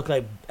young. Now I look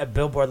like a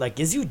Billboard. Like,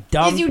 is you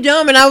dumb? Is you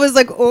dumb? And I was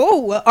like,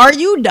 oh, are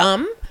you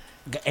dumb?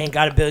 Ain't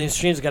got a billion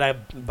streams, but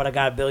I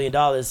got $1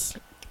 billion.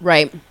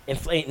 Right.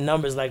 Inflating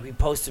numbers like we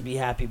supposed to be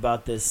happy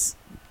about this.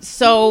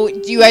 So,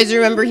 do you guys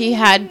remember he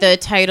had the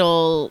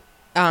title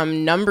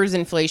numbers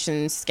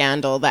inflation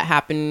scandal that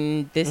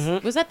happened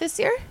this was that this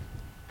year?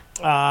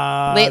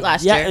 Late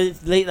last year. Yeah,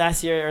 late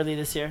last year, early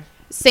this year.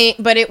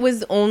 But it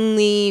was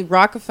only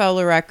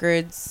Rockefeller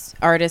Records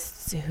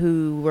artists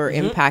who were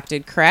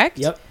impacted, correct?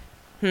 Yep.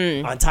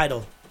 On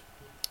title.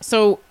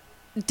 So,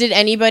 did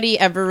anybody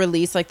ever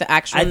release like the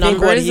actual I numbers?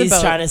 think what he's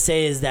about trying to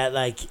say is that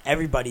like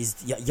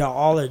everybody's y'all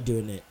all are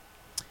doing it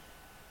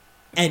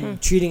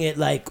and treating it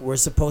like we're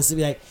supposed to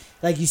be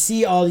like you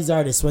see all these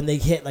artists when they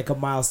hit like a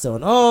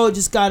milestone. Oh,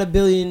 just got 1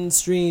 billion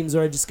streams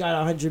or just got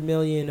 100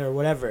 million or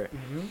whatever,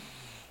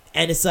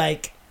 and it's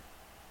like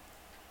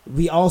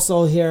we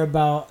also hear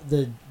about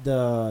the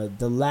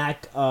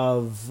lack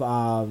of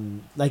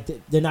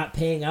they're not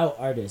paying out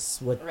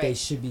artists what they Right.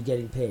 should be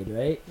getting paid,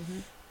 right?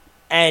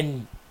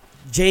 And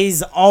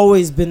Jay's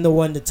always been the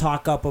one to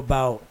talk up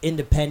about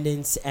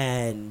independence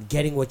and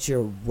getting what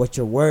you're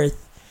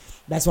worth.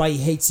 That's why he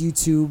hates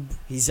YouTube.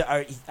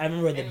 I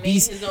remember the and B.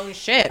 made his own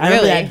shit. I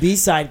remember Really? that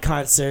B-side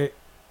concert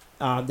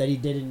that he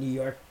did in New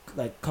York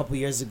like a couple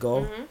years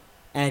ago,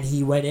 and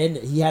he went in.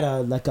 He had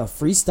a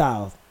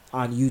freestyle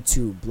on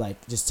YouTube,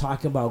 like just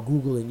talking about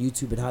Google and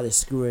YouTube and how they're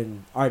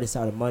screwing artists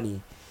out of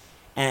money.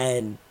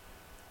 And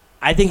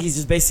I think he's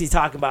just basically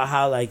talking about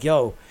how like,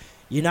 yo,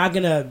 you're not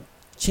gonna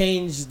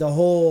change the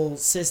whole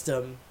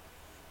system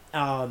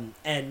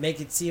and make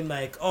it seem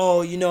like,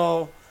 oh, you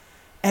know,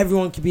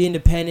 everyone can be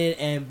independent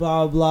and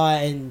blah blah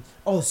and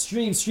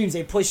streams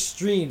they push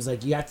streams,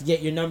 like you have to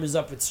get your numbers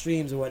up with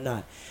streams and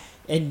whatnot,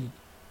 and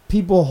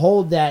people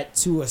hold that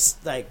to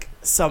like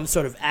some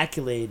sort of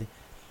accolade,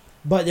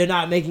 but they're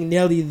not making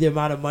nearly the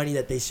amount of money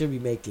that they should be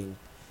making.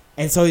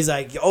 And so he's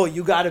like, oh,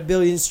 you got 1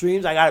 billion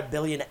streams, I got 1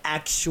 billion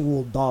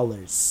actual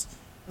dollars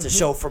to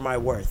show for my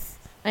worth.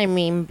 I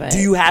mean, but Do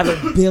you have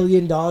 $1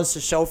 billion to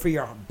show for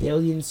your 1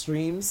 billion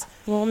streams?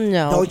 well,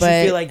 no. Don't but,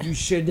 you feel like you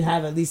should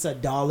have at least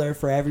 $1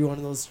 for every one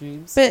of those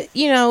streams? But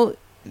you know,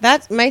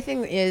 that's my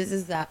thing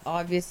is that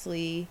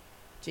obviously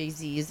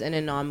Jay-Z is an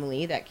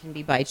anomaly that can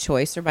be by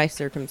choice or by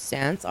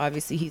circumstance.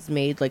 Obviously, he's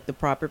made like the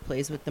proper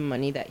plays with the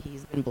money that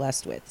he's been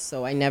blessed with.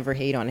 So I never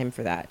hate on him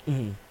for that.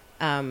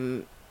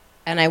 And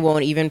I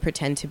won't even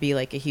pretend to be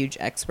like a huge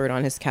expert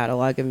on his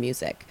catalog of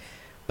music.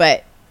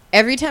 But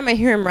every time I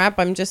hear him rap,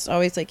 I'm just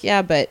always like,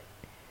 yeah, but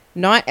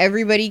not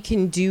everybody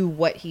can do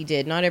what he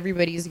did. Not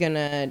everybody's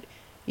gonna,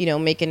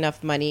 make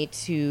enough money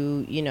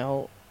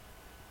to,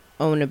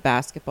 own a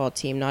basketball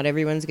team. Not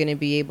everyone's gonna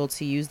be able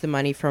to use the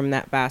money from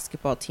that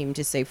basketball team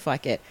to say,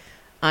 fuck it,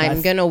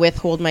 I'm gonna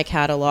withhold my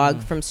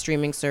catalog from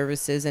streaming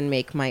services and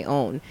make my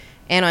own.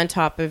 And on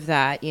top of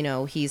that,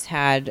 he's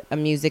had a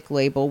music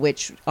label,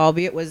 which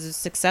albeit was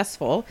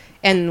successful,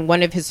 and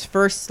one of his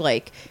first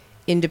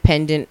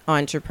independent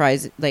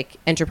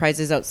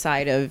enterprises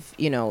outside of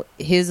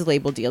his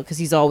label deal, because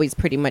he's always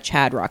pretty much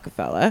had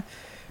Rockefeller,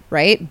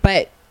 right?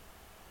 But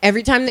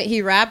every time that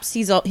he raps,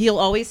 he'll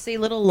always say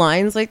little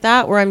lines like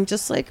that where I'm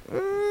just like,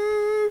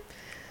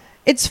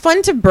 it's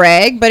fun to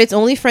brag, but it's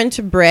only fun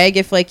to brag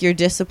if you're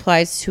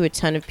disapplies to a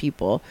ton of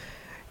people.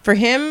 For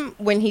him,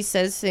 when he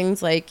says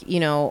things like, you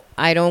know,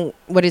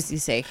 what does he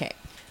say? Okay,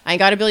 I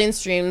got 1 billion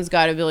streams,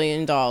 got $1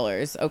 billion.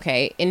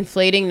 Okay,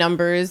 inflating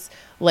numbers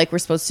like we're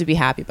supposed to be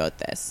happy about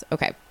this.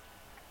 Okay.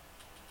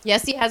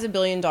 Yes, he has $1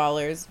 billion,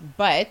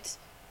 but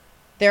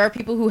there are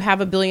people who have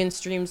 1 billion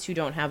streams who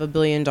don't have $1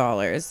 billion.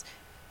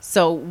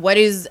 So what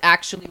is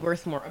actually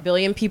worth more? 1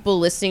 billion people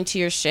listening to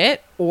your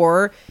shit,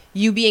 or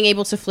you being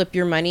able to flip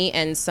your money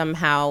and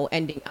somehow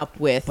ending up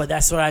with... But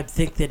that's what I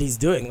think that he's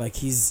doing. Like,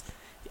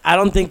 I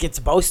don't think it's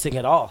boasting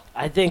at all.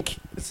 I think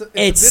it's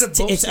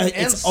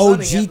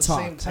OG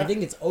talk. I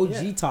think it's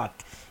OG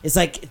talk. It's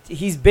like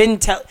he's been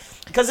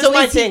because so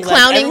my is he thing.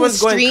 clowning Like,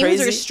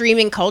 streams or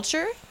streaming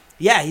culture?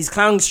 Yeah, he's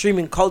clowning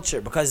streaming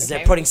culture because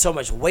they're putting so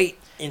much weight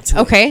into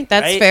it. Okay,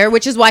 that's right? fair,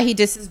 which is why he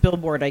disses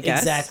Billboard, I guess.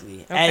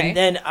 Exactly. Okay. And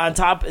then on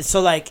top,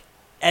 so like,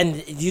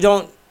 and you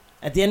don't,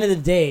 at the end of the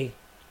day,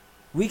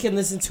 we can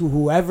listen to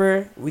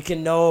whoever, we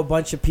can know a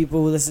bunch of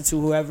people who listen to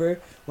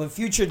whoever. When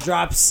Future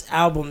drops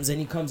albums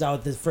and he comes out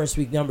with his first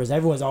week numbers,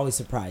 everyone's always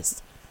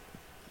surprised.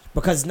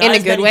 Because not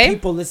as many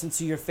people listen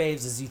to your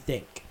faves as you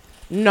think.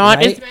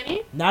 Not as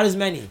many? Not as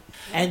many.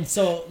 And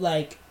so,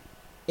 like,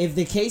 if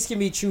the case can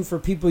be true for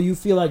people you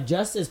feel are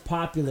just as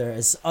popular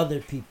as other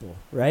people,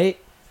 right?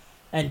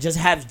 And just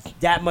have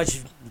that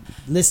much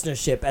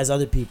listenership as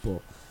other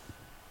people.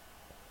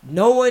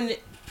 No one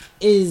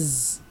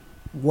is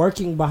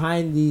working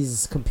behind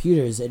these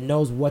computers and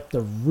knows what the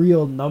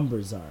real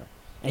numbers are.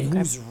 And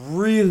who's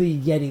really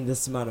getting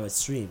this amount of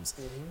streams.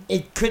 Mm-hmm.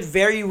 It could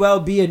very well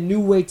be a new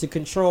way to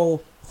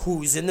control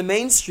who's in the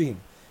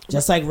mainstream.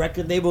 Just like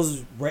record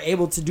labels were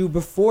able to do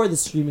before the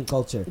streaming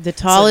culture. The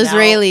tall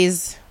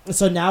Israelis.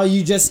 So now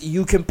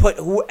you can put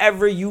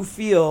whoever you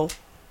feel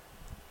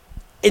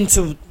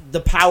into the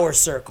power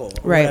circle,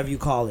 or whatever you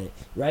call it,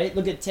 right?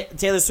 Look at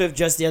Taylor Swift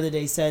just the other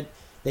day said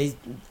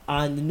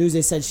on the news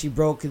they said she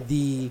broke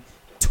the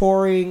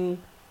touring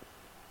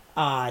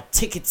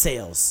ticket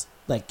sales.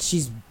 Like,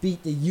 she's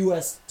beat the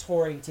U.S.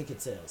 touring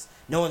ticket sales.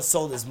 No one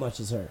sold as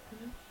much as her.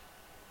 Mm-hmm.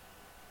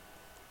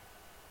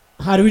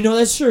 How do we know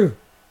that's true?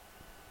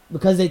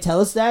 Because they tell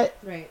us that?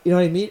 Right. You know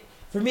what I mean?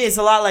 For me, it's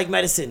a lot like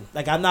medicine.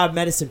 Like, I'm not a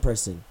medicine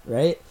person,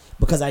 right?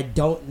 Because I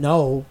don't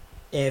know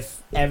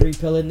if every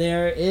pill in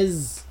there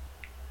is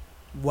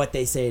what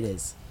they say it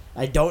is.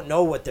 I don't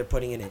know what they're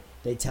putting in it.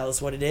 They tell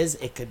us what it is.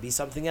 It could be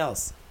something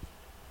else.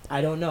 I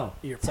don't know.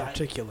 You're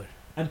particular.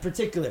 I'm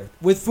particular.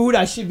 With food,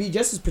 I should be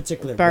just as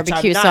particular.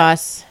 Barbecue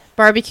sauce.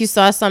 Barbecue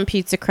sauce on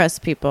pizza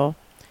crust, people.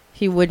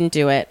 He wouldn't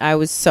do it. I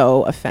was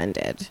so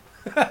offended.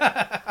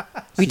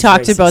 We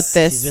talked about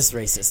this. She's just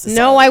racist.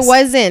 No, I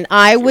wasn't.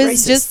 I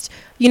was just...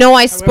 You know,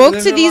 I spoke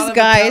to these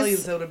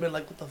guys. That would have been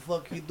like, what the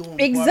fuck you doing?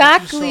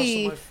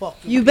 Exactly.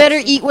 You better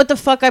eat what the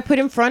fuck I put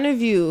in front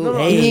of you.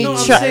 I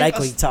like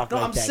when you talk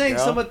like that, I'm saying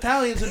girl. some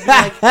Italians would be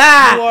like,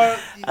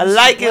 I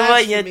like it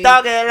when you're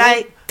talking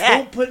like that.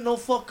 Don't put no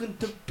fucking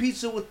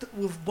pizza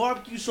with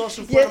barbecue sauce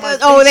in front of my face.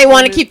 Oh, they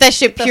want to keep that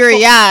shit pure,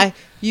 yeah.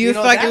 You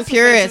fucking that's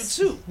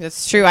purist.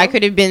 That's true. I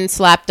could have been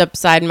slapped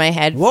upside my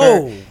head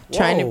for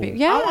trying to be.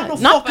 Yeah, I want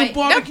no fucking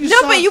barbecue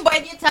sauce. No, but you by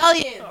the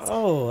Italians.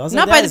 Oh,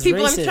 not by the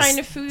people I'm trying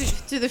to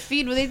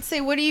feed. Where they'd say,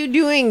 "What are you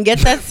doing? Get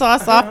that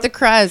sauce off the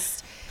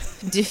crust."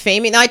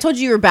 Defaming. Now I told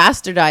you were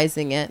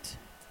bastardizing it.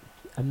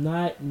 I'm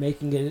not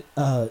making it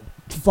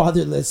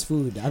fatherless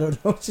food. I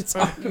don't know what you're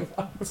talking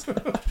about.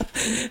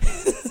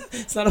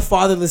 It's not a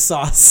fatherless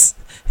sauce.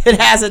 It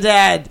has a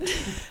dad.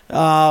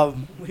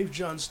 Leave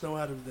Jon Snow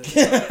out of this.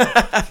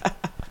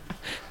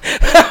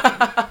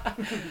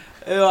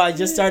 I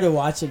just started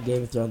watching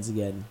Game of Thrones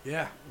again.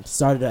 Yeah.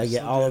 Started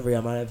again all over.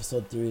 I'm on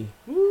episode 3.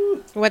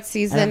 Woo. What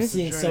season? And I'm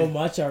seeing so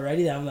much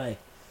already that I'm like,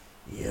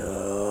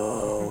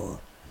 yo.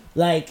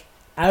 Like,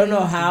 I don't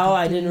know how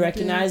I didn't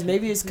recognize.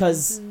 Maybe it's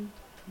because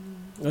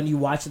when you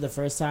watch it the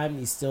first time,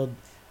 you still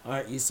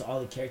aren't used to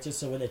all the characters.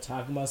 So when they're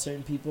talking about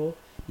certain people,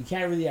 you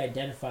can't really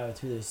identify with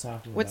who they're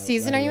talking about. What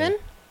season are you in?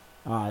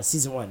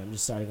 Season 1. I'm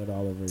just starting it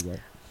all over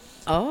again.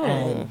 Oh.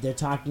 And they're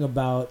talking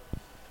about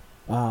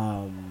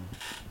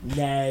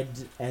Ned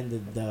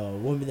and the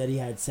woman that he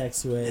had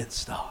sex with. Ned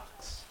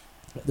Starks.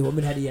 The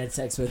woman that he had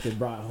sex with and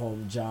brought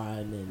home Jon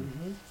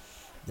and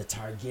the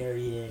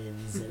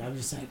Targaryens. And I'm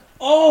just like,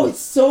 oh, it's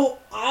so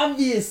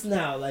obvious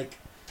now. Like,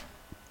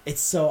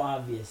 it's so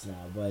obvious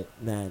now. But,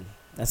 man,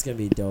 that's going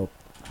to be dope.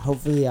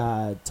 Hopefully,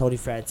 Tony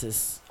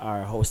Francis,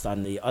 our host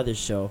on the other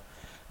show,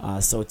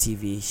 So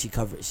TV,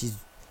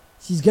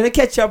 she's going to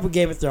catch up with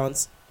Game of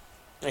Thrones.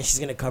 And she's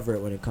going to cover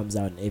it when it comes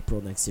out in April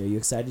next year. You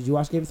excited? Did you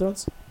watch Game of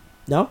Thrones?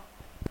 No?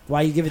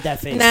 Why you give it that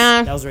face?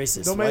 Nah. That was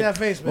racist. Don't make that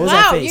face, man.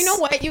 Wow, you know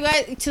what, you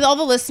guys, to all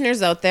the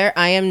listeners out there,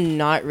 I am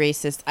not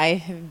racist. I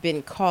have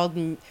been called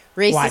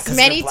racist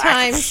many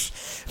times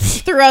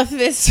throughout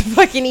this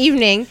fucking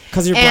evening.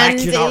 Because you're black,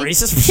 you're not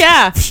racist?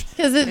 Yeah,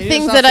 because the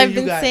things that I've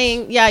been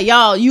saying. Yeah,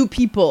 y'all, you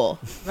people.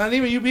 Not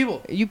even you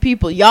people. You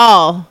people,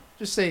 y'all.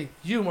 Just say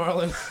you,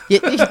 Marlon.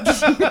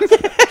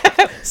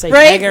 Say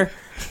right? nigger.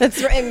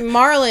 That's right,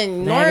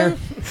 Marlon.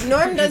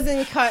 Norm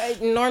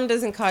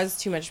doesn't cause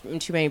too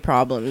many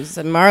problems.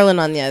 Marlon,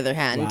 on the other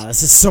hand, Wow,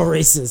 this is so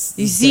racist.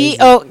 you This is see,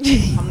 crazy. oh,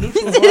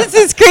 this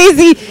is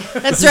crazy.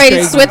 That's right.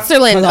 It's crazy.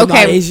 Switzerland. 'Cause I'm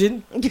not Okay.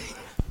 Asian.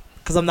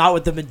 Because I'm not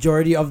what the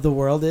majority of the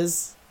world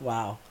is.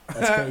 Wow,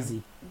 that's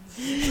crazy.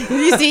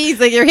 You see, he's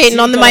like, you're hating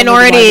on the Calling me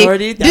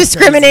minority. That's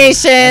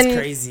Discrimination.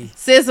 Crazy.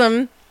 That's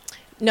Sism.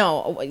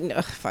 No,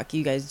 fuck,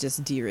 you guys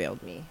just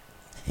derailed me.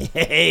 crazy.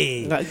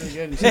 Hey,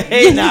 Again,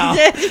 hey now.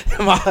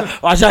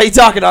 Watch how you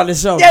talking on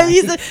this show. Yeah, man.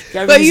 he's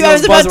Gotta but use I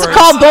was those about to buzzwords.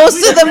 call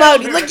both of them out.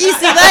 Look, you see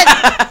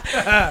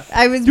that?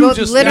 I was You both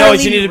just- You know literally.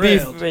 what you need to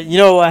Derailed. be. You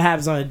know what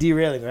happens on a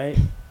derailing, right?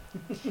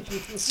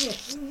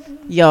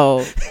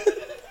 Yo,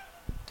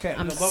 Okay,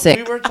 I'm but sick.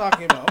 we were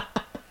talking about.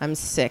 I'm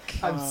sick.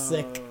 I'm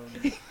sick.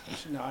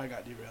 No, I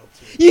got derailed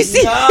too. You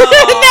see? No, Now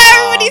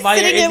everybody's by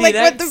your sitting here like,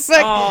 Indian what the ex?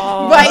 fuck?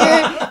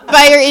 Oh.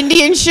 By your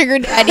Indian sugar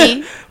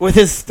daddy. With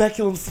his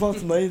speculum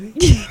spontaneity.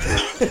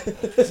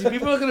 See,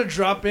 people are gonna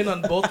drop in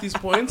on both these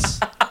points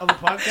of the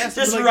podcast.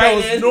 Just Be write "Yo,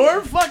 is in."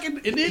 Norm fucking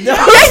Indian. No,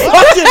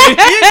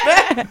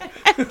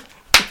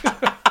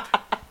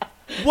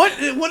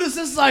 What is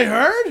this I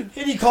heard?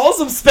 and he calls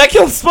him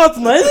speculum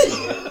spontaneity.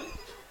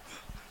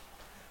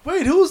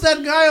 Wait, who's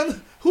that guy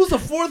on? Who's the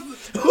fourth?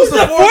 Who's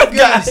the fourth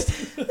guy?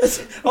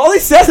 All he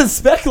says is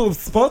speculum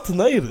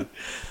spontaneity.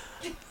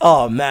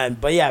 Oh man,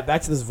 but yeah,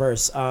 back to this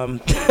verse.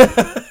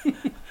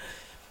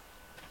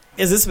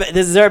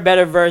 Is there a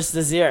better verse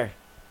this year?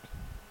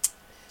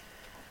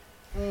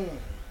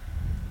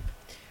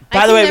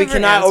 By the way, we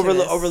cannot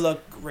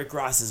overlook Rick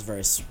Ross's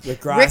verse.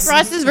 Rick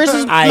Ross's verse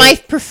is I-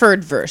 my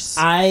preferred verse.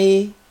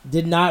 I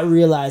did not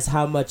realize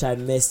how much I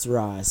missed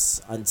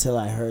Ross until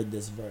I heard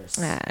this verse.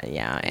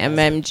 Yeah,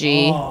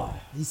 MMG. Oh,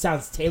 he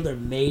sounds tailor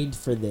made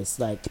for this.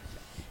 Like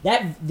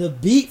that, the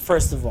beat.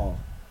 First of all,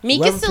 Meek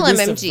whoever is still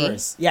produced the MMG.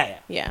 verse- Yeah.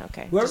 Yeah,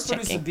 okay. Whoever Just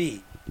produced the checking.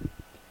 beat.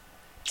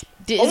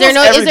 Is Almost there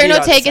no every beat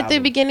on take this at the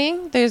album.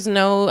 beginning? There's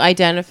no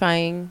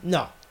identifying.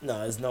 No,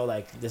 there's no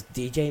like this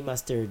DJ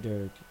Mustard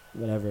or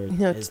whatever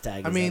No. his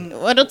tag. I is mean,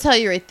 What it'll tell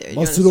you right there. You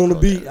Mustard wanna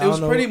on the scroll beat. down. it was I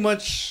don't pretty know.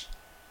 much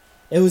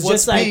It was what's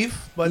just like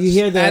beef, but you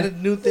hear the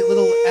added new things to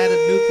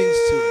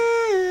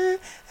it.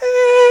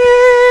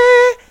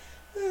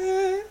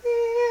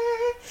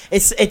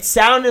 It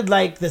sounded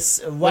like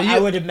this. What Well, I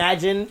you- would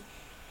imagine.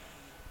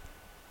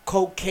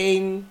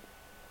 Cocaine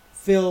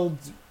filled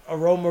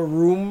aroma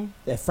room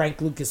that Frank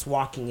Lucas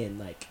walking in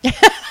like.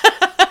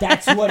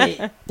 That's what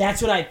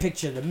I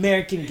pictured.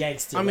 American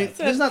gangster. I mean, like.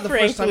 this is not the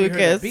Frank first time you heard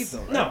Lucas. that beat, though.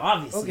 Right? No,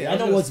 obviously. Okay, I was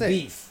know gonna what's say.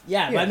 beef.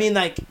 Yeah, but Yeah. I mean,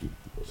 like,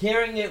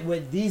 hearing it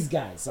with these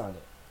guys on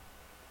it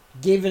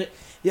gave it.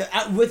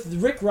 Yeah, with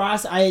Rick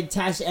Ross, I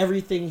attach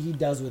everything he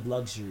does with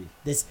luxury.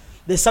 There's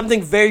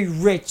something very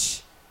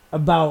rich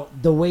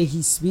about the way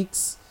he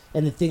speaks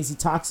and the things he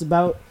talks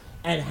about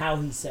and how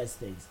he says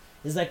things.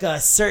 There's like a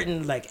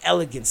certain like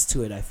elegance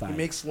to it. I He find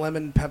makes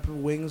lemon pepper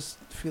wings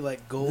feel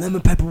like gold.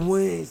 lemon pepper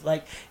wings.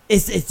 Like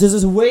it's there's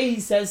this way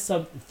he says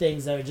some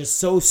things that are just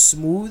so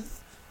smooth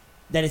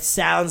that it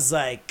sounds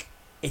like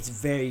it's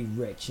very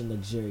rich and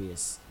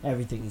luxurious.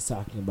 Everything he's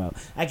talking about,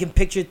 I can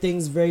picture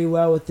things very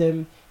well with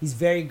him. He's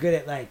very good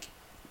at like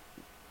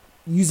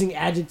using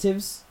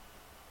adjectives,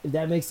 if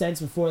that makes sense.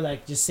 Before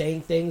like just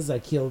saying things,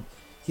 like he'll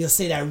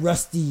say that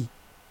rusty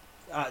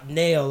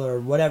nail or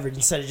whatever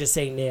instead of just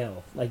saying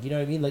nail. Like, you know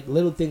what I mean? Like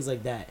little things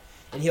like that,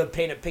 and he'll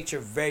paint a picture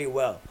very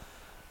well.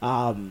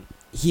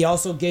 He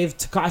also gave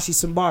Tekashi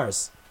some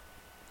bars.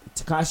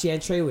 Tekashi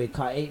and Treyway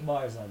caught 8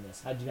 bars on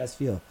this. How'd you guys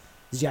feel?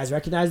 Did you guys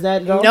recognize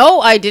that?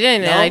 No, I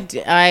didn't. No?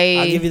 And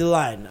I'll give you the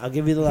line. I'm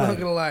not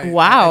gonna lie.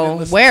 Wow, I didn't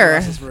listen where? to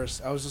Ross's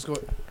verse. I was just going.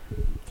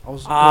 I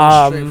was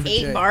going straight for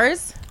 8 Jay.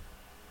 bars.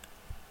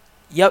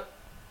 Yep.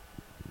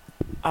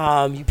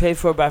 You paid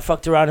for it, but I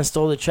fucked around and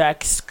stole the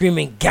track.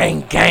 Screaming,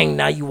 gang, gang,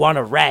 now you want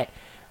a rat.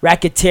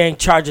 Racketeering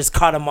charges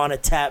caught him on a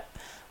tap.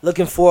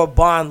 Looking for a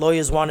bond,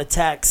 lawyers want a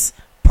tax.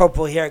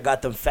 Purple hair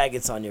got them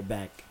faggots on your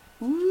back.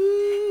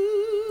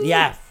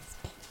 Yeah.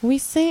 We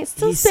still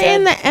he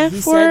saying said- the F he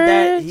word. Said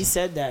that, he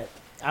said that.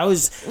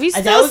 We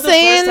that still was the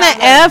saying first the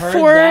time I've F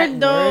heard word that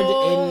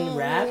though. word in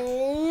rap.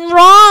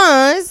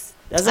 Ross,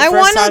 That's the I first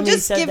want time to he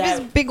just said give that-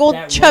 his big old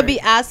that chubby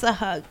word. ass a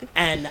hug.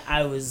 And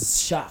I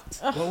was shocked.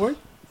 What word?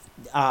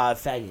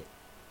 Faggot.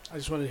 I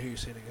just wanted to hear you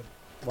say it again.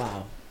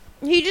 Wow.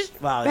 He just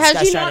Wow. this has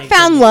guy's he trying not to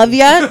found incriminate love me.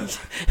 yet?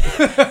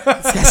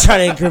 This guy's trying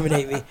to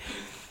incriminate me.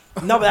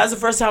 No, but that was the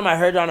first time I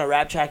heard it on a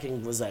rap track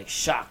and was like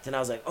shocked. And I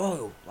was like,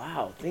 oh,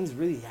 wow, things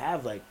really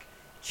have like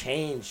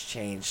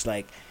changed.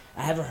 Like,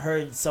 I haven't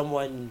heard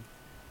someone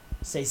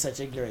say such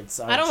ignorance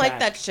on I don't a like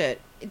track. that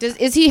shit.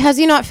 Has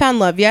he not found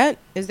love yet?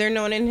 Is there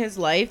no one in his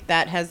life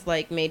that has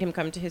like made him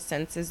come to his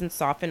senses and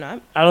soften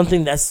up? I don't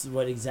think that's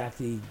what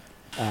exactly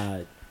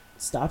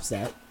stops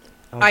that.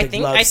 I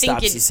think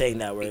stops it- you saying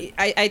that word.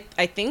 I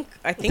think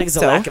I think it's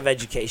so. a lack of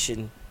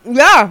education.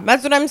 Yeah,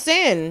 that's what I'm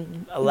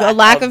saying. A The lack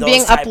lack of of those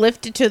being type-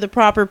 uplifted to the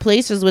proper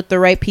places with the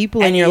right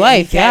people in And your he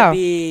life. can't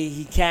Yeah.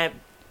 he can't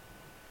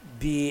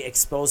be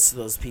exposed to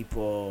those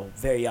people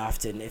very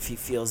often if he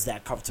feels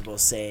that comfortable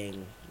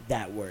saying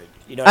that word.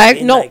 You know what I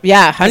mean? No, Like,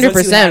 yeah, 'cause once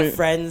you have 100%.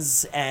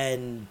 friends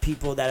and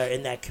people that are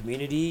in that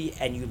community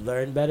and you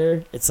learn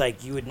better, it's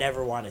like you would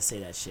never want to say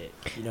that shit.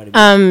 You know what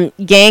I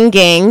mean?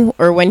 Gang,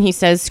 or when he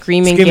says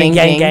screaming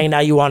gang. Now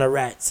you want a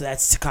rat. So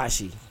that's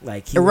Tekashi.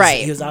 Like he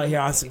was out here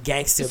on some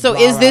gangster. So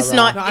blah, is this rah,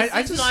 not? rah. No, Is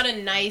I this just- not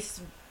a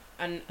nice?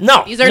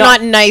 No, these are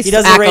not nice. He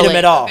doesn't rate him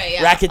at accolades. all. Okay,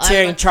 yeah.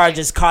 Racketeering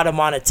charges caught him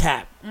on a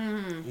tap.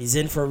 Mm-hmm. He's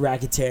in for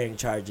racketeering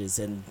charges,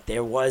 and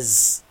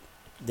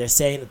they're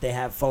saying that they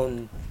have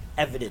phone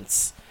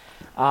evidence.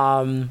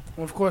 Well,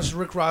 of course,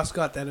 Rick Ross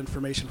got that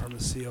information from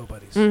his CO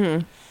buddies.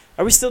 Mm-hmm.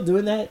 Are we still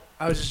doing that?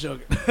 I was just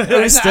joking.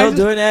 Are we still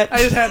doing that? I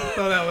just had to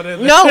throw that one in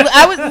there. No,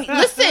 I was.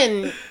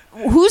 Listen,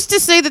 who's to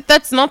say that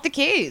that's not the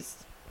case?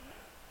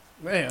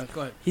 Yeah,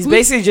 go ahead. He's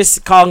basically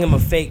just calling him a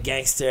fake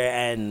gangster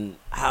and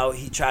how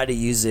he tried to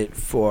use it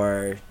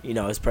for,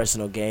 his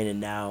personal gain, and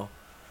now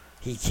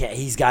he can't.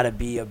 He's got to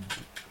be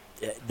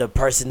the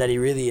person that he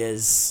really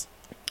is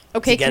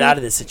Okay, to get out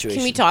of this situation.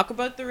 Can we talk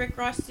about the Rick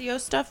Ross CO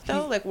stuff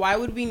though? Like, why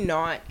would we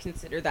not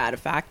consider that a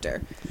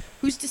factor?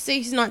 Who's to say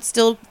he's not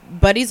still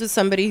buddies with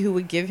somebody who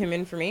would give him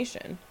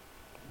information?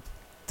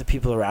 The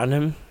people around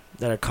him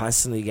that are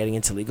constantly getting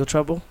into legal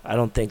trouble. I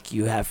don't think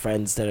you have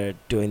friends that are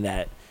doing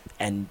that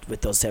and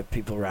with those type of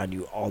people around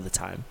you all the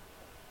time.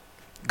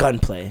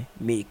 Gunplay,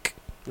 Meek,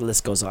 the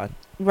list goes on.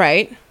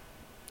 Right.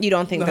 You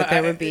don't think No, that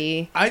there would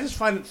be... I just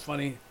find it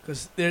funny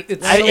because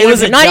it's it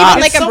was a not job.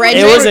 even like a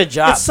brethren. It was a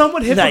job. It's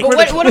somewhat Like-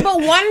 hypocritical. What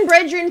about one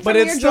brethren But from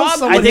it's your still job?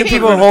 somewhat I think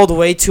hypocritical. people hold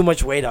way too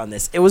much weight on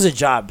this. It was a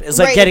job. It was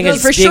like Right, getting no,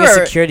 for being a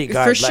sure. security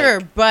guard. For like,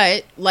 sure,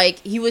 but like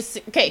he was...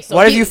 Okay, so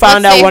what if you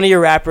found let's out say- one of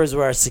your rappers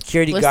were a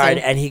security guard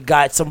Listen. and he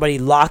got somebody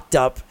locked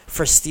up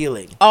for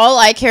stealing? All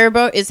I care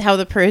about is how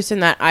the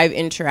person that I'm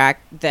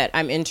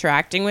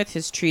interacting with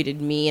has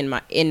treated me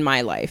in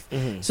my life.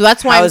 So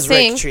that's why How I'm has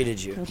saying Rick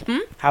treated you?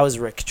 How has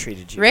Rick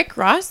treated you? Rick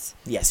Ross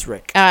Yes,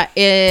 Rick.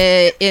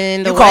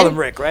 in the You call one- him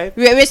Rick, right?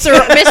 Mr.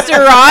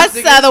 Ross.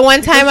 The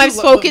one time I've Because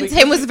you love- spoken to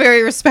because him was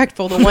very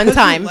respectful. The one Because you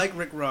time. like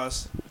Rick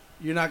Ross,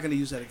 you're not going to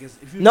use that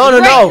against. If you No.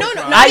 Right, no,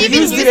 no, I not even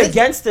used use it it.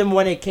 against him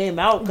when it came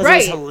out because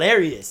Right. it was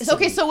hilarious.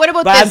 Okay, so what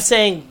about But this? I'm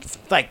saying,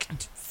 like,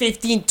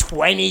 15,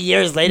 20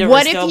 years later,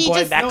 What we're if still he going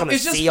just- back No, on the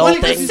it's just CO funny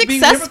He because thing. was he's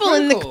being successful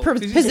in the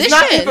hypocritical. He's position. It's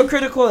not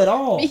hypocritical at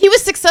all. He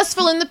was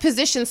successful in the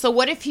position, so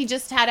what if he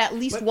just had at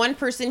least But one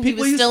person he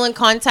people was used- still in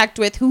contact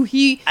with who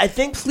he I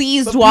think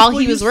pleased But while people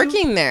he was used to-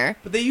 working there?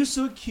 But they used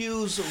to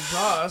accuse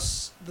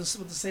Ross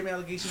with the same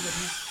allegations that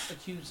he's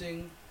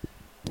accusing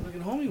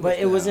fucking homie with. But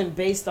it now. wasn't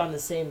based on the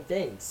same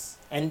things.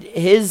 And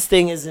his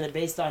thing isn't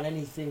based on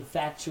anything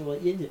factual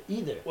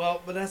either.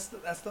 Well, but that's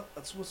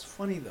what's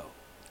funny though.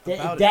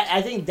 about That it.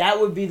 I think that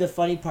would be the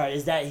funny part,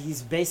 is that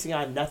he's basing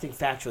on nothing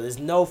factual. There's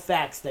no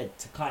facts that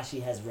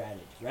Tekashi has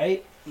ratted,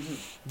 right? Mm-hmm.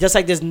 Just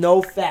like there's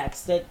no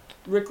facts that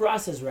Rick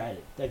Ross has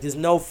ratted. Like there's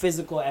no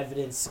physical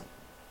evidence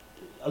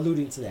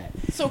alluding to that.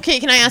 So, okay,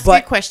 can I ask you a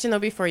But- question, though,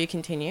 before you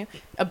continue?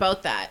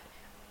 About that.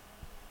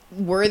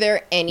 Were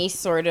there any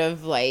sort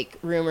of, like,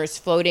 rumors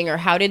floating, or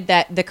how did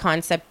the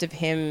concept of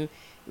him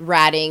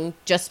ratting,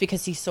 just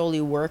because he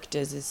solely worked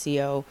as a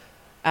CO,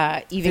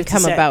 even 50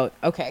 come Cent. about?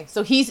 Okay,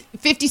 so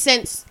 50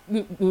 Cent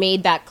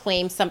made that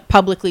claim somewhere.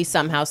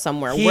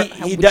 Do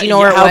you know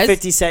where it how was?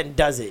 50 Cent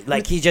does it.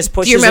 Like he just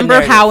pushes. Do you a remember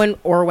narrative. how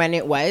or when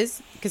it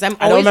was? Because I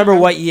don't remember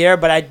what year,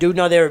 but I do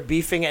know they were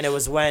beefing, and it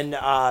was when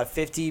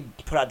 50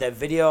 put out that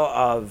video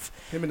of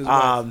Him and his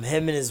wife.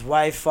 him and his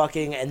wife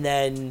fucking, and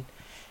then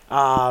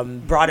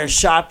brought her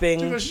shopping.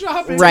 Took her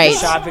shopping. Right.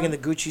 Shopping in the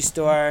Gucci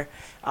store.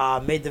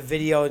 Made the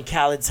video in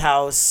Khaled's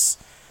house.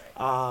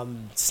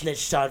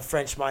 Snitched on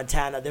French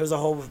Montana. There was a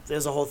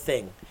whole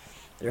thing,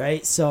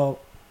 right? So,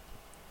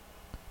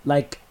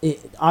 like,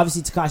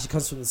 obviously Tekashi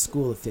comes from the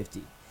school of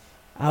 50.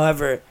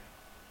 However,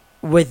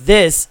 with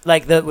this,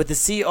 like with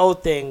the CO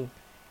thing,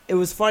 it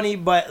was funny,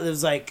 but it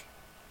was like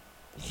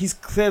he's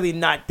clearly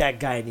not that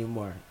guy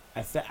anymore.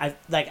 I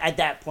like at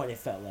that point it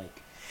felt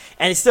like,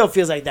 and it still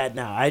feels like that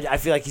now. I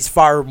feel like he's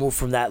far removed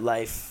from that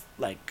life.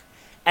 Like,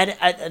 and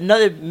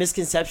another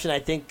misconception I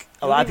think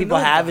a lot of people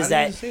have is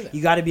that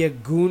you got to be a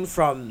goon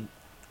from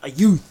a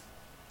youth.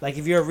 Like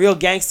if you're a real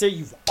gangster,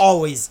 you've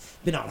always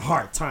been on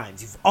hard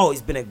times. You've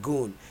always been a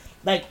goon.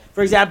 Like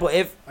for example,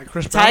 if Like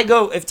Chris Brown?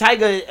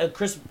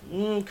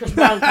 Chris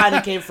Brown kind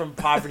of came from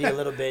poverty a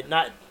little bit,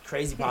 not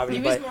crazy poverty,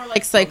 He was but more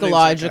like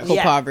psychological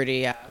Yeah. poverty,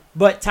 yeah.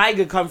 but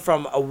Tyga come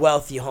from a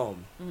wealthy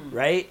home,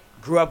 right?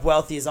 Grew up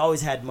wealthy, has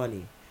always had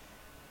money.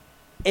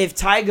 If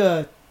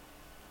Tyga,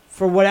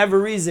 for whatever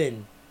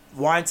reason,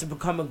 wanted to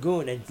become a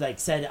goon and like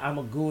said I'm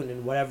a goon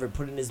and whatever,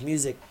 put in his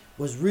music,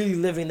 was really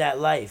living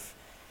that life,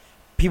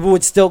 people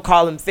would still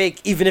call him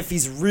fake, even if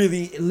he's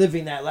really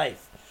living that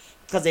life,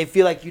 because they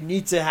feel like you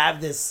need to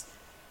have this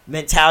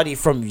mentality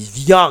from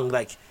young,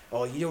 like,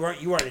 oh, you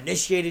weren't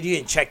initiated, you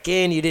didn't check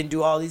in, you didn't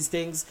do all these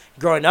things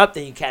growing up,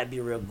 then you can't be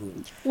a real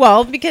goon.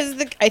 Well, because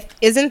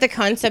isn't the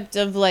concept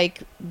of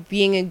like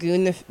being a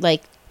goon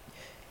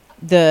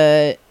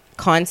the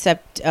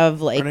concept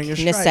of like Earning your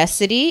stripes.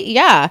 necessity?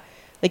 Yeah.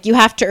 Like, you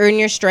have to earn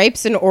your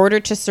stripes in order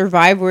to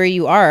survive where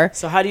you are.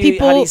 So how do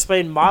you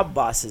explain mob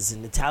bosses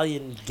and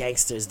Italian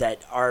gangsters that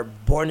are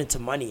born into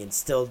money and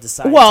still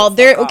decide? Well, to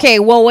they're fuck okay.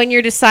 off? Well, when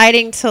you're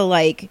deciding to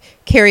like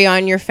carry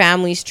on your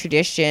family's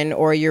tradition,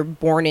 or you're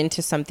born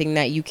into something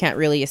that you can't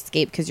really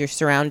escape because you're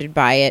surrounded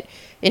by it,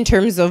 in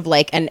terms of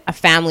like a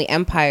family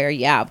empire,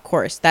 yeah, of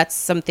course, that's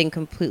something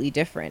completely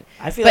different.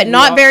 I feel But like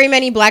not very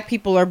many black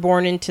people are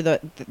born into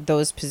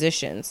those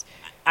positions,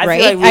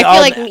 right? I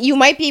feel like you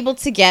might be able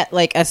to get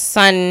like a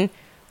son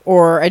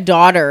or a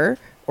daughter,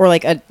 or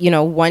like a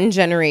one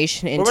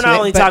generation into it. But we're not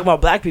only talking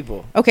about black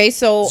people. Okay,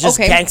 so It's just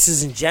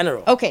gangsters in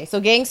general. Okay, so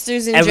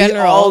gangsters in and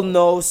general. we all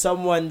know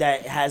someone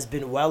that has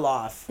been well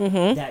off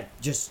Mm-hmm.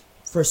 that just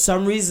for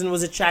some reason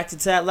was attracted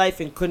to that life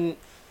and couldn't,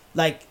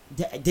 like,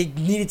 they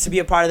needed to be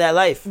a part of that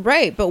life.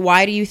 Right, but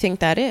why do you think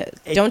that is?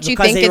 Don't you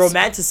think because they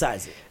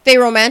romanticize it? They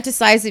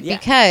romanticize it Yeah.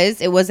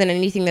 because it wasn't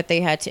anything that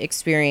they had to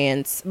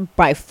experience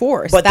by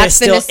force. But That's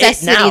the they're still it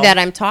necessity now. that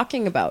I'm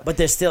talking about. But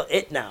they're still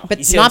it now. But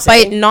You see what I'm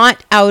saying?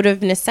 not out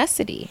of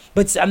necessity,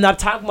 But I'm not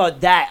talking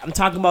about that. I'm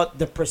talking about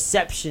the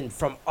perception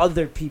from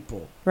other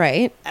people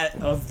right?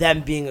 of them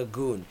being a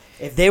goon.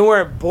 If they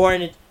weren't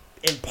born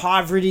in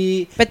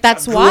poverty, But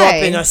that's grew why.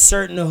 up in a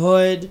certain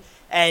hood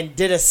and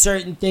did a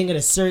certain thing at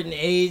a certain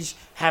age,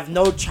 have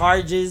no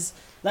charges.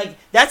 Like,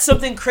 that's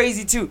something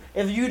crazy too.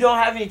 If you don't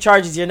have any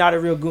charges, you're not a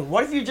real goon.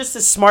 What if you're just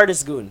the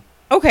smartest goon?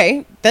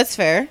 Okay, that's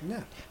fair. Yeah.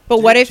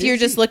 But what if Jay-Z. you're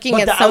just looking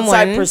But at the outside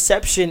someone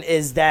perception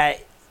is that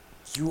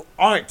you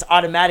aren't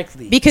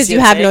automatically, because see you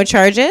what I'm have saying? no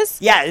charges?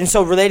 Yeah, and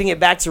so relating it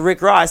back to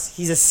Rick Ross,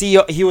 he's a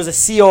CEO. He was a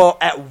CEO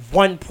at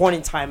one point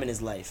in time in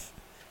his life,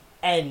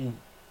 and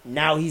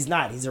now he's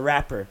not. He's a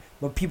rapper,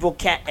 but people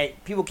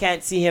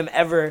can't see him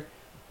ever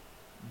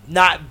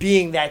not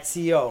being that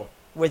CEO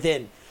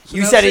within. So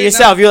You now said it say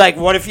yourself. You're like,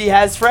 what if he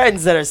has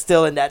friends that are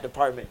still in that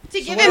department? To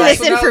give So him now- this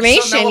so now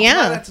information, apply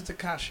yeah. that to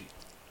Tekashi.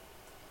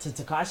 To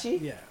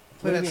Tekashi? Yeah.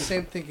 What Play do you that mean?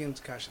 same thing in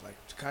Tekashi. Like,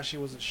 Tekashi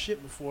wasn't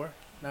shit before.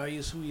 Now he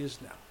is who he is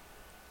now.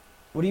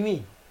 What do you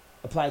mean?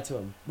 Apply it to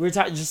him. We were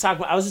talking.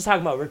 I was just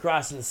talking about Rick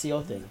Ross and the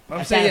CEO thing. I'm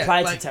I saying, can't yeah,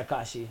 apply like- it to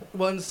Tekashi.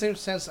 Well, in the same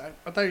sense, I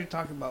thought you were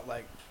talking about,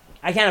 like,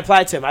 I can't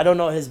apply it to him. I don't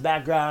know his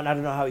background. I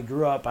don't know how he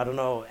grew up. I don't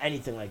know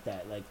anything like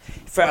that. Like,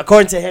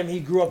 according to him, he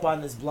grew up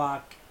on this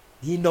block.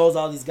 He knows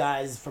all these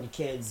guys from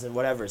kids and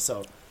whatever.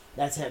 So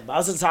that's him. But I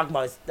was just talking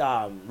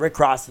about Rick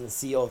Ross and the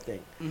CEO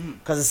thing,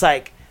 because it's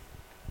like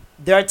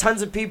there are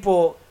tons of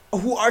people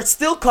who are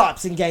still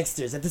cops and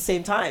gangsters at the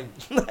same time.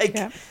 Like,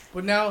 Yeah.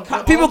 but now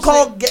people all I'm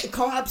call saying-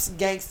 cops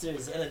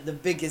gangsters and the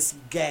biggest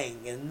gang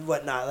and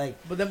whatnot. Like,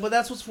 But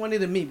that's what's funny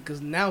to me, because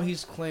now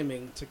he's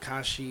claiming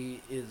Tekashi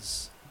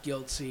is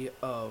guilty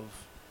of,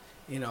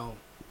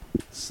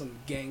 some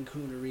gang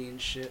coonery and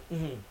shit.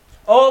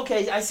 oh,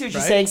 okay, I see what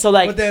you're Right? saying. So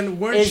like, but then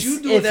weren't is- you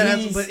doing if that?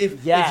 he's- But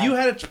if yeah. you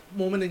had a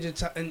moment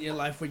in your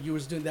life where you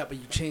was doing that, but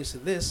you changed to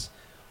this,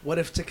 what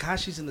if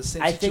Tekashi's in the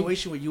same I think-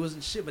 situation where you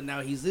wasn't shit, but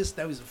now he's this,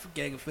 now he's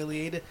gang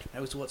affiliated, now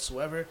he's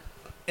whatsoever,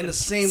 in the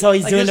same. So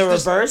he's doing the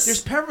there's- reverse?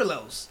 There's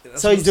parallels.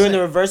 That's So what he's I'm doing the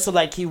saying. reverse. So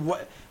like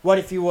what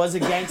if he was a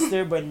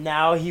gangster, but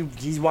now he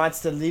wants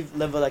to live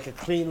like a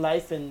clean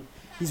life, and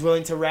he's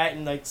willing to rat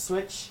and like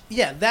switch.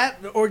 Yeah, that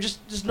or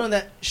just know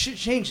that shit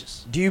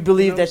changes. Do you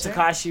believe You know that what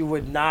I'm Tekashi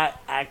would not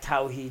act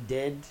how he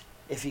did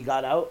if he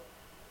got out?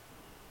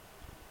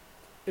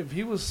 If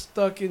he was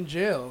stuck in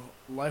jail,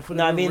 life would.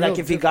 No, I mean like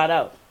if he got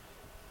out.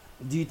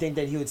 Do you think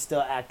that he would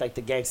still act like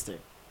the gangster?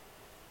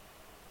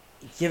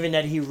 Given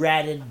that he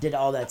ratted, did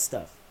all that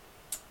stuff.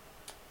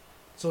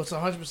 So it's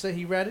 100%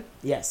 he ratted.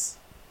 Yes.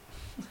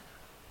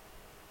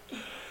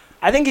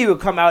 I think he would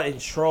come out and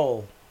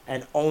troll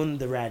and own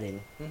the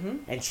ratting Mm-hmm.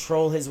 and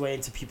troll his way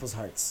into people's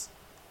hearts,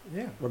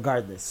 Yeah.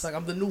 regardless. It's like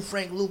I'm the new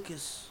Frank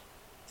Lucas.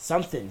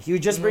 Something. He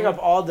would just bring Mhm. up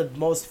all the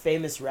most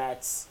famous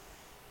rats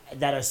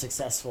that are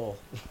successful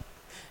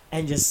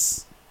and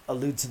just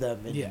allude to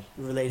them and Yeah.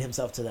 relate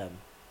himself to them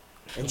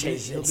and He'll be-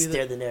 change he'll and be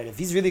steer the narrative.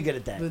 He's really good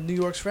at that. The New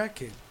York's Rat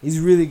King. He's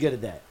really good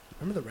at that.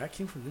 Remember the Rat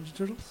King from Ninja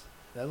Turtles?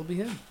 That'll be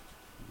him.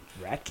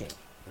 Rat King.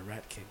 The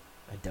Rat King.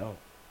 I don't.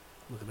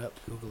 Look it up.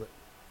 Google it.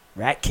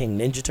 Rat King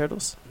Ninja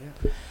Turtles?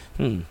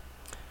 Yeah.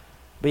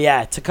 But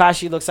yeah,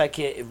 Tekashi looks like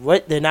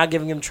what they're not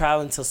giving him trial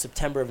until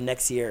September of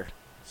next year.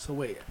 So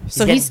wait.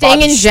 So getting he's staying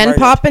Bobby in Gen Shmurda.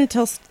 Pop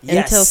until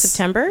Yes.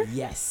 September?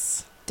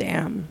 Yes.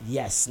 Damn.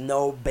 Yes.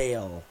 No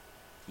bail.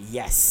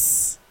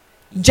 Yes.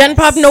 Gen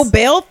Pop no Yes.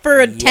 bail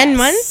for 10 Yes.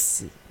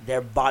 months?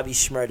 They're Bobby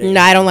Shmurda.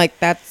 No, I don't like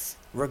that's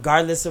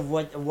Regardless of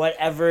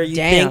whatever you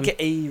Damn. think,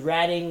 a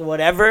ratting,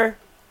 whatever,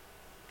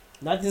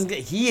 nothing's good.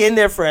 He in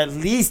there for at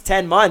least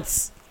 10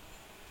 months.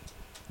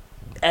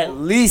 At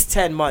least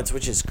 10 months,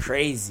 which is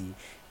crazy.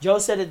 Joe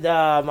said it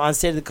on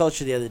State of the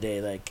Culture the other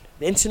day. Like,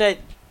 the internet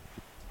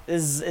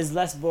is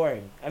less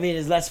boring. I mean,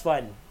 it's less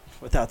fun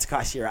without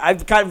Tekashi around. I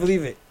can't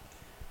believe it.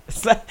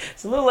 It's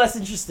a little less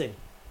interesting.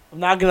 I'm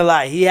not gonna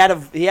lie. He had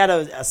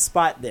a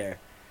spot there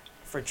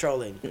for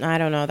trolling. I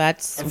don't know.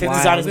 That's And 50's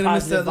wild. on his I'm gonna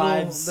miss positive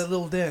vibes. that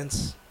little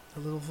dance. The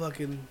little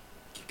fucking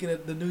kicking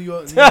at the New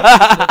York. New York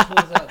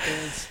close out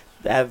dance.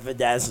 That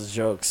dance was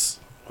jokes.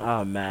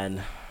 Oh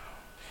man.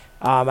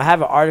 I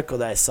have an article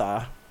that I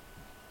saw.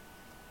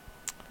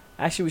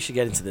 Actually, we should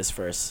get into this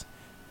first.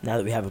 Now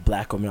that we have a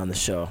black woman on the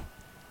show.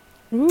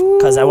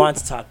 Because I wanted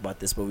to talk about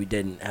this, but we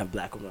didn't have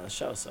black women on the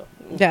show, so.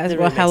 Yeah,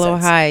 well, hello,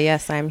 hi.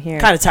 Yes, I'm here.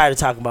 Kind of tired of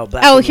talking about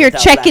black Oh, women here,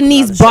 without checking black women on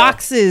these the show.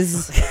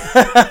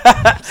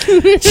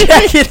 boxes.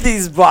 Checking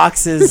these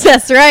boxes.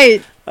 That's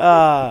right.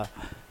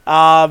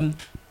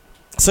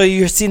 So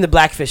you've seen the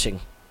black fishing,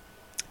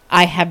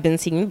 I have been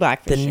seeing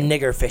black the fishing.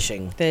 nigger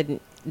fishing, The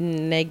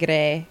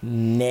negre.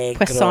 negro.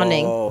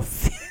 Poissoning.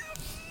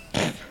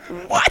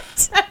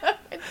 What?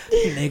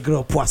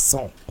 Negro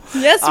poisson.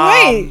 That's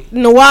right.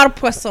 Noir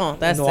poisson.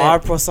 That's Noir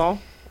it. poisson.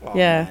 Oh,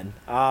 Yeah.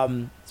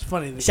 man. It's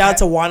funny. the Shout out cat-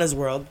 to Juana's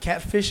World.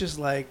 Catfish is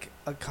like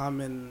a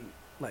common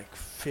like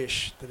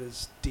fish that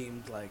is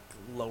deemed like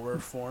lower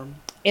form.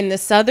 In the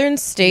southern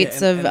states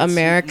and- of and it's-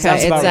 America,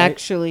 sounds it's about right.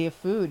 actually a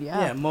food. Yeah.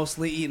 Yeah.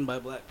 Mostly eaten by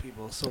black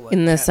people. So like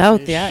In the catfish,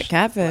 South, yeah,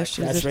 catfish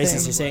black- is That's a racist.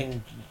 thing. You're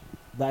saying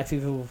black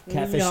people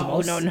catfish the No,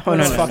 most? no, no, That's no, no.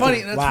 That's fucking-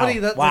 funny. That's wow. funny.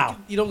 That Wow. like,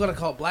 you don't gotta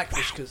call it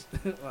blackfish because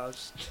well,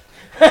 it's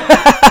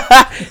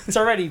It's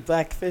already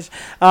blackfish.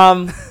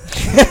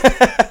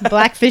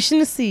 Blackfish in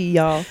the sea,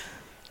 y'all.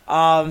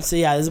 So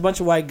yeah, there's a bunch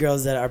of white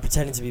girls that are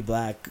pretending to be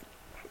black.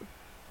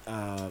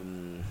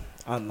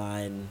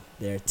 Online,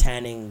 they're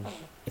tanning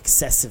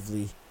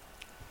excessively.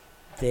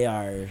 They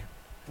are.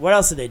 What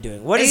else are they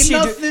doing? What is Ain't she?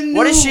 nothing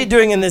What is new. she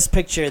doing in this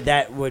picture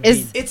that would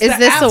Is- be? it's Is the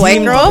this a white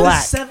absolute girl?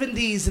 Black.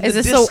 70s. And Is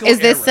the this disco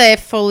a era.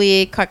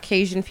 fully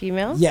Caucasian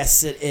female?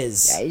 Yes, it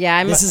is. Yeah,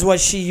 I'm. This is what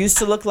she used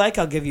to look like.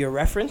 I'll give you a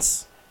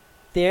reference.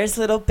 There's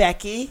little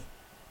Becky.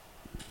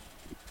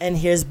 And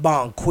here's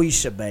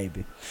Bonquisha,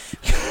 baby.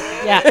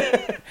 Yeah,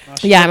 Oh,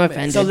 she yeah, I'm looked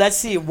offended. So let's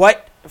see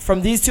what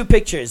from these two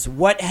pictures.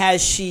 What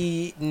has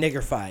she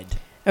niggerfied?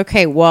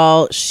 Okay,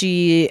 well,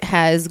 she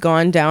has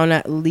gone down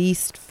at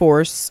least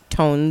 4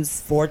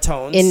 tones 4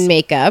 tones in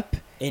makeup.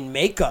 in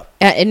makeup.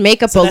 In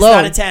makeup So that's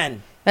alone. not a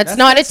tan. That's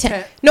not a that's tan.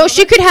 tan. No, No,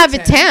 she that's could have a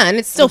tan. tan.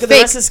 It's still Look at the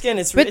fake. rest of the skin.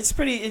 It's But- it's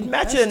pretty. It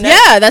matches That's- the neck.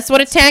 Yeah, that's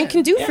what a tan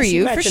can do Yeah, for she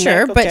you, for matched the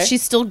sure. neck, But okay.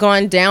 she's still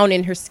gone down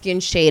in her skin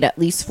shade at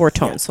least 4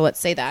 tones. Yeah. So let's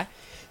say that.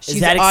 She's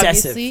that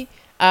excessive? obviously.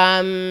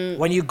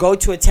 When you go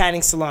to a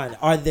tanning salon,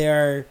 are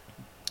there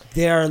I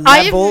have-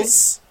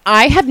 levels?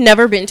 I have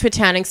never been to a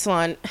tanning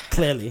salon.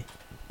 Clearly,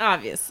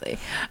 Obviously,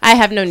 I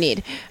have no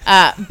need.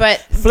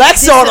 But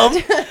flex on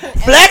them.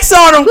 Flex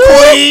on them,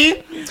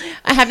 queen.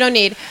 I have no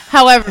need.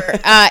 However,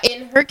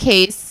 in her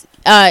case,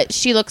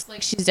 she looks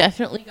like she's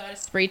definitely got a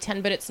spray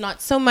tan, but it's not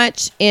so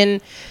much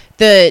in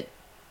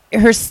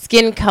her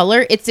skin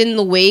color. It's in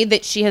the way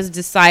that she has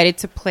decided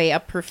to play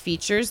up her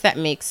features that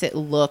makes it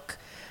look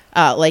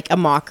like a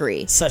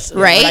mockery. Such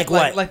Right? Like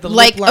what? Like the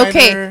Like lip liner.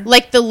 okay,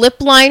 like the lip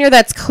liner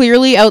that's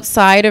clearly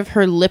outside of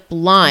her lip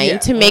line Yeah.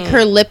 to make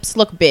her lips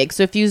look big.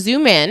 So if you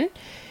zoom in,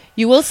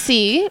 you will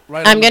see.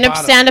 Right I'm on the gonna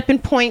bottom. stand up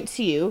and point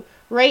to you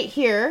right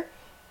here.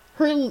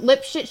 Her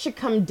lip shit should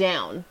come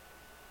down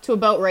to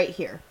about right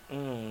here.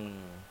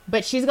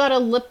 But she's got a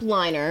lip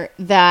liner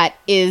that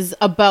is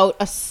about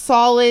a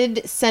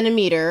solid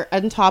centimeter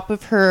on top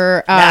of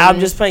her. Now I'm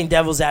just playing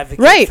devil's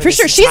advocate. Right, for for this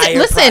sure. She's- entire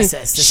listen,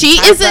 process. This she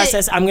entire is a-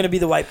 process, I'm gonna be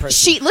the white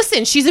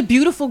person. she's a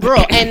beautiful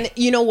girl, and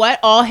you know what?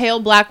 All hail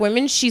black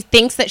women. She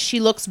thinks that she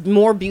looks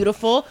more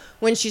beautiful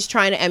when she's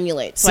trying to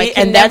emulate. So See, I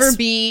can and never that's-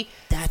 be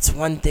That's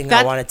one thing I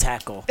That- want to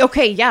tackle.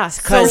 okay. Yeah,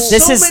 Because so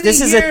this is many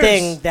a years,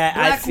 thing that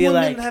I black feel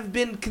women like. have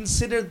been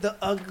considered the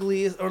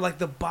ugliest or like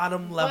the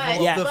bottom level But-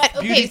 of Yeah. the but,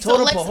 okay, beauty so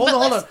totem let's- pole. Hold but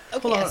on, hold let's- on,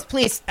 okay, hold on. yes,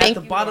 please, At thank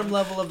the you, bottom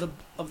Lauren. level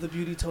of the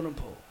beauty totem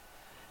pole.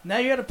 Now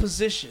you're at a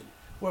position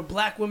where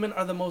black women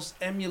are the most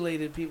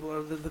emulated people,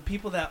 or the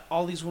people that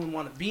all these women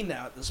want to be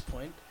now at this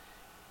point.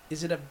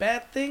 Is it a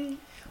bad thing?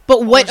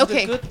 but what? Or is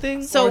Okay, it a good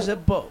thing? so or is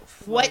it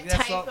both? what Like,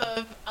 that's type all-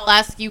 of? I'll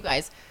ask you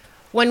guys.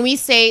 When we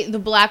say the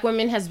black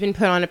woman has been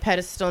put on a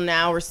pedestal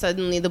now, or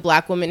suddenly the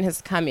black woman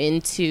has come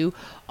into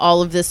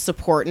all of this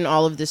support and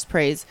all of this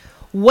praise,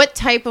 what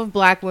type of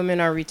black women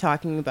are we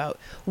talking about?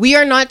 We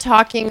are not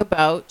talking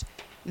about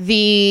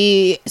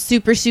the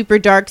super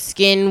dark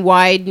skin,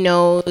 wide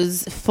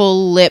nose,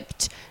 full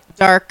lipped,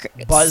 dark,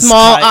 Buzz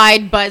small cut.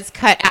 eyed, buzz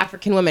cut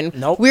African women.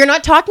 Nope. We are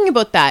not talking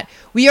about that.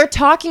 We are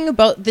talking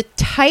about the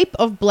type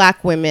of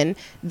black women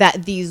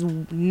that these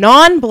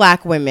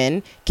non-black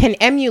women can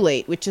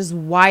emulate, which is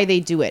why they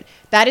do it.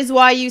 That is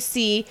why you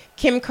see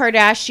Kim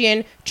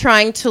Kardashian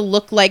trying to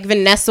look like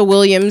Vanessa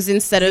Williams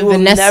instead of You will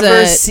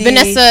never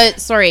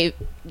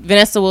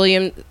Vanessa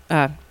Williams.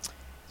 Yeah.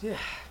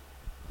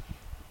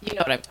 You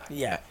know what I'm talking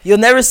Yeah, you'll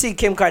never see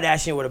Kim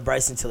Kardashian with a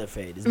Bryson Tiller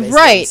fade. Is basically what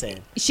I'm Right. saying.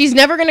 She's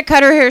never going to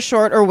cut her hair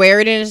short or wear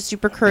it in a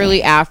super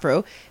curly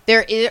afro.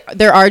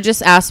 There are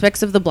just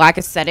aspects of the black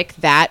aesthetic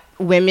that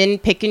women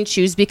pick and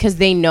choose because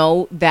they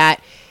know that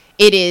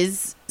it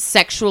is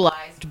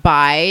sexualized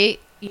by,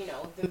 you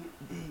know,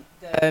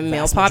 the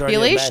male Vast majority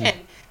of population. men.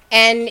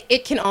 And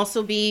it can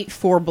also be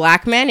for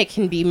black men. It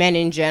can be men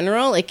in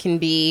general. It can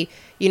be,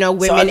 you know,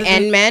 women other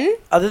than- and men.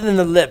 Other than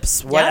the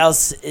lips, what Yeah.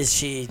 else is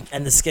she?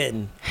 And the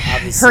skin,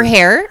 obviously. Her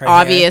hair, Her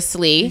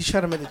obviously. You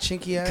try to make the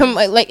chinky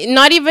eyes. Like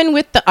not even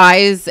with the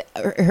eyes,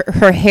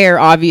 her hair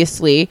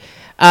obviously.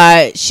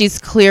 She's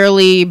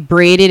clearly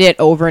braided it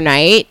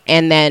overnight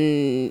and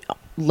then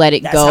let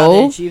it That's go. how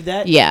they achieved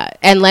that? Yeah,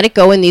 and let it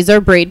go. And these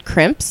are braid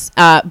crimps.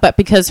 But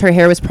because her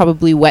hair was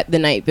probably wet the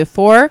night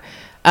before,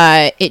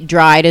 it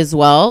dried as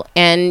well.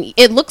 And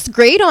it looks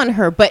great on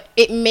her, but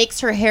it makes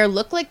her hair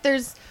look like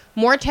there's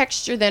more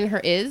texture than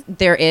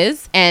there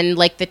is. And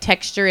like the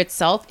texture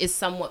itself is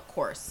somewhat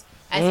coarse.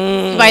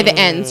 By the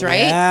ends,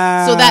 right?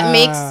 Yeah. So that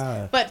makes.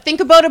 But think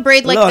about a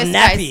braid like little this,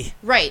 nappy. guys.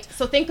 Right.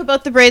 So think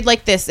about the braid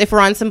like this. If we're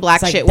on some black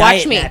It's like shit,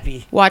 watch diet me.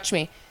 nappy. Watch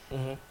me.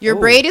 Your Ooh.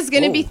 braid is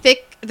gonna be Ooh.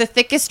 thick, the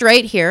thickest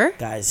right here.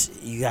 Guys,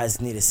 you guys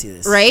need to see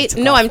this. Right? She took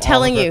No, off I'm all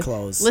telling of her you.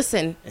 clothes,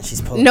 Listen. and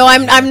she's pulling No, her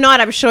I'm hair. not.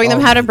 I'm showing them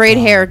Oh how to my braid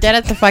hair. God. Get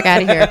it the fuck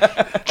out of here.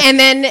 And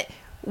then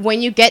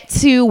when you get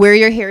to where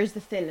your hair is the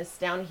thinnest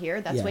down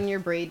here, that's Yeah. when your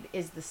braid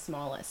is the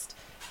smallest.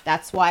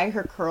 That's why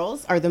her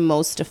curls are the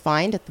most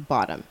defined at the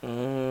bottom.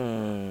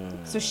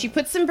 So she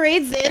put some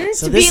braids in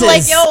So to be this like,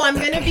 is- yo, I'm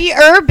gonna be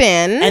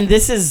urban. And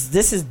this is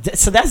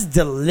so that's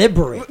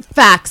deliberate.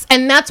 Facts.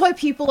 And that's why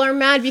people are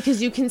mad,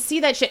 because you can see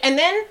that shit. And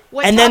then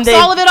what And then tops they-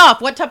 all of it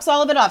off? What tops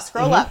all of it off?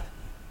 Scroll up.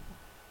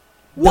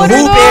 What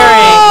hoop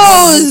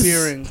are those?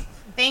 Earring.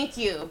 Thank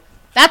you.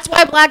 That's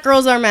why black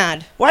girls are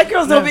mad. White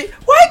girls No.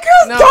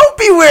 don't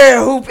be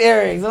wearing hoop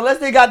earrings unless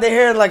they got their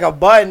hair in like a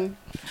bun.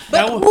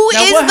 But Now- who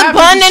now is what the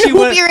happens bun if and she hoop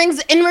went- earrings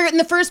in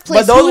the first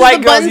place? But those Who's white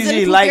the girls buns and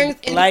usually hoop like earrings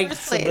in the like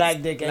first some place?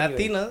 black dick anyway.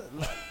 Latina.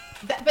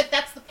 But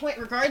that's the point.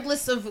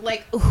 Regardless of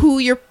like who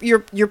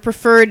your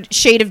preferred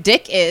shade of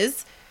dick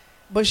is.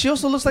 But she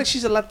also looks like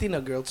she's a Latina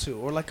girl too,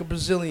 or like a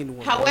Brazilian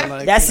woman. However-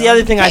 like, That's you the know?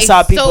 other thing I Okay,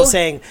 saw people so-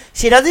 saying.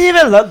 She doesn't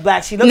even look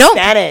black. She looks No.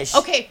 Spanish.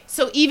 Okay,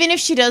 so even if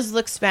she does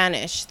look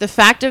Spanish, the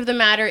fact of the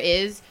matter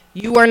is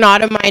you are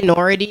not a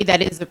minority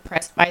that is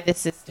oppressed by the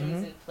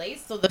systems in place.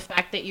 So the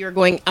fact that you're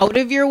going out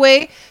of your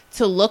way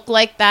to look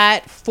like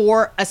that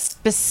for a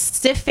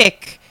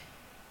specific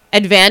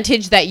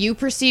advantage that you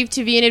perceive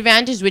to be an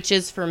advantage, which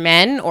is for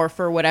men or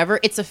for whatever,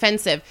 it's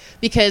offensive.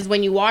 Because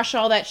when you wash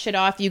all that shit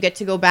off, you get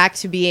to go back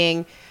to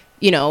being,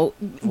 you know,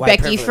 White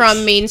Becky privilege.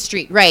 from Main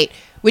Street, right?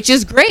 Which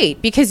is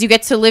great because you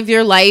get to live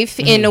your life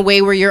in a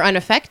way where you're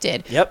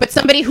unaffected. Yep. But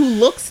somebody who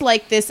looks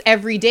like this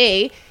every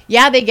day,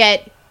 yeah, they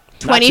get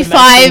Not to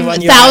mention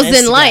when you're on 25,000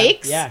 Instagram.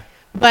 likes. Yeah.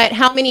 But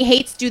how many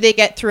hates do they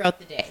get throughout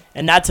the day?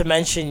 And not to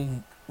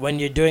mention when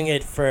you're doing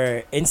it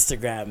for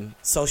Instagram,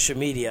 social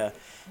media.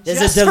 There's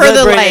Just a for the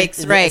deliberate-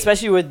 likes, right.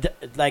 Especially with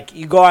like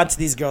you go onto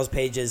these girls'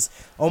 pages,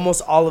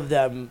 almost all of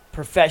them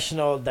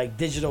professional, like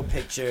digital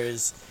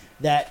pictures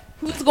that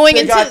Who's going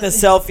they into got the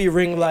selfie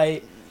ring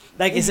light.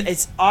 Like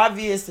it's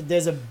obvious that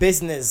there's a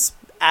business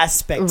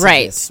aspect to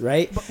Right. this,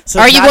 right? So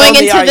Are you not going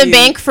only into are the you-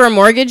 bank for a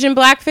mortgage in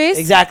blackface?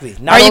 Exactly.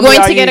 Not Are you only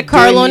going to get a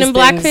car doing loan these in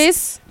things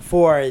blackface?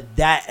 for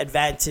that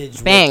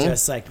advantage Bang. with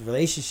just like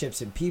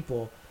relationships and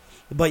people,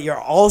 but you're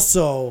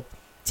also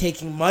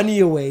taking money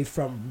away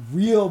from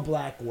real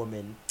black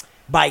women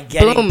by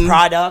getting Boom.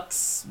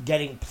 products,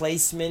 getting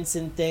placements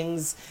and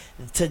things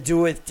to do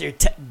with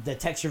the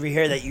texture of your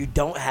hair that you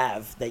don't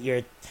have, that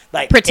you're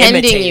like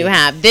Pretending imitating. you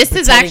have. This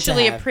is Pretending to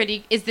actually a have.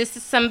 pretty. Is this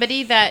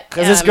somebody that?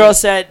 Because this girl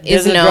said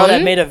is there's a girl that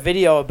known? made a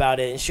video about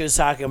it, and she was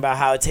talking about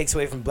how it takes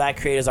away from black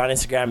creators on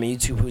Instagram and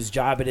YouTube whose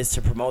job it is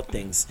to promote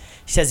things.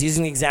 She says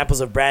using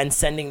examples of brands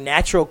sending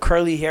natural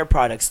curly hair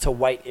products to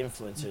white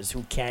influencers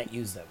who can't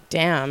use them.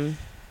 Damn.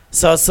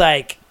 So it's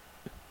like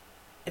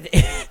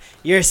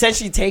you're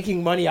essentially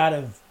taking money out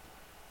of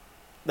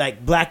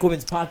like black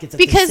women's pockets at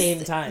Because the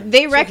same time.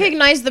 they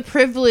recognize the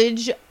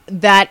privilege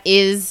that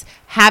is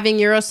having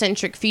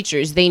Eurocentric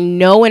features. They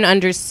know and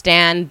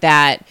understand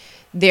that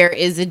there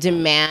is a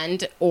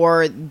demand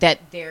or that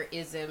there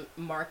is a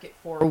market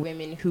for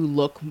women who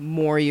look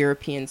more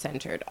European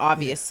centered,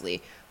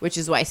 obviously, which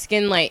is why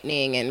skin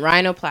lightening and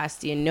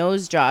rhinoplasty and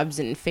nose jobs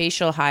and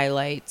facial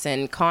highlights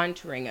and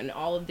contouring and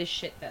all of this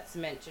shit that's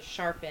meant to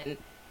sharpen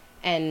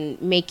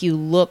and make you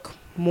look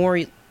more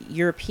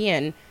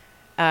European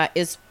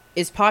is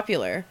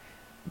popular.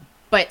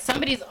 But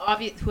somebody's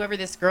obvious, whoever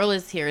this girl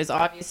is here, is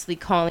obviously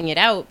calling it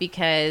out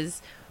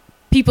because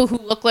people who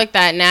look like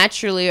that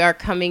naturally are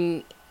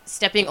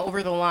stepping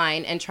over the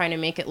line and trying to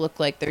make it look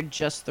like they're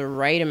just the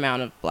right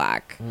amount of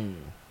black.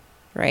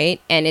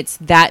 Right? And it's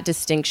that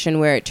distinction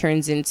where it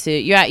turns into,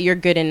 yeah, you're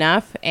good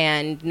enough,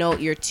 and no,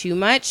 you're too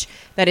much.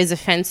 That is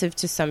offensive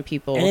to some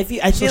people. And if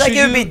I feel So like should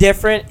it would be you-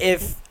 different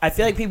if I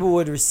feel like people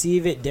would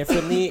receive it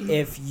differently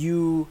if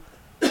you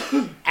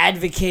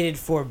advocated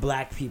for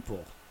black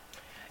people.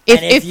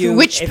 and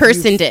Which if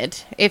person you- did?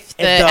 If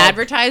the the-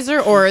 advertiser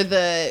or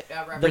the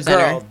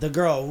representative? The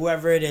girl,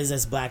 whoever it is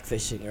that's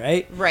blackfishing,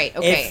 right? Right,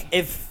 okay.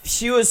 If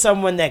she was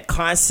someone that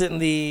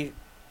constantly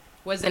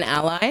Was an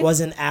ally? was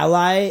an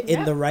ally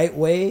in the right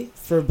way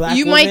for black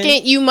you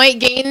women, might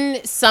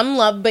gain some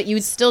love, but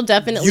you'd still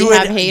definitely you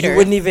have would, haters. you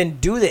wouldn't even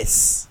do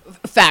this.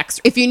 Facts.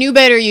 If you knew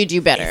better, you'd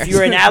do better. If you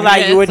were an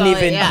ally, you wouldn't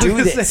even yeah.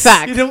 do this.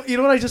 Fact. You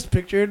know what I just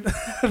pictured?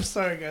 I'm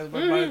sorry, guys.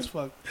 My mind's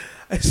fucked.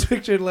 I just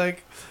pictured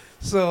like,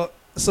 so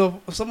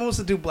if someone was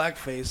to do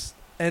blackface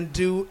and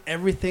do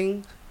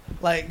everything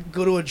like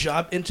go to a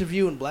job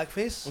interview in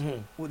blackface,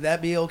 would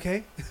that be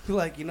okay?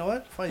 Like, you know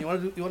what? Fine, you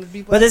want to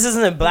be black? But this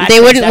isn't a blackface. They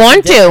wouldn't that's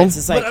want the to. difference.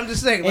 It's like, but I'm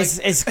just saying, like,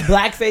 it's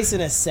blackface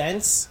in a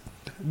sense,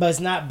 but it's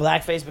not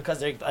blackface because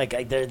they're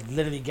like they're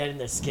literally getting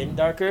their skin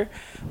darker.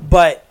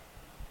 But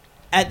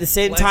at the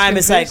same Light time, skin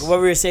it's face? like what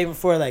we were saying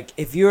before. Like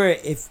if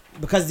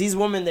because these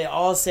women, they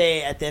all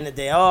say at the end of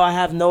the day, oh, I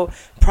have no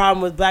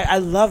problem with I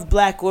love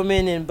black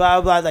women and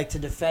blah blah, like to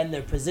defend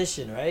their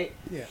position, right?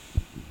 yeah.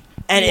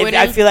 And You if, I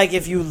wouldn't- feel like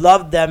if you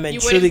loved them and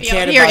you truly wouldn't be out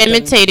cared here about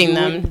imitating them,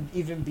 them. you wouldn't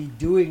even be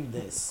doing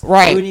this.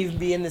 Right. You wouldn't even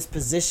be in this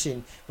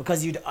position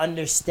because you'd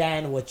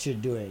understand what you're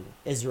doing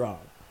is wrong.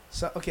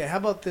 So okay, how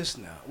about this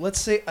now?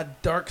 Let's say a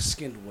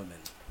dark-skinned woman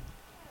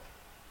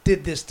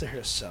did this to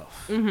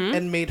herself Mhm.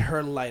 and made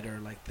her lighter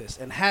like this,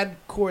 and had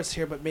coarse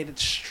hair but made it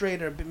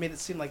straighter, but made it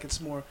seem like it's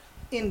more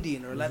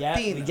Indian or Latina.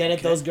 Yeah, we get it.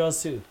 okay? Those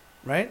girls too.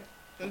 right?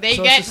 They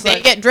So it's just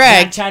like- get Black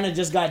dragged. China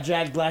just got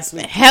dragged last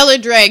week. Hella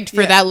dragged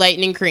for Yeah. that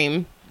lightning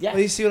cream. Yeah,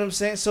 Well, you see what I'm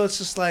saying? So it's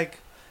just like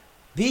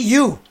be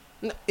you.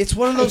 it's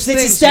one of those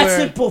It's things that where,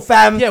 simple,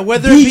 fam. yeah,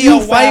 whether it be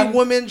you, a white fam.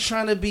 woman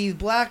trying to be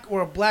black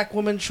or a black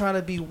woman trying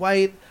to be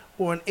white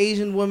or an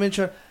Asian woman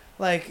trying,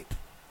 like,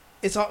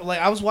 it's all, like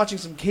I was watching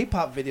some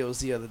K-pop videos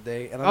the other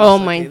day, and I'm Oh just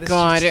like, my hey, this is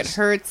god, it just-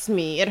 hurts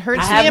me. It I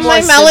hurts have me in more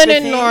my melanin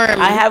sympathy-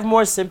 norm. I have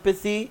more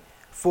sympathy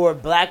for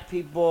black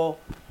people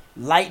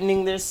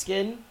lightening their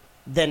skin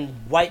than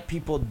white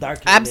people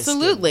darkening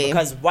Absolutely.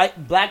 their skin. Because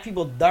black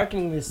people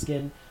darkening their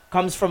skin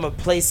comes from a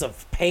place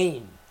of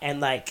pain and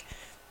like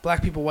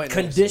black people white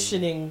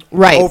conditioning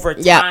Right, over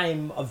yeah.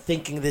 time of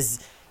thinking this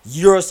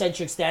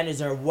Eurocentric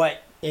standards are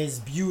what is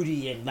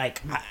beauty and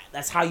like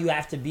that's how you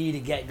have to be to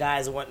get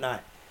guys and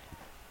whatnot.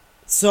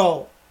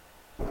 So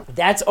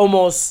that's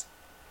almost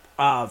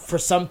for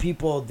some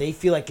people they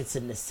feel like it's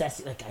a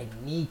necessity. Like I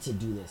need to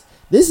do this.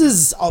 This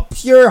is a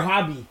pure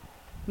hobby.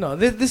 No,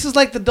 this is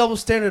like the double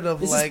standard of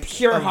This like is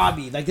pure of-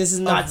 hobby. Like this is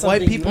of not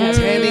something white people you have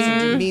to tanning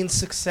do. means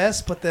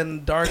success, but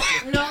then dark.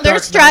 No, dark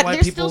there's non-white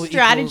there's people still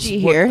strategy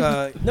equals here.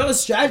 No, it's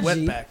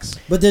strategy. Wetbacks.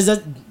 But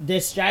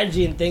there's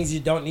strategy and things you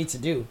don't need to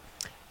do.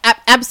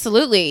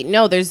 Absolutely.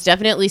 No, there's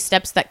definitely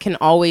steps that can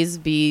always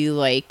be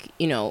like,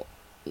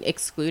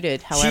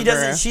 excluded.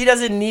 However, She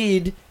doesn't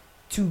need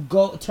to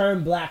go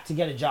turn black to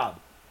get a job.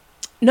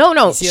 No,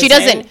 You see she what I'm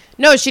doesn't. saying?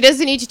 No, she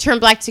doesn't need to turn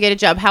black to get a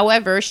job.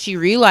 However, she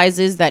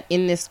realizes that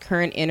in this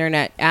current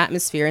internet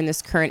atmosphere, in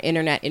this current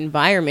internet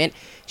environment,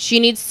 she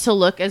needs to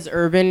look as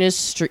urban as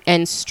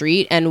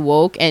street and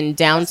woke and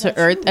down to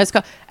earth as.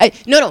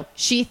 No,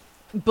 she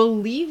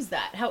believes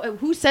that.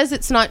 Who says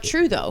it's not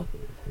true though?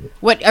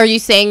 What are you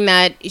saying,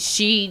 that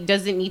she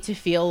doesn't need to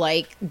feel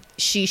like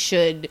she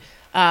should,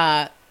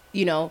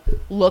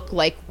 look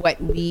like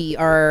what we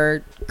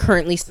are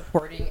currently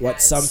supporting? What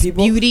as some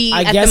people- beauty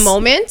I at guess- the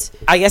moment.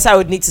 I guess I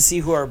would need to see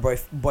who her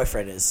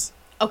boyfriend is.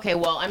 Okay,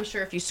 well, I'm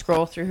sure if you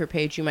scroll through her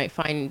page, you might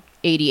find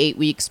 88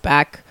 weeks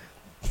back.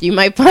 You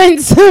might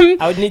find some.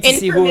 I would need to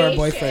see who her information.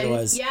 boyfriend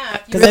was. Yeah,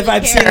 Because really if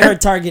I've seen care. her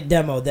Target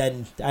demo,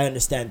 then I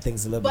understand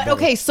things a little But bit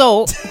better. okay,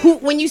 so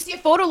when you see a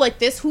photo like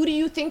this, who do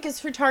you think is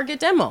her target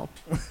demo?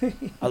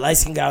 A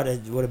light-skinned guy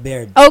with a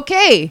beard.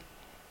 Okay,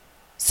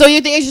 so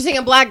you think you're saying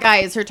a black guy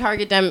is her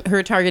target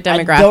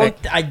demographic?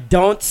 I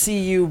don't see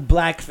you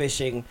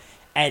blackfishing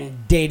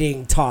and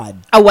dating Todd,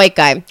 A white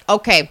guy.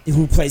 Okay.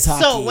 who plays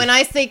hockey. So when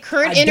I say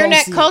current I don't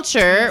internet see it.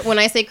 culture, when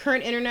I say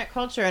current internet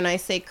culture, and I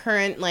say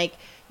current, like,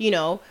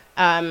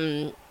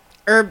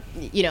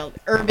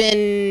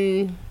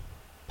 urban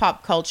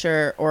pop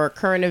culture or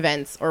current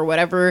events or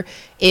whatever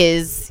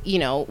is,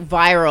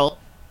 viral,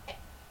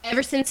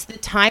 ever since the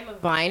time of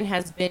Vine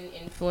has been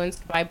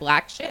influenced by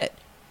black shit.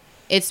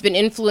 It's been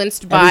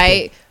influenced by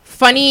Everything.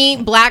 funny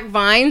black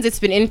vines. It's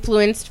been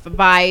influenced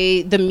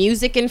by the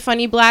music in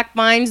funny black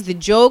vines, the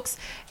jokes,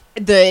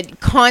 the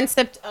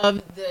concept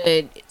of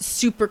the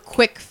super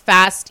quick,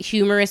 fast,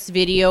 humorous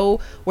video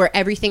where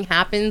everything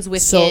happens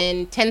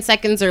within 10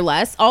 seconds or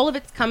less. All of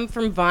it's come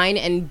from Vine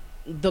and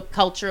the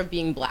culture of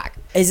being black.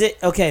 Is it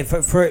okay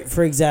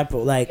for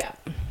example, like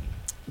Yeah.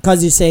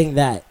 because you're saying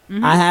that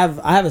I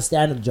have a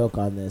stand-up joke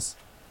on this,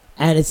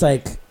 and it's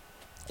like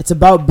it's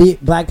about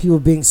black people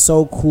being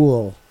so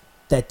cool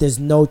that there's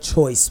no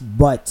choice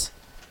but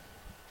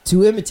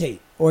to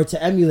imitate or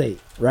to emulate,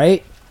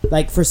 right?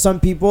 Like for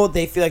some people,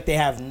 they feel like they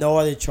have no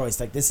other choice.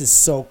 Like this is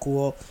so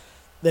cool.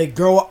 They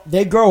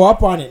grow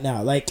up on it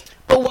now. Like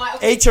But why?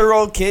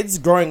 8-year-old kids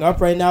growing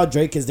up right now,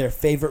 Drake is their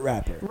favorite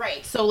rapper.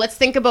 Right. So let's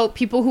think about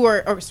people who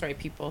are,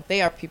 people.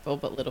 They are people,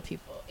 but little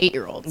people.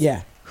 8-year-olds.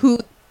 Yeah, Who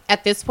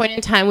at this point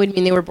in time would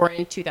mean they were born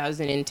in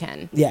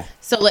 2010. yeah.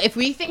 So if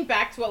we think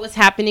back to what was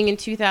happening in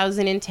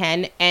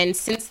 2010, and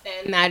since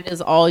then that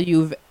is all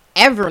you've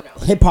ever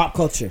known, Hip hop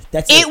culture.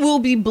 That's it will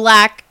be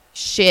black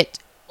shit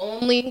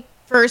only,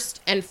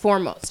 first and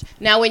foremost.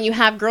 Now, when you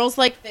have girls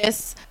like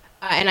this,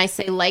 and I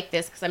say like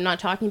this because I'm not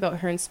talking about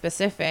her in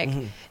specific,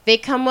 they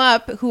come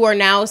up who are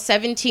now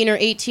 17 or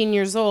 18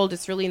 years old.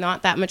 It's really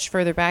not that much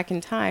further back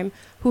in time,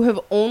 who have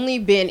only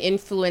been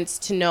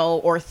influenced to know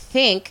or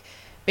think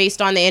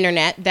based on the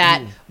internet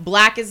that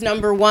black is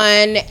number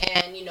one,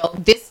 and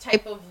this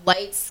type of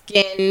light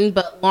skin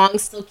but long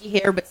silky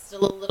hair but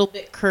still a little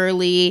bit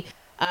curly,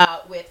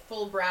 with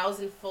full brows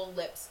and full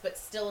lips but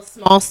still a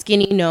small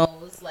skinny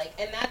nose,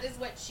 and that is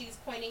what she's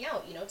pointing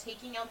out,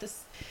 taking out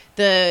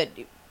the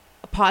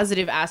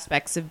positive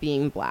aspects of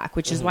being black,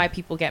 which is why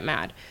people get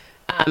mad.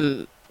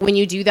 When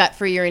you do that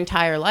for your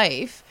entire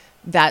life,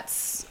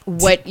 that's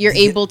what you're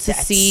able to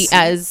see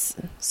as.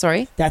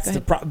 Sorry, that's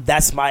the problem.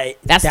 That's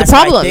the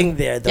problem. My thing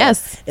there, though.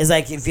 Yes, it's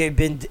like if they've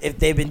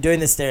been doing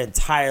this their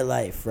entire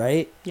life,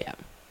 right? Yeah,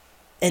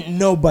 and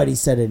nobody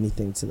said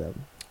anything to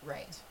them,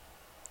 right?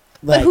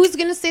 But Like, who's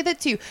gonna say that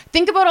to you?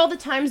 Think about all the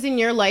times in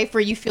your life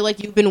where you feel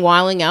like you've been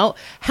wilding out.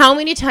 How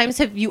many times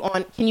can you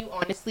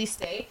honestly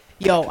say,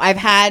 yo, I've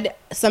had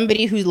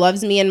somebody who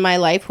loves me in my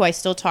life, who I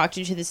still talk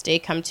to this day,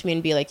 come to me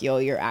and be like, yo,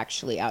 you're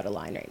actually out of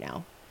line right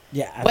now.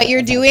 yeah, What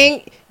you're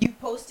doing, you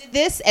posted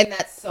this and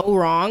that's so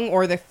wrong,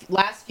 or the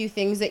last few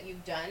things that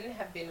you've done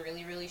have been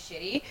really, really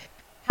shitty.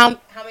 How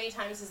many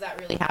times has that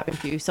really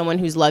happened to you? Someone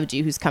who's loved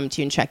you, who's come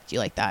to you and checked you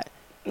like that?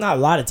 Not a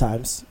lot of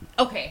times.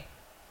 Okay.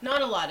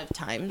 Not a lot of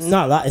times.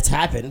 Not a lot. It's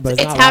happened, but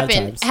it's not happened. A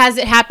lot of times. Has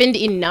it happened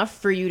enough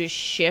for you to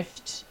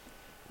shift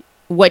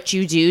what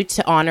you do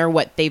to honor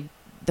what the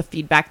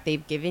feedback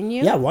they've given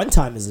you? Yeah, one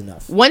time is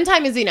enough. One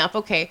time is enough,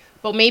 okay.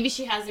 But maybe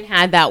she hasn't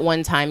had that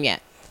one time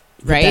yet.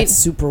 Right? That's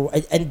super,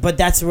 but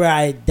that's where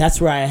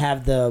I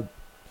have the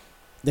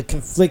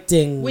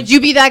conflicting. Would you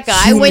be that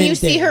guy when you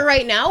see thing. her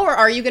right now, or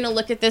are you gonna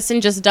look at this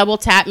and just double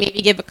tap,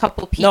 maybe give a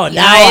couple peeky No, eyes?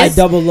 now I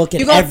double look at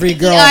You go every peeky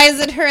girl. eyes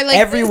at her like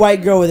Every this?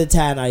 white girl with a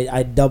tan,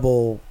 I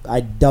double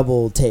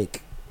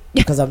take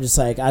because I'm just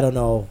like, I don't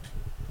know.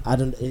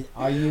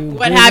 Are you?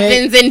 What doing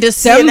happens it? in See,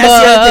 December? and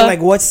that's the other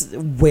thing.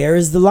 Like, where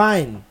is the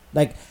line?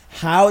 Like,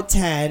 how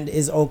tanned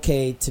is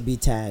okay to be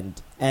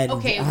tanned? And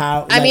Okay,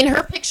 how? I mean,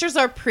 her pictures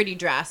are pretty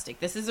drastic.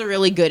 This is a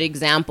really good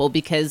example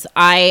because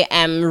I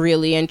am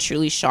really and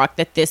truly shocked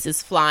that this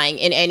is flying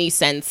in any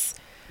sense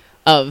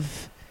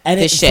of and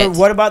this shit.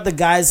 What about the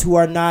guys who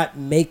are not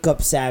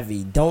makeup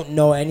savvy, don't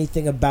know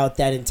anything about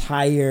that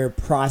entire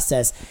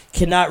process,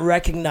 cannot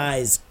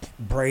recognize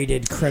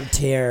braided, crimped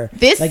hair?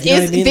 This like, you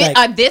know is what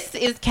I mean? this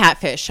is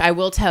catfish. I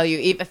will tell you.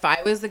 If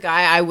I was the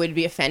guy, I would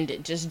be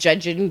offended just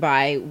judging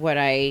by what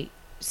I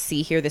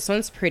see here. This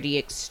one's pretty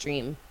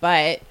extreme,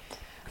 but.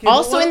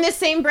 Also, in the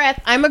same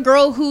breath, I'm a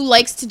girl who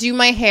likes to do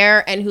my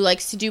hair and who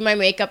likes to do my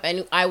makeup,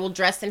 and I will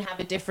dress and have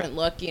a different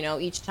look,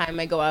 each time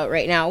I go out.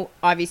 Right now,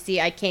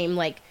 obviously, I came,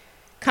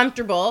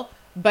 comfortable,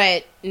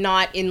 but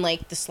not in, the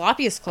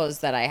sloppiest clothes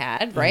that I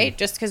had, right?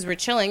 Just because we're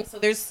chilling. So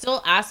there's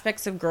still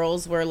aspects of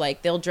girls where,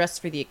 they'll dress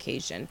for the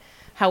occasion.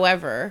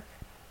 However,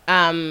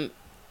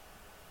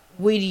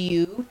 would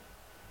you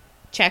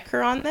check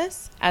her on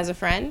this as a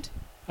friend?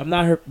 I'm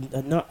not her.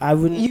 No, I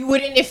wouldn't. You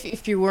wouldn't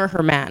if you were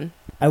her man.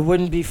 I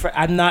wouldn't be.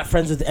 I'm not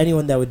friends with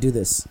anyone that would do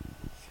this.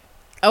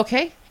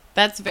 Okay,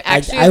 that's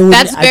actually I wouldn't-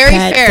 that's very I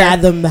can't fair.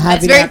 fathom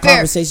having very that fair.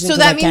 conversation. So 'cause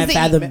that I can't means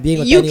fathom that being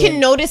with you anyone. can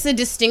notice a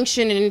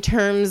distinction in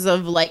terms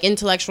of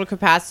intellectual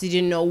capacity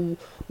to know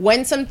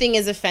when something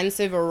is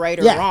offensive or right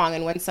or Yeah. wrong,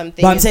 and when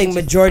something. But I'm is saying just-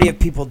 majority of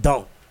people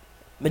don't.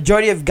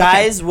 Majority of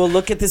guys will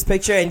look at this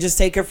picture and just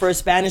take her for a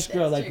Spanish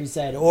girl, like we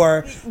said,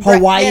 or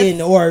Hawaiian,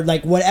 yes. or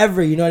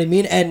whatever. You know what I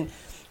mean? And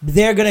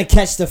they're gonna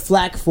catch the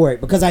flack for it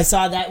because I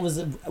saw that was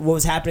what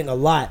was happening a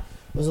lot.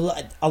 It was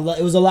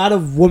it was a lot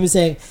of women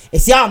saying,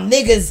 "It's y'all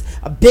niggas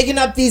are bigging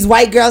up these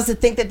white girls to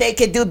think that they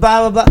could do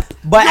blah blah blah."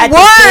 But at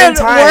the same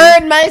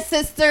time, my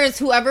sisters,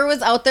 whoever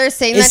was out there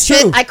saying that It's true.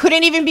 shit, I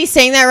couldn't even be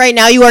saying that right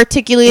now. You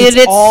articulated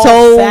It's it all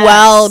so facts.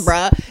 well,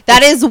 bruh.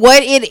 That is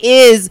what it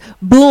is.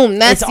 Boom,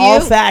 that's It's you. all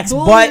facts,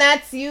 Boom, but-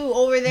 that's you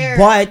over there.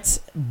 but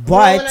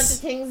Rolling up the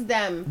things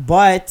them.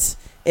 But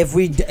if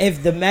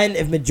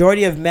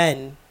majority of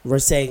men were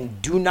saying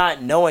do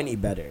not know any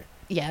better,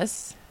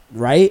 Yes.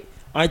 right?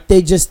 Aren't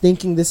they just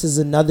thinking this is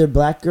another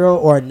black girl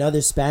or another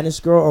Spanish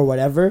girl or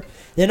whatever?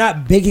 They're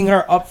not bigging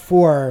her up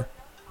for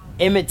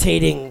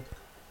imitating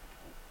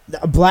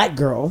a black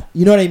girl.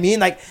 You know what I mean?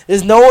 Like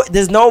there's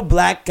no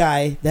black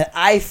guy that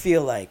I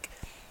feel like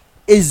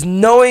is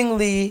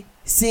knowingly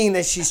seeing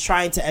that she's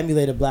trying to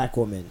emulate a black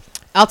woman.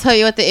 I'll tell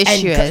you what the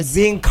issue And is.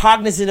 being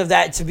cognizant of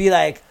that to be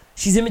like,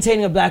 she's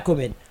imitating a black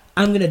woman,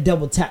 I'm gonna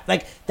double tap.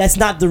 Like that's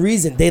not the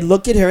reason. They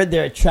look at her,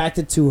 they're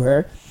attracted to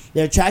her.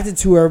 They're attracted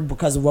to her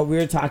because of what we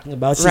were talking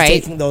about. She's Right.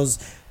 taking those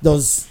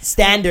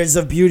standards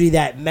of beauty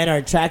that men are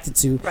attracted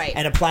to Right.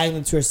 and applying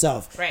them to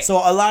herself. Right. So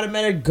a lot of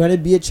men are gonna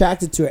be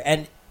attracted to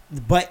her.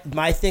 But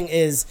my thing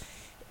is,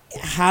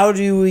 how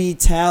do we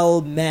tell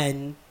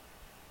men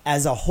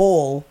as a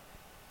whole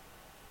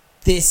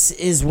this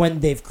is when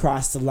they've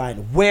crossed the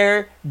line?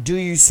 Where do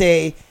you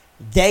say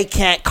they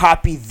can't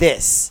copy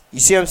this? You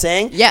see what I'm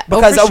saying? Yeah,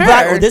 because for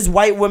sure. there's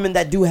white women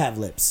that do have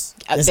lips.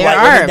 There's There white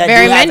are, women that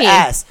very do have many.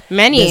 ass.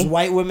 Many. There's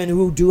white women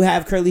who do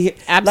have curly hair.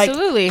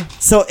 Absolutely.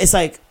 So it's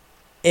like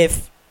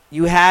if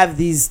you have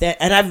these,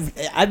 and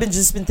I've been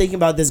thinking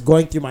about this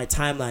going through my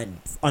timeline,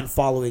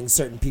 unfollowing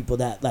certain people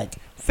that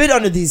fit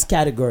under these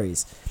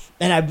categories,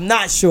 and I'm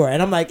not sure.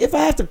 And I'm like, if I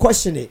have to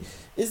question it,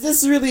 is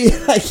this really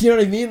like, you know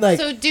what I mean? Like,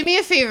 So do me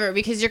a favor,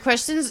 because your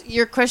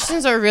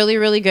questions are really,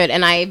 really good,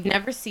 and I've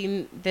never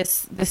seen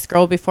this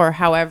girl before.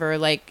 However,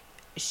 like,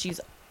 she's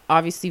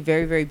obviously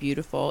very, very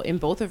beautiful in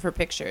both of her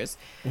pictures.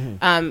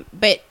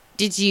 But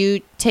did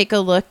you take a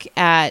look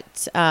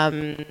at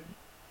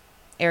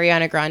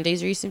Ariana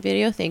Grande's recent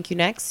video? Thank you,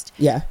 next.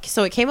 yeah.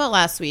 So it came out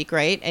last week,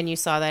 right? And you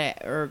saw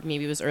that, or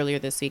maybe it was earlier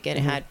this week, and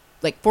it had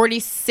like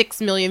 46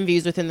 million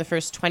views within the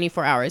first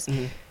 24 hours.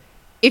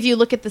 If you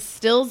look at the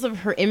stills of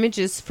her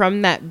images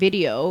from that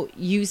video,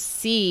 you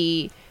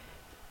see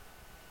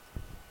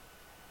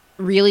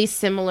really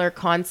similar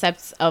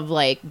concepts of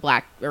like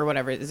black, or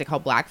whatever, is it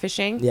called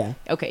blackfishing? Yeah.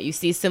 Okay, you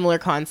see similar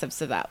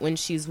concepts of that when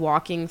she's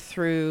walking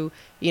through,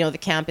 the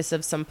campus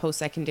of some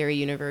post-secondary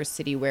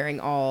university wearing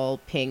all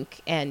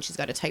pink, and she's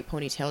got a tight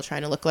ponytail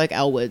trying to look like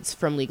Elle Woods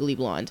from Legally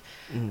Blonde.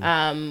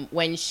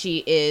 When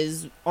she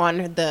is on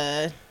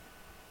the,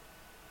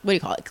 what do you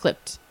call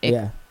it?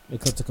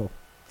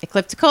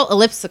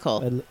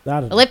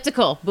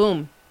 Elliptical.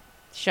 Boom.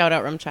 Shout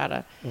out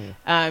Rumchata.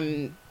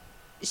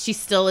 She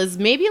still is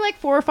maybe like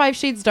 4 or 5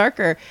 shades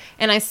darker.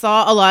 And I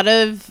saw a lot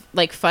of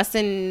like fuss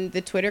in the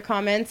Twitter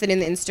comments and in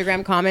the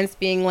Instagram comments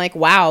being like,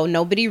 wow,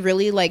 nobody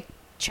really like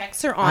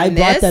checks her on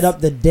this. I brought that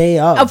up the day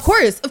of. Of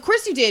course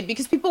you did,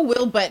 because people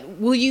will, but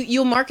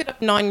you'll mark it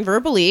up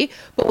non-verbally,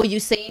 but will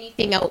you say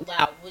anything out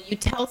loud? Will you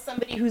tell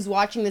somebody who's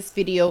watching this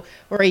video,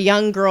 or a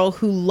young girl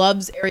who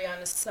loves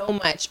Ariana so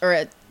much,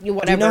 or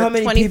whatever, Do you know how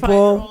many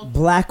people,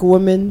 black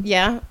women,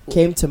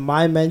 came to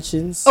my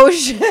mentions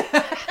shit.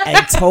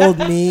 and told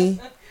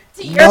me,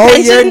 Your no,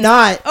 mentions? you're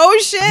not. Oh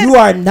shit. You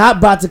are not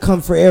about to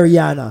come for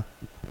Ariana.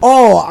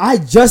 Oh, I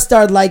just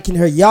started liking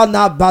her. Y'all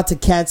not about to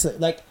cancel.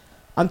 Like,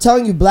 I'm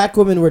telling you, black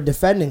women were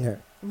defending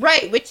her.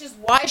 Right, which is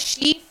why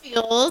she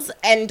feels,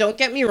 and don't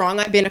get me wrong,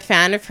 I've been a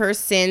fan of her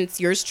since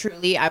yours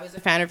truly. I was a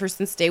fan of her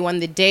since day one.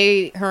 The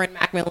day her and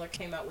Mac Miller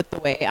came out with The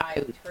Way,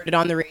 I heard it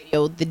on the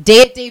radio. The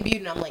day it debuted,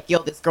 and I'm like, yo,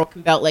 this girl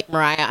can belt like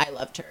Mariah. I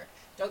loved her.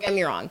 Don't get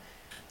me wrong.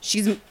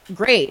 She's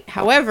great.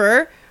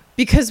 However,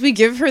 because we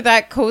give her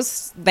that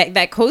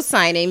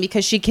co-signing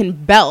because she can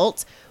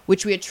belt,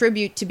 which we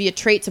attribute to be a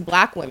trait to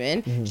black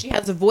women, she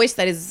has a voice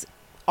that is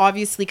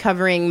obviously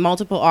covering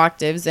multiple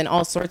octaves and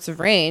all sorts of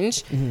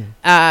range.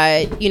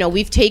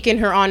 We've taken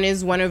her on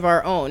as one of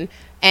our own.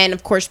 And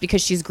of course,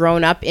 because she's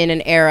grown up in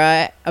an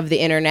era of the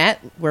internet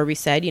where we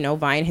said,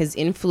 Vine has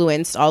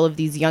influenced all of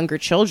these younger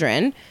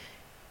children,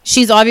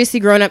 she's obviously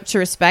grown up to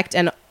respect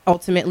and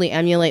ultimately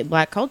emulate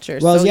black culture.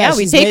 Well, so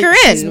we take her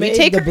in. We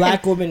take the her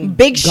black in. woman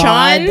Big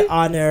God Sean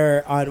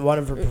on one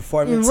of her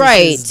performances.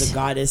 Right. The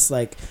goddess,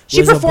 like,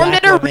 she was a performed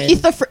at black woman.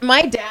 Aretha.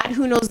 My dad,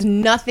 who knows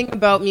nothing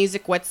about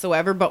music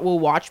whatsoever, but will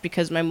watch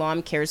because my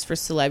mom cares for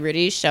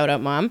celebrities. Shout out,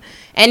 mom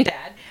and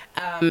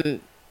dad.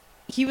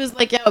 He was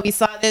like, "Yeah, we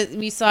saw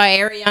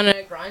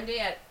Ariana Grande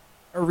at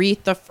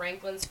Aretha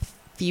Franklin's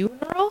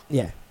funeral."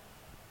 Yeah.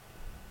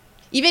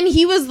 Even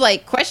he was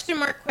like, question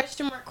mark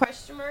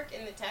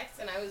in the text,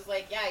 and I was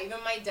like, yeah, even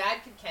my dad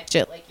could catch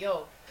it. Like,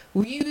 yo,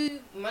 we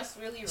must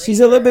really. She's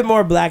a little bit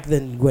more black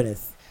than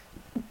Gwyneth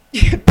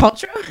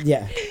Paltrow.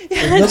 Yeah.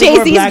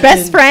 Jay-Z's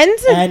best friend.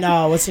 And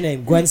what's her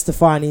name? Gwen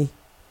Stefani.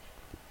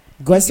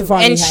 Gwen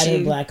Stefani And had she-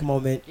 her black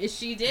moment.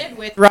 She did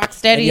with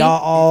Rocksteady. And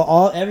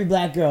y'all, every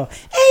black girl,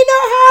 ain't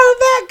no how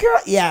black girl.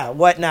 Yeah,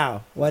 what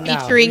now? What now?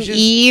 featuring just-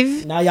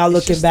 Eve. Now y'all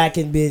looking back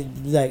and being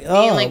like,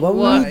 oh, like, what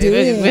were what? we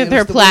doing? With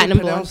her the way platinum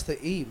you pronounce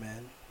blonde. the E,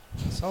 man.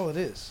 That's all it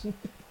is.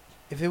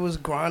 If it was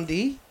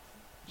Grande,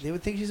 they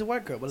would think she's a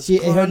white girl. But it's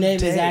Her name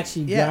is Grande.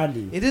 actually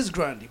Grande. It is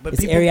Grande. But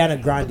It's Ariana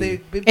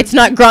Grande. It's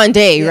not Grande,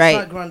 yeah, right?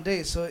 It's not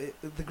Grande. So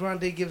the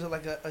Grande gives it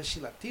like a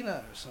she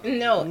Latina or something.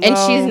 No, and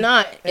she's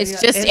not. It's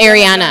Ariana- just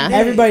Ariana Ariana. Grande.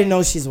 Everybody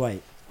knows she's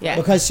white. Yeah.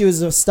 Because she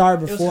was a star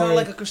was before. kinda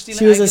like a Christina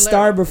she was a Aguilera,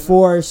 star you know?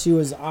 before she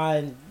was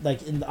on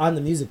on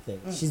the music thing.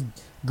 She's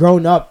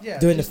grown up Yeah,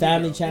 doing the Disney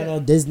Family girl, Channel,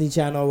 yeah. Disney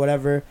Channel,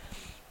 whatever.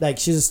 Like,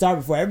 she's a star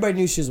before. Everybody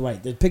knew she was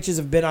white. The pictures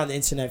have been on the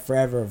internet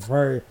forever of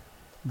her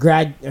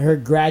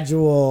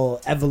gradual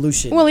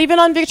evolution. Well, even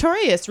on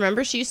Victorious,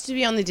 remember she used to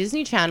be on the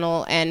Disney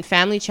Channel and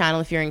Family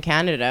Channel if you're in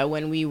Canada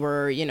when we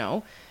were,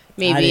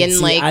 maybe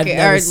I've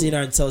never seen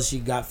her until she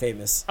got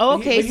famous. Oh,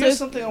 But okay, here's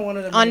so something I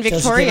wanted to on mention.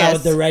 So she came out Victorious.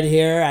 with the red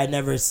hair.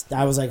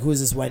 I was like, who's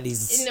this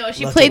Wendy's? No,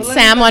 she lucky played woman?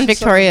 Let me Sam on mention something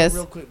Victorious.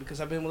 real quick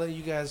because I've been letting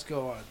you guys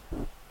go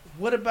on.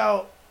 What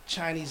about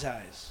Chinese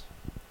eyes?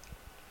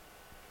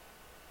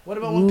 What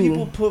about when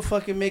people put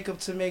fucking makeup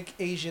to make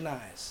Asian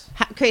eyes?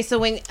 Okay, so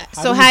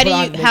How how do do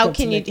you you put on how makeup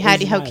can to you make how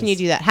Asian can you eyes?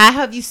 do that? How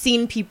have you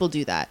seen people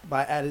do that?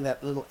 By adding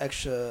that little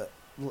extra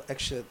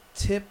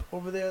tip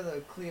over there,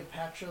 the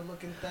Cleopatra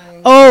looking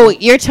thing. Oh,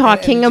 you're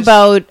talking it just-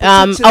 about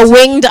a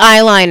winged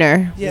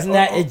eyeliner. Yeah, Isn't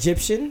that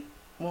Egyptian?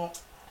 Well,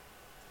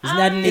 Isn't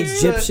that an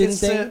it's Egyptian a-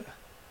 thing?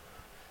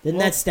 Didn't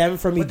well, that stem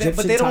from but they- Egyptian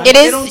but they don't- times? It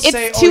They is. don't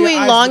say, It's "Oh, to your eyes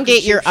look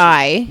elongate your Egyptian."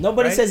 eye.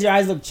 Nobody right? says your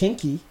eyes look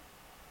chinky.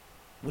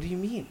 what do you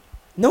mean?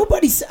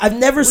 I've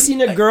never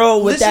seen a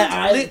girl with that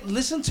eye.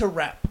 Listen to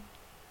rap.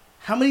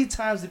 How many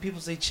times do people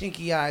say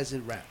chinky eyes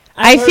in rap?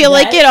 I heard feel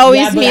like that. it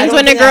always but I means don't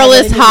when a think girl I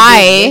is have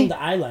high. anything to do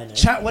with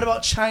eyeliner. What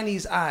about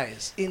Chinese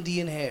eyes,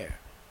 Indian hair?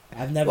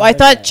 I've never. Well, I heard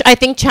thought that. I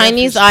think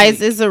Chinese Memphis eyes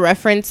Bleak. is a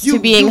reference to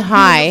being you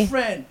high. a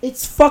friend.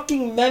 It's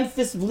fucking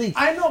Memphis Bleak.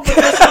 I know, but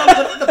that's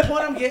not the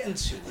point I'm getting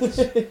to.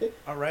 Is,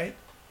 all right,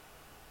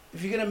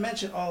 if you're gonna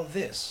mention all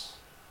this,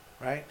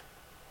 right?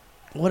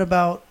 What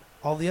about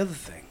all the other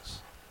things?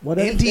 What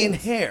are the Indian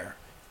things? hair,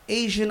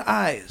 Asian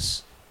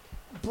eyes,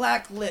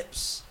 black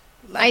lips.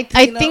 I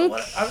Latina, think-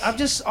 I'm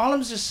just all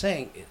I'm just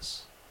saying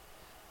is,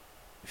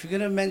 if you're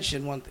gonna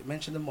mention one thing,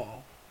 mention them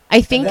all. I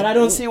think But I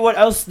don't see what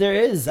else there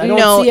is. I don't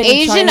no see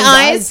any Asian Chinese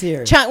eyes.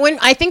 here. When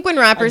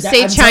rappers I'm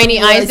say telling Chinese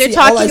you what I eyes, they're see.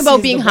 All I talking see about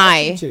is being the black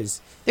high.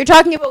 features. They're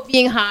talking about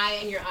being high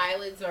and your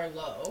eyelids are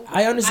low.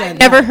 I understand. I've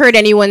never that. heard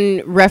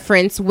anyone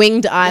reference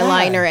winged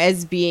eyeliner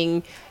as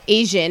being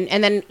Asian,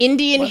 and then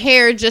Indian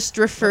hair just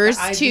refers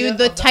the idea to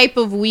the of the- type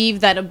of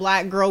weave that a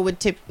black girl would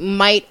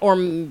might or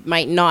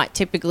might not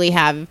typically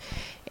have.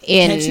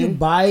 Can't you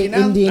buy You know,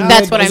 Indian?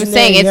 That's hair? what I'm Isn't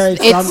saying. there It's-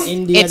 hair it's- from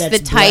India it's the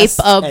that's type blessed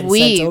of and sent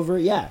weave. over?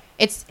 Yeah.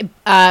 It's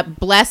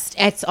blessed.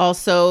 It's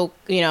also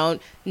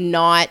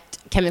not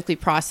chemically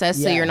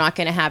processed, so Yeah. you're not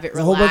going to have it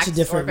There's a whole bunch relaxed. of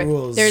different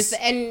rules. There's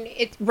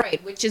right,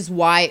 which is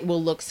why it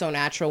will look so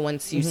natural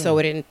once you sew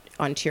it in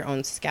onto your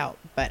own scalp.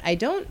 But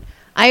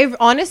I've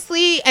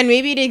honestly, and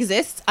maybe it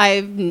exists.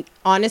 I've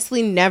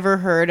honestly never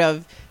heard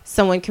of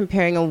someone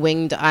comparing a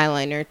winged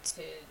eyeliner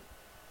to.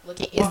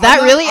 Is Well, that I'm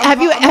not- really? I'm have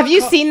not- you I'm have not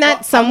you co- seen that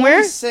I'm somewhere?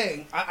 only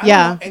saying, I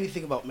Yeah. don't know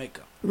anything about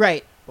makeup,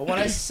 Right. but when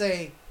I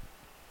say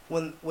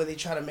when they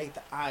try to make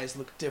the eyes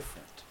look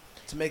different,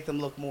 to make them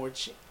look more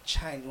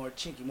Chinese, more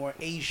chinky, more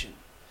Asian,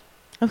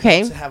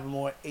 Okay. to have a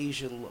more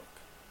Asian look,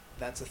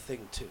 that's a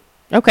thing too,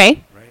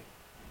 Okay. right?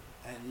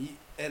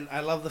 And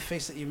I love the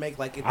face that you make.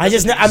 Like it I'm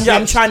doesn't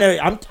trying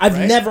exist, to. I've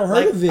right? never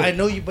heard Like, of it. I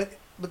know you, but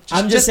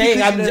I'm just saying.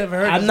 because you never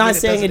heard I'm doesn't not mean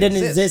saying it doesn't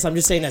didn't exist. I'm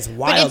just saying that's But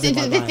wild. in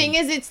my the mind. thing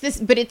is, it's this.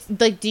 But it's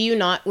like, do you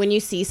not when you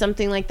see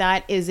something like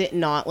that? Is it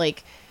not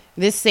like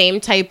this same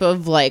type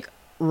of like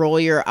roll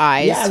your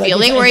eyes Yeah, like,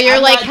 feeling it's- where you're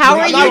I'm like, not- how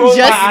are I'm not you rolling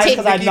my just eyes taking?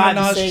 'cause I'm Nicki not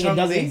Minaj saying it doesn't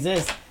strongly?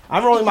 exist.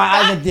 I'm rolling my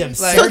eyes at the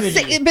So,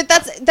 absurdity. but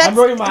that's I'm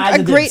rolling my eyes a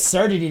at the great.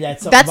 absurdity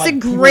that's That's like, a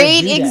people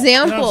great do that.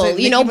 example. You know what I'm saying?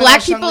 You know, Nicki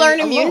black Minaj people Chun-Li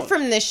aren't immune alone.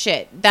 from this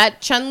shit.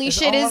 That Chun-Li That's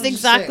shit all is I'm just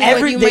exactly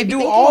saying. what you They might be do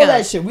thinking all of.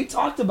 that shit. We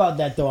talked about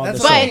that though on That's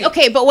the what show. I'm But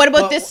okay, but what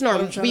about But this, what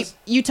Norm? I'm trying to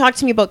You talked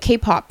to me about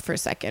K-pop for a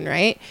second,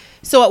 right?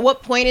 So at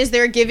what point is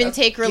there a give and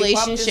take K-pop is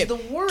relationship? the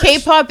worst.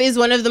 K-pop is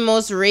one of the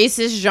most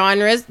racist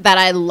genres that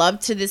I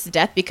love to this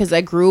death because I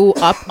grew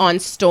up on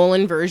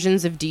stolen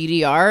versions of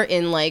DDR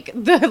in like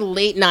the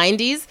late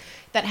 90s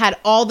that had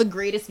all the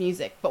greatest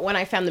music. But when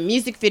I found the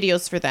music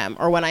videos for them,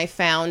 or when I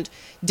found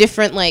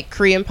different like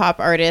Korean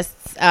pop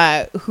artists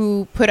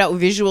who put out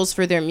visuals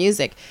for their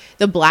music,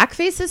 the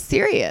blackface is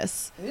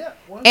serious. Yeah,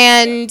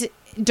 And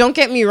don't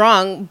get me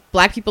wrong,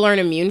 black people aren't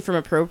immune from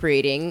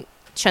appropriating.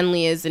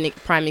 Chun-Li is a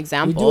prime We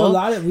example. do a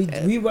lot of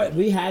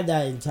we had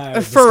that entire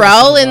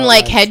Pharrell discussion in about,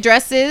 like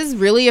headdresses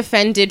really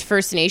offended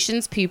First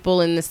Nations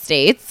people in the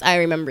States. I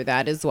remember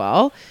that as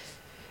well.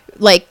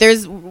 Like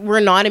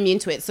we're not immune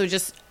to it. So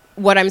just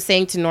what I'm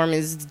saying to Norm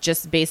is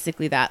just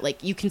basically that.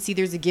 Like you can see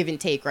there's a give and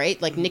take, right?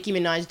 Like Nicki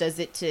Minaj does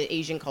it to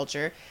Asian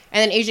culture,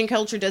 and then Asian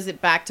culture does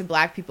it back to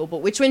black people. But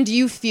which one do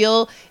you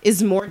feel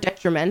is more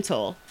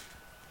detrimental?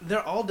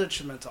 they're all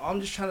detrimental. All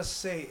I'm just trying to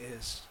say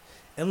is,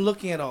 in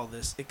looking at all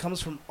this, it comes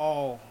from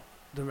all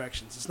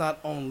directions. It's not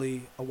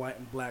only a white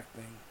and black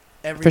thing.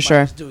 Everybody's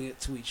sure. doing it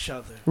to each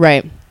other.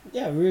 Right.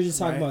 Yeah, we were just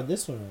talking Right. about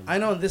this one. I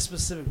know in this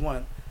specific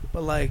one,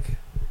 but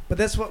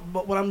that's what.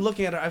 But when I'm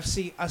looking at her,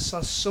 I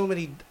saw so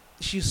many.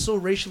 She's so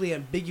racially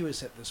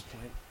ambiguous at this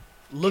point.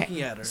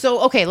 Looking at her.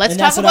 So okay, let's And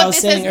talk that's what I about was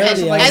this as saying men.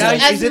 earlier. Like, As-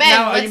 now, As is it men,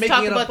 now, are you let's making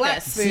talk it a about black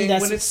this. thing See,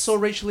 that's- when it's so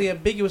racially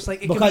ambiguous?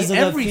 Like it because can of be the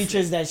everything.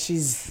 features that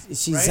she's Right?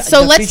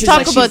 So the let's features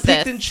talk that about she-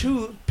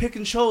 this. Pick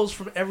and chose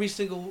from every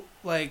single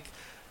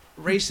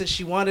race that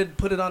she wanted,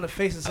 put it on the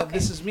face and said, Okay.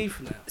 "This is me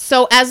from now."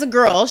 So as a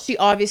girl, she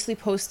obviously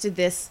posted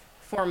this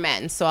for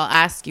men. So I'll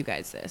ask you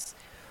guys this.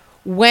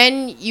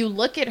 When you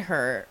look at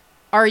her,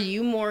 are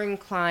you more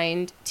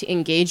inclined to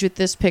engage with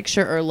this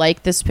picture or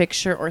like this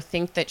picture or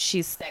think that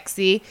she's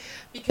sexy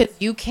because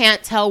you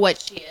can't tell what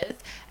she is,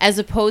 as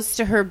opposed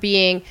to her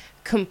being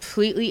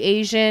completely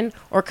Asian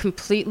or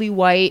completely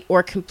white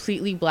or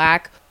completely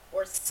black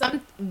or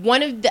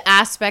one of the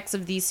aspects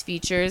of these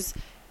features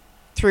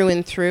through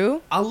and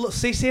through? I'll look,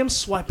 say I'm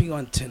swiping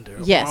on Tinder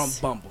Yes. or on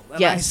Bumble,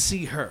 and Yes. I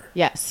see her.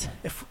 Yes.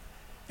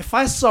 If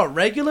I saw a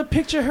regular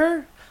picture of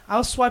her, I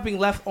was swiping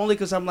left only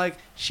because I'm like,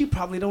 she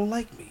probably don't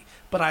like me.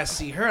 But I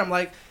see her, I'm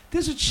like,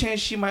 there's a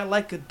chance she might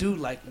like a dude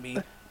like me,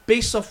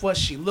 based off what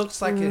she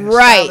looks like and her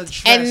style of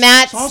dress. And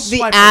that's So I'm the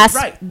swiping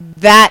right.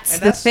 That's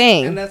And the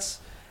thing. and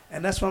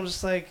that's why I'm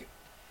just like,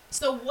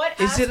 So what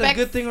is it a aspects-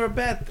 good thing or a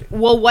bad thing?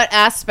 Well, what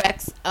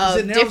aspects of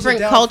it narrows it different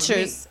down for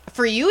cultures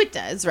for you it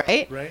does,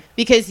 right? Right.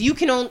 Because you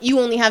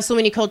only have so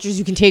many cultures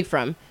you can take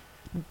from.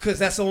 Because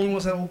that's the only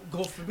ones that will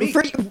go for me.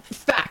 For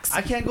facts.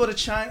 I can't go to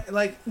China.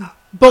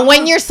 But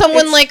when you're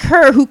someone it's- like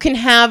her who can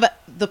have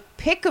the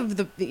pick of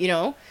the,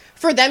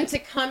 for them to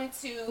come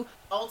to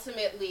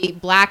ultimately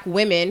black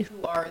women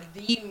who are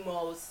the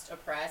most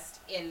oppressed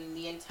in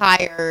the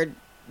entire,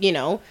 you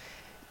know,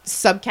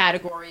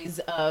 subcategories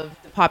of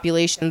the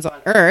populations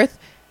on Earth.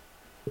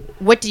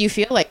 What do you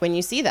feel like when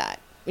you see that?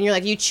 When you're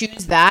like, you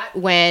choose that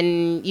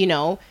when, you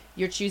know,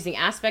 you're choosing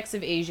aspects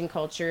of Asian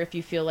culture. If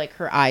you feel like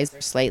her eyes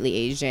are slightly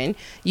Asian,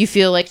 you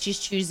feel like she's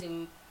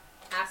choosing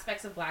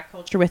aspects of black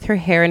culture with her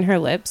hair and her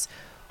lips.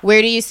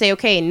 Where do you say,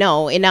 okay,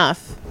 no,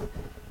 enough?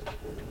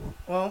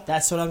 Well,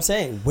 That's what I'm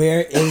saying.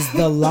 Where is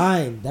the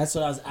line? That's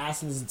what I was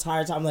asking this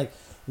entire time. Like,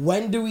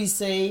 when do we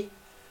say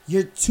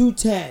you're too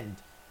tanned?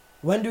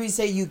 When do we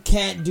say you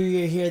can't do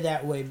your hair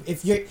that way?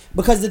 If you're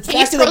because the Can you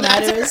fact of scroll the down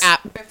matter to her is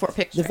app before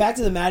picture? the fact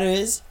of the matter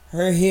is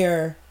her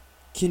hair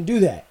can do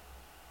that.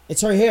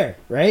 It's her hair,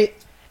 right?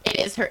 It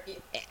is her,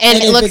 and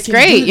it if looks can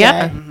great. do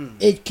Yeah. that,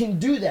 it can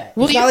do that.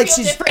 Will It's you not like feel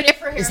she's. different if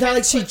her hair It's not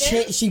like has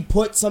clip-ins? she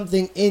put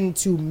something in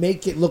to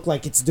make it look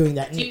like it's doing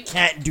that, and Do it you-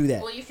 can't do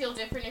that. Will you feel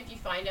different if you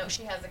find out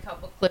she has a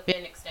couple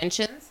clip-in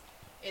extensions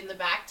in the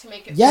back to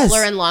make it Yes.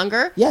 fuller and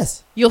longer?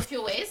 Yes, You'll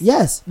feel ways?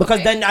 yes, because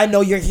Okay. then I know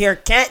your hair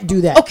can't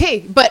do that. Okay,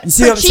 but You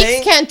see her what I'm cheeks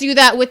saying? can't do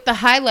that with the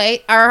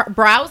highlight. Our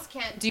brows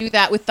can't do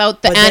that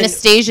without the But then-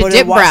 Anastasia but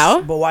then dip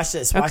brow. But watch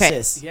this. Watch Okay.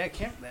 this. yeah,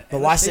 can't. But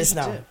watch this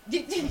now.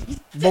 But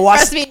But watch.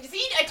 Trust me.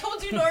 See, I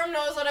told you Norm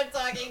knows what I'm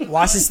talking.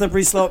 Watch the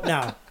slippery slope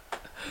now.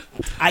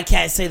 I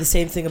can't say the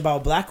same thing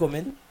about black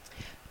women.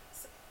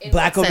 In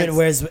Black what women sense?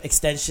 wears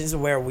extensions,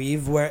 wear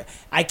weave. Where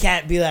I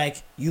can't be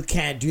like, you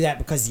can't do that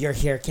because your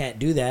hair can't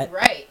do that.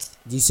 Right.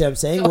 Do you see what I'm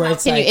saying? So Where how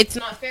it's can like, you? It's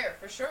not fair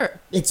for sure.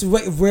 it's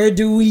where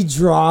do we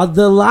draw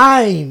the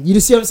line? You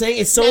see what I'm saying?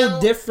 It's so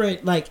No.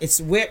 different. Like it's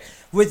where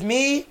with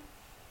me,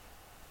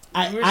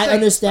 We're I saying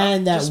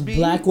understand stop that just being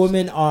black you.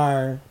 women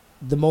are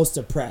the most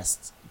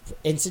oppressed.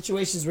 In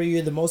situations where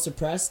you're the most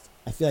oppressed,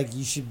 I feel like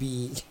you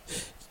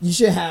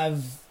should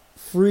have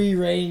free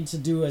reign to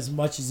do as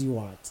much as you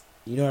want.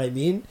 You know what I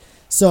mean?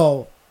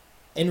 So,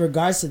 in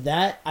regards to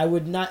that, I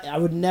would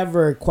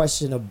never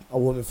question a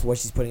woman for what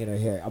she's putting in her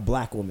hair, a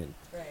black woman.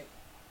 Right.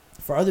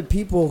 For other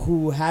people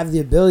who have the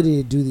ability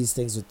to do these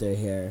things with their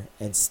hair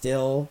and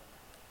still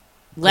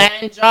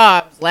Land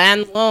jobs,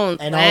 land loans,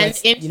 and all land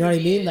that, you know what I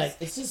mean?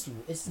 interviews. Like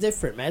it's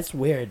different, man. It's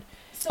weird.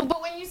 So,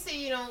 but when you say,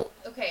 you know,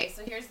 okay,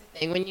 so here's the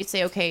thing. When you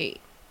say, okay,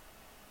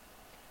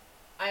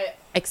 I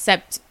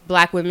accept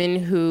black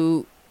women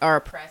who are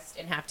oppressed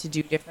and have to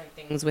do different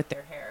things with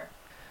their hair.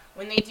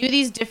 When they do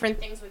these different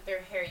things with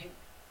their hair,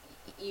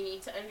 you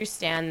need to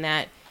understand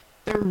that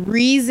the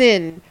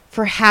reason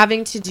for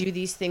having to do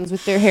these things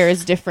with their hair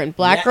is different.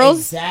 Black Yeah, girls,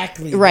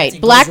 exactly. right?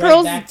 It Black goes right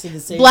girls, back to the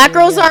same black thing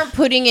girls again. aren't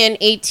putting in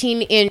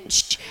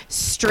 18-inch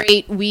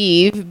straight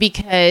weave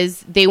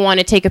because they want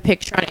to take a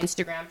picture on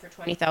Instagram for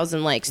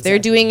 20,000 likes. They're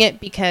Exactly. doing it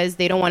because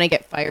they don't want to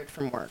get fired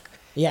from work.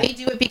 Yeah. They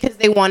do it because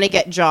they want to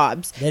get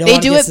jobs. They don't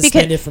want to do get it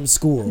suspended because from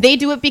school. they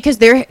do it because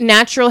their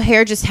natural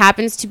hair just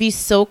happens to be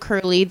so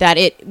curly that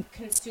it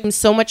consumes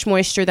so much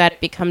moisture that it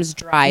becomes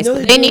dry. You know So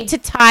they they do- need to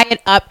tie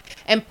it up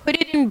and put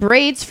it in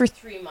braids for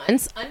 3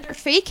 months under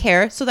fake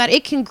hair so that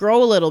it can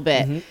grow a little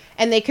bit.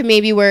 And they can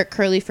maybe wear it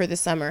curly for the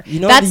summer. You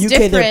know, That's in the UK,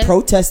 they're different.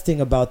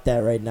 protesting about that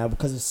right now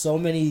because of so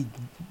many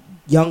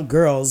young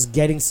girls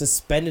getting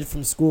suspended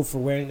from school for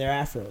wearing their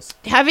afros.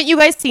 Haven't you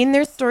guys seen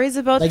their stories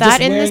about Like that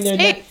just in the wearing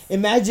their States?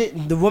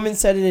 imagine the woman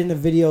said it in the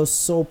video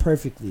so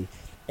perfectly.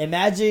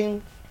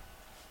 Imagine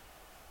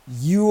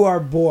you are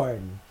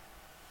born,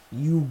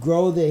 you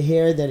grow the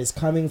hair that is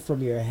coming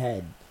from your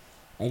head,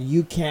 and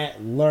you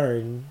can't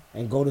learn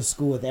and go to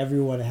school with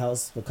everyone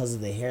else because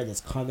of the hair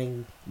that's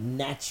coming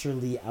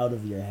naturally out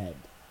of your head.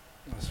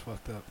 That's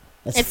fucked up.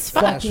 That's It's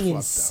fucked fucking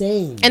That's fucked up.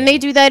 insane. And they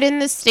do that in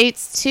the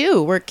States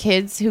too, where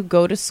kids who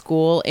go to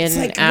school in It's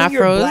like when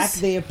you're black, afros.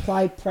 they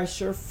apply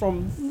pressure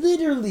from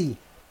literally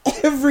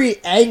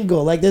every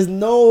angle. Like there's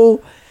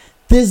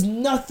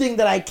nothing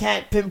that I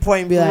can't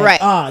pinpoint and be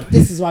like, Right.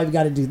 this is why we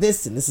got to do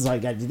this and this is why we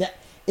got to do that.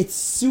 It's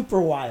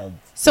super wild.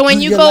 So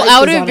when you Your go life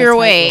out is of on a your tightrope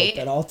way,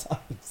 at all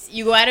times.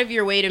 you go out of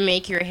your way to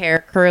make your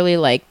hair curly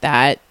like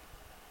that,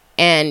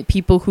 and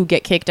people who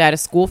get kicked out of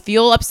school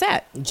feel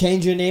upset. You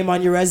change your name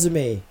on your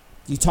resume.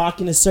 You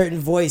talk in a certain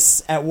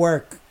voice at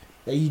work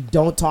that you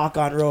don't talk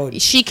on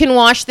road. She can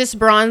wash this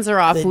bronzer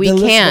off. The, We the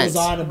list can't. goes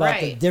on about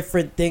the Right.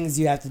 different things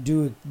you have to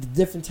do, the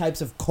different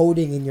types of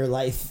coding in your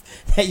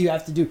life that you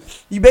have to do.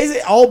 You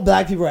basically all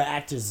black people are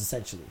actors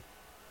essentially.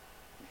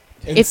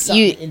 If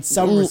you- in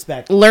some l-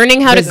 respect,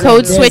 Learning how to There's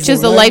code there's switch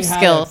is a learning life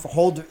how to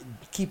skill.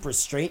 keep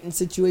restraint in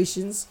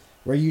situations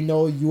where you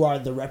know you are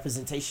the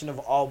representation of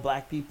all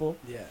black people.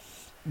 Yeah.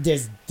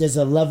 There's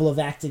a level of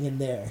acting in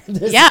there.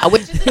 There's Yeah,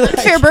 which is an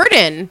unfair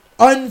burden.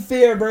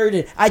 unfair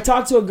burden. I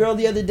talked to a girl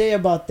the other day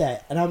about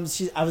that, and I was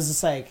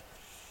just like,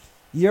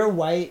 "You're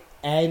white,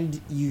 and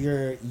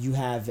you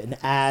have an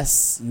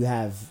ass, you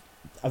have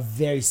a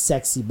very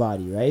sexy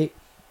body, right?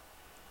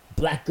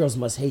 Black girls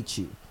must hate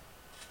you,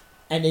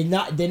 and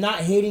they're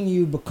not hating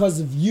you because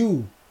of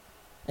you."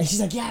 And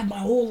she's like, "Yeah, my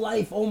whole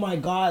life, oh my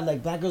god,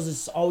 like black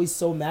girls are always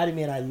so mad at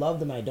me, and I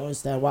love them. I don't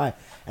understand why."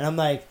 And I'm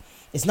like,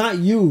 "It's not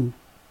you.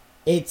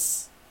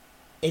 It's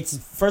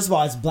first of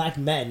all, it's black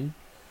men.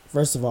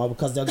 First of all,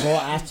 because they'll go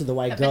after the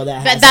white girl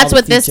that But has that's all the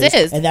what this features,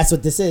 is. and that's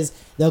what this is.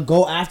 They'll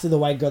go after the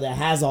white girl that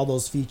has all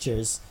those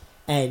features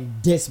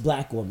and diss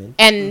black woman,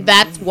 And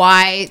that's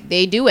why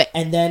they do it.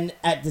 and then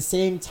at the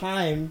same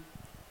time,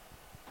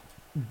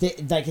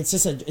 like it's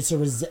just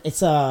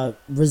it's a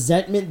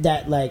resentment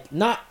that like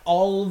not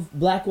all of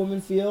black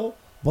women feel,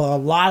 but a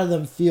lot of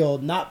them feel,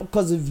 not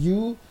because of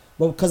you,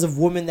 but because of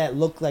women that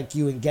look like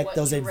you and get What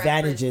those you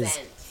advantages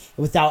represent.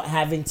 without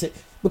having to.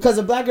 Because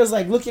a black girl's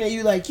like looking at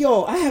you like,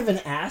 yo, I have an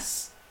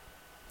ass.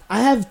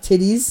 I have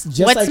titties.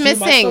 Just What's like you. My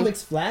missing?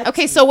 stomach's flat.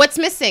 Okay, so what's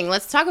missing?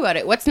 Let's talk about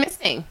it. What's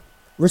missing?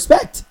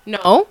 Respect.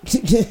 No.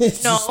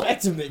 It's No.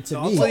 respect to me.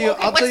 No, I'll tell you.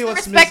 I'll tell you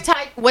what's missing.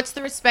 What's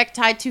the respect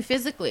tied to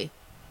physically?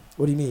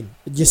 What do you mean?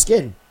 Your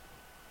skin.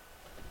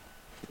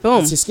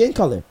 Boom. It's your skin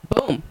color.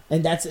 Boom.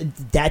 And that's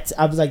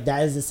I was like,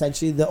 that is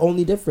essentially the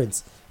only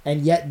difference.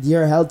 And yet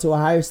you're held to a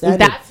higher standard.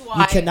 That's You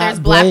why cannot there's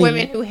black blame-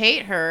 women who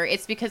hate her.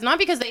 It's because not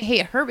because they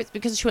hate her, but it's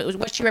because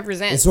what she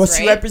represents. It's what right?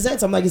 she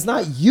represents. I'm like, it's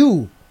not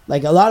you.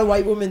 Like a lot of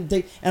white women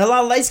think, and a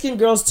lot of light skinned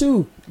girls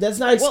too. That's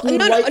not Well, excluding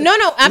no, white.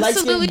 no,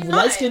 absolutely not.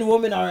 Light skinned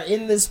women are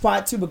in this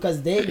spot too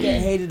because they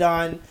get hated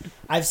on.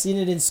 I've seen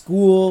it in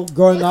school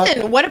growing up.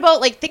 Listen, what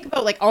about like think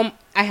about like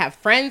I have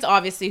friends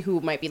obviously who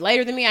might be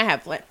lighter than me. I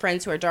have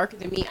friends who are darker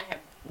than me. I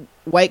have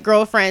white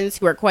girl friends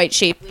who are quite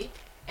shapely,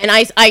 and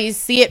I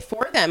see it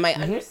for them. I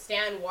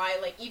understand why.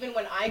 Like even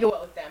when I go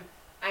out with them,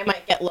 I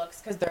might get looks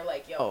because they're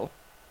like, "Yo,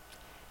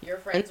 you're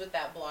friends with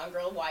that blonde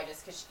girl. Why?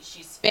 Just because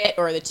she's fit,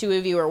 or the two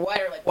of you, or what?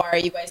 Or like, why are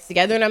you guys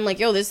together?" And I'm like,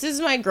 "Yo, this is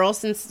my girl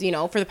since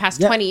for the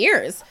past 20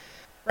 years."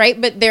 Right,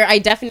 but I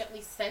definitely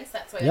sense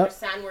that, so I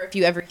understand where if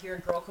you ever hear a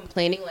girl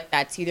complaining like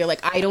that, it's either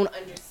like I don't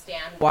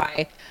understand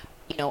why,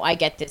 I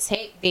get this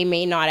hate. They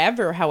may not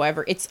ever,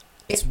 however, it's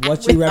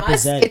what you with us,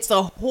 represent. it's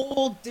a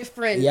whole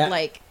different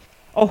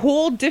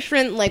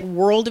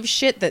world of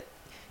shit that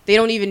they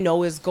don't even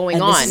know is going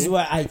And on. this is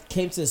where I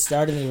came to the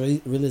start of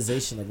the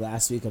realization like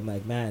last week. I'm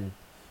like, man,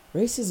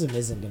 racism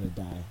isn't gonna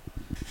die.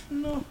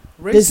 No.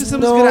 There's Racism is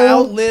no- gonna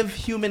outlive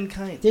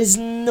humankind. There's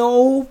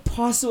no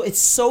possible. It's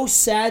so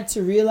sad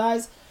to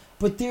realize,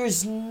 but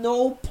there's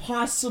no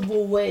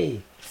possible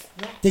way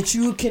that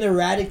you can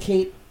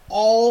eradicate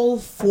all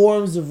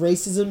forms of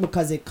racism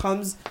because it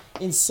comes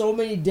in so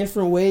many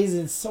different ways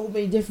and so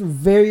many different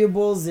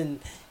variables and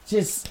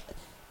just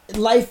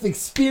life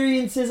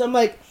experiences. I'm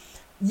like,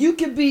 you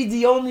could be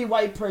the only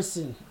white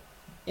person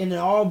in an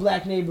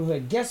all-black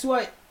neighborhood. Guess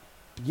what?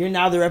 You're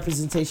now the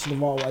representation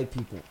of all white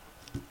people.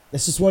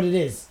 That's just what it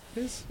is.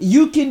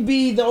 You can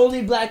be the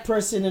only black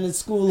person in a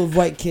school of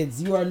white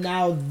kids. You are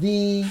now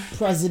the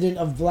president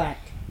of black.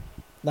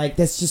 Like,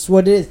 that's just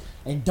what it is.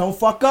 And don't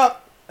fuck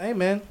up. Hey,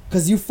 man.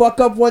 Because you fuck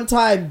up one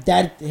time,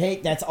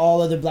 that's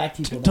all other black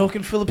people now.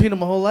 Token Filipino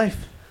my whole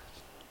life.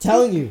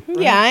 Telling you.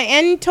 Yeah,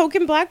 and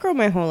token black girl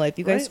my whole life.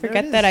 You guys Right, there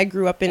forget it that is. I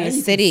grew up in And the you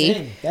can city.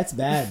 sing. That's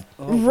bad.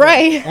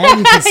 Right. And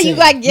you can sing. You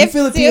got gifts You're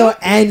Filipino too?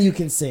 and you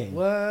can sing.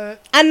 What?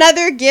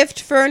 Another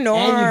gift for Norm.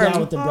 And you're down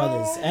with the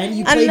brothers. And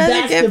you play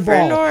Another gift for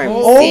basketball. Norm.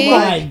 Oh See?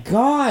 my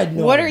God,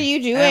 Norm. What are you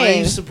And I doing?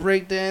 used to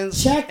break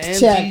dance. Check, and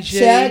check, DJ.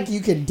 check.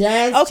 You can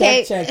dance.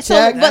 Okay, check, so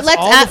check. but That's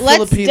all the let's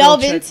Filipino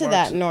delve check into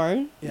marks. that,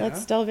 Norm. Yeah.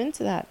 Let's delve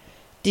into that.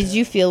 Did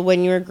you feel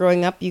when you were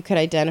growing up you could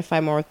identify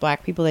more with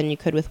black people than you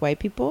could with white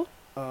people?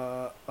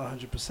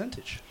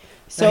 100%.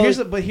 So Now, here's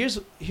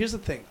the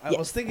thing. I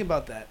was thinking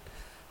about that.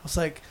 I was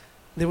like,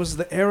 there was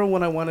the era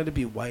when I wanted to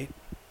be white.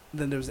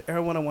 Then there was the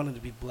era when I wanted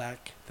to be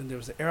black. Then there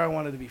was the era I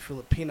wanted to be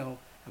Filipino,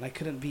 and I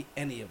couldn't be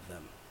any of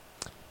them.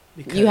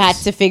 you had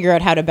to figure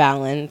out how to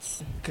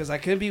balance. Because I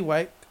couldn't be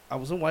white. I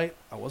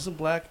wasn't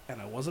black,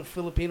 and I wasn't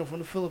Filipino from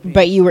the Philippines.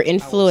 But you were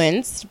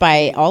influenced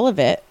by all of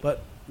it.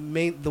 But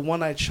the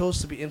one I chose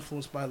to be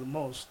influenced by the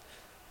most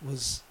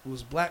was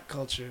black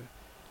culture,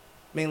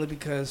 mainly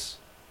because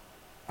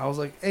I was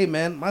like, hey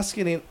man, my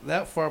skin ain't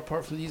that far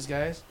apart from these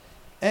guys,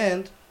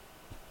 and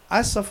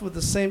I suffer with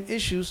the same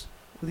issues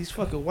with these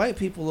fucking white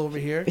people over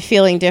here,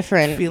 Feeling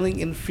different. feeling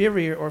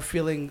inferior or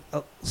feeling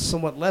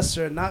somewhat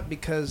lesser, not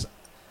because,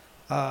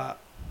 and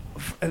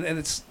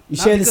it's You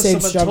not share the because same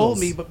someone struggles. told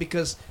me, but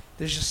because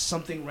there's just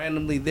something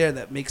randomly there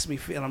that makes me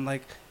feel. And I'm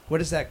like, where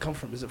does that come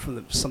from? Is it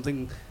from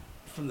something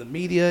from the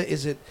media?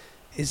 Is it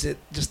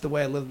just the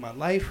way I live my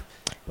life?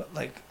 But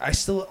like, I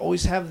still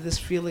always have this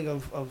feeling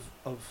of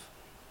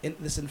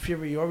this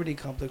inferiority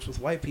complex with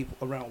white people,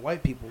 around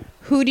white people.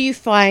 Who do you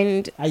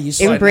find I used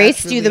So to. I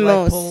embraced you the naturally,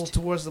 most? pull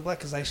towards the black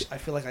because I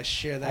feel like I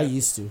share that. I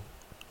used to.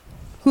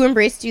 who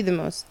embraced you the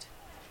most?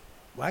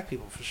 Black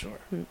people for sure.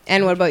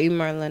 And what about you,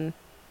 Marlon?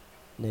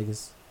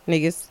 Niggas.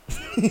 Niggas.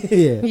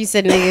 Yeah. You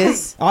said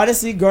niggas.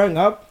 Honestly, growing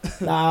up,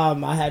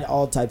 I had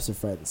all types of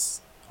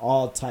friends.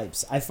 All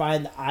types. I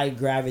find I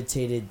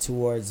gravitated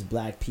towards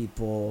black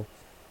people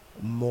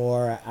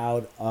more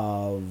out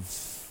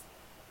of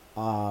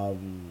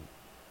an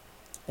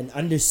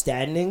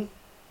understanding.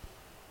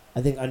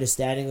 I think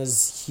understanding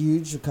was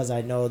huge because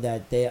I know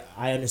that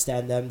I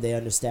understand them, they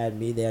understand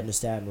me, they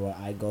understand what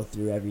I go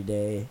through every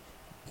day,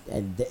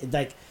 and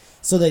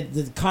so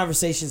the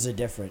conversations are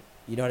different.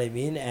 You know what I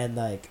mean? And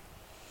like,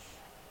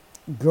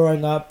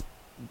 growing up,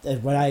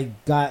 and when I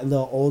got a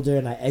little older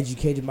and I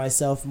educated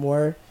myself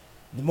more,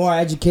 the more I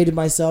educated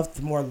myself,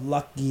 the more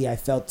lucky I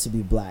felt to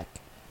be black.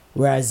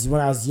 Whereas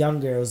when I was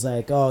younger, it was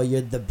like, oh,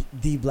 you're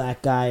the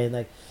black guy, and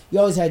like you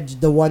always had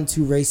the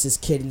 1-2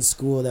 racist kid in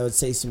school that would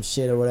say some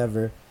shit or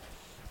whatever,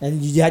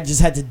 and you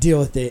just had to deal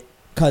with it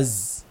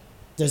because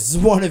there's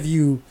one of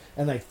you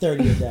and like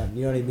 30 of them.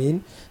 You know what I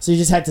mean? So you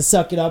just had to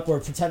suck it up or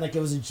pretend like it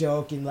was a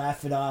joke and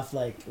laugh it off,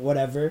 like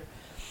whatever.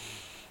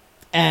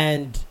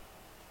 And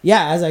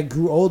yeah, as I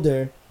grew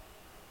older,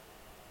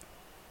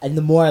 and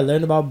the more I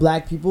learned about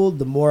black people,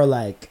 the more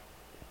like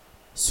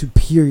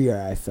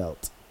superior I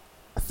felt.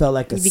 I felt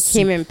like You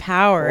became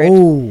empowered.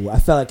 Oh, I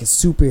felt like a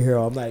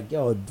superhero. I'm like,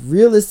 yo,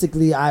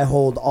 realistically, I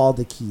hold all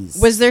the keys.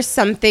 Was there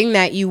something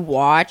that you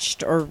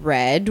watched or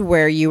read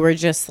where you were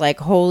just like,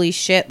 holy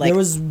shit? Like, there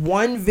was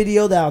one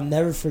video that I'll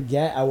never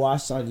forget. I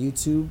watched on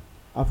YouTube.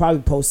 I'll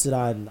probably post it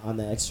on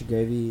the Extra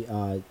Gravy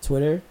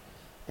Twitter.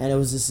 And it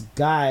was this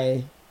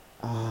guy.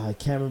 I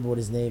can't remember what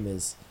his name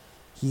is.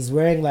 He's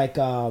wearing like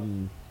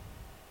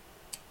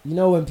you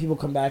know when people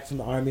come back from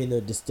the army and they're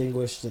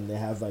distinguished and they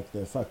have like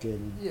the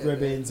fucking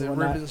ribbons the and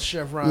whatnot. ribbons,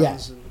 chevrons. Yeah.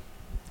 And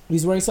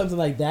He's wearing something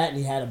like that, and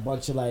he had a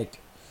bunch of like,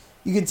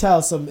 you can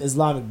tell some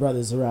Islamic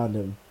brothers around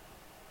him.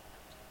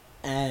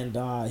 And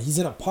he's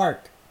in a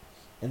park,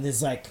 and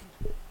there's like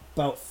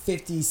about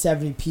 50,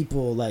 70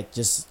 people like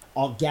just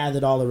all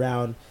gathered all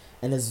around,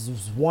 and there's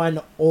this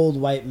one old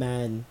white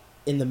man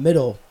in the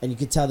middle, and you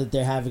can tell that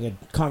they're having a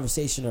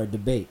conversation or a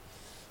debate.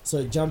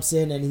 So he jumps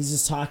in, and he's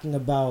just talking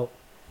about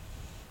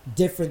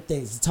different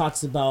things. He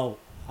talks about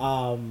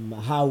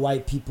how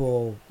white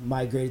people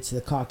migrated to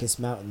the Caucasus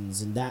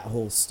Mountains and that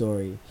whole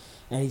story.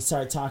 And he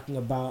started talking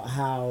about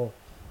how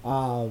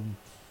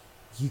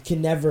you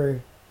can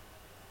never...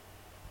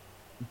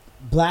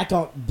 Black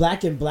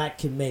and black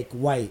can make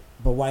white,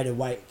 but white and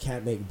white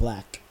can't make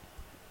black.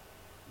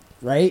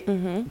 Right?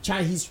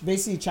 mm-hmm. He's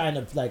basically trying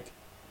to like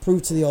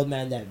prove to the old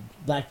man that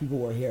black people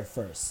were here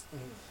first.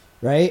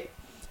 Right?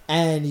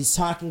 And he's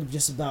talking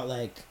just about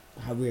like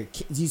how we're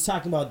kids. He's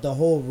talking about the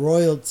whole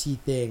royalty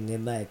thing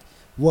and like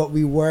what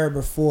we were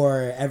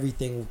before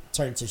everything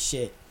turned to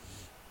shit.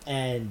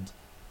 And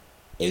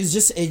it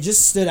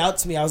just stood out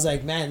to me. I was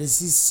like, man,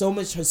 this is so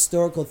much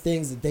historical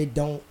things that they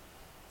don't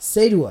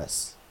say to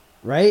us,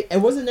 right?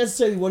 It wasn't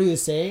necessarily what he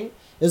was saying.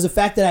 It was the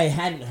fact that I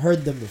hadn't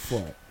heard them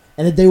before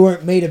and that they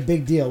weren't made a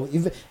big deal.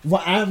 Even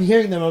when I'm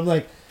hearing them, I'm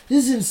like,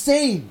 this is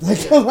insane.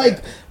 Like, I'm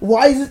like,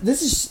 why is it?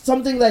 This is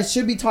something that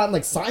should be taught in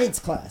like science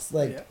class.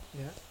 Like,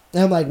 yeah.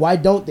 and I'm like, why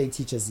don't they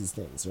teach us these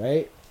things,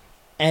 right?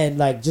 And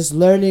like just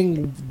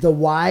learning the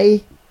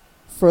why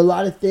for a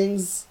lot of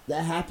things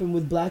that happen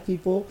with black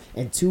people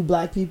and to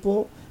black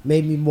people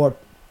made me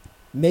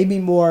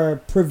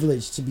more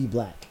privileged to be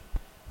black.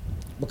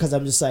 Because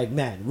I'm just like,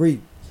 man,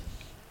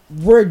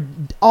 we're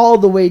all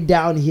the way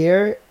down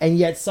here and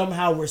yet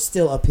somehow we're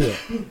still up here.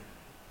 You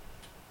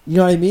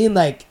know what I mean?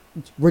 Like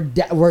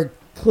we're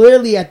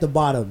clearly at the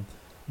bottom,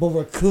 but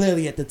we're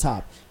clearly at the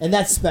top. And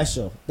that's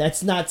special.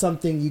 That's not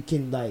something you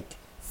can like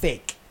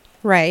fake.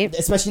 Right.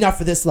 Especially not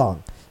for this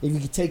long. If you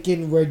could take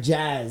in where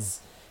jazz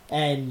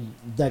and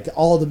like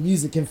all the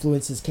music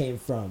influences came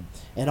from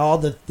and all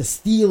the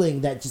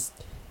stealing that just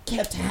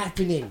kept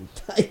happening.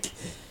 Like,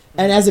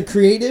 and as a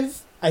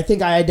creative, I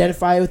think I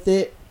identify with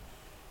it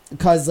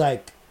because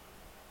like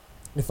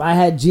if I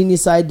had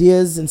genius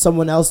ideas and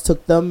someone else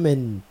took them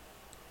and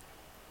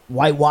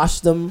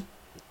whitewashed them,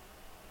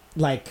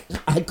 like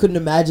I couldn't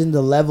imagine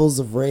the levels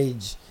of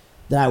rage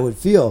that I would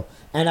feel.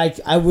 And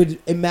I would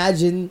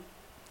imagine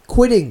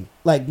quitting,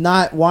 like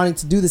not wanting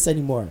to do this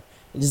anymore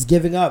and just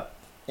giving up.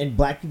 And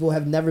black people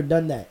have never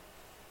done that.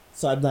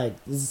 So I'm like,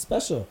 this is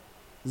special.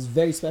 This is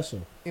very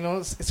special. You know,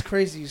 it's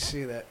crazy you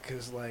say that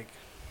because, like,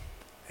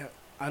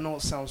 I know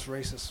it sounds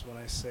racist when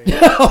I say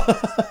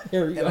it.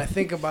 Here we go. And I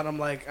think about it, I'm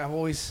like, I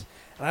always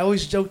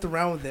joked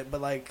around with it,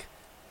 but like,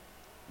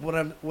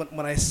 when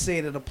I say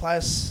it, it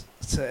applies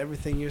to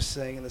everything you're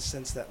saying in the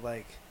sense that,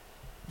 like,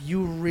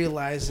 you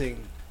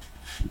realizing,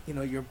 you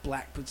know, your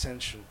black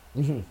potential,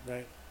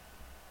 right?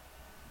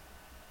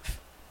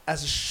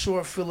 As a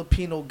short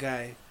Filipino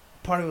guy,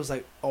 part of me was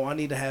like, oh, I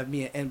need to have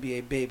me an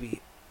NBA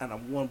baby, and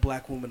I'm one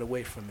black woman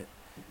away from it.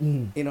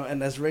 You know,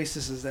 and as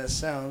racist as that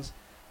sounds,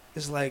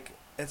 it's like,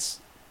 it's,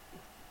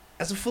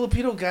 as a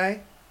Filipino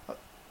guy,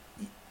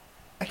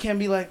 I can't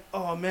be like,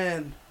 oh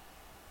man,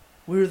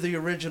 we're the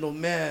original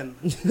man.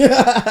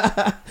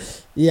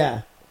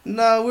 Yeah.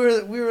 No,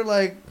 we were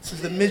like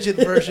the midget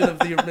version of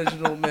the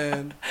original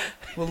man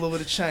with a little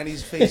bit of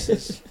Chinese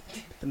faces.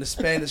 And the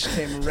Spanish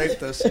came and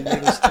raped us and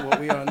made us to what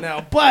we are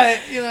now.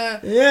 But, you know.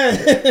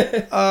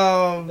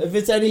 Yeah. If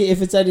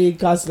it's any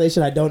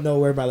consolation, I don't know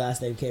where my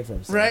last name came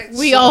from. So. Right?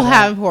 We all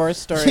have horror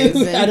stories.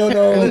 I don't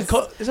know.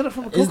 Isn't it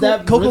from Is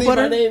that cocoa really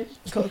butter? my name?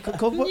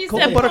 Cocoa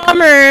butter.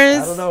 Plumbers.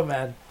 I don't know,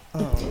 man.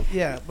 Oh,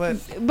 yeah, but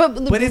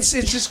it's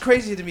just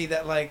crazy to me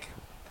that, like,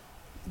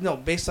 no,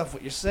 based off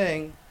what you're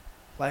saying,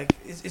 like,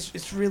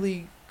 it's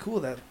really cool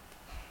that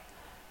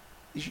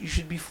you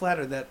should be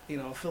flattered that, you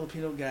know, a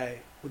Filipino guy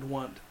would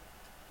want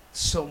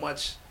so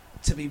much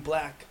to be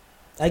black.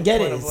 I get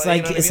Point it. of It's like, like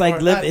you know it's what I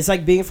like mean? Or it's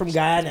like being from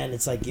Guyana, and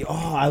it's like,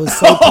 oh, I was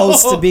so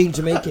close to being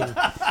Jamaican,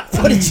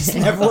 but it just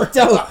never worked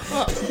out.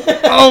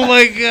 Oh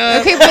my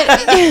god. Okay,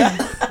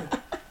 but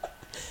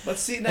But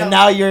see And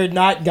now you're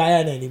not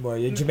Guyana anymore.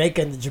 You're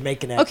Jamaican, the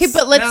Jamaican X. okay,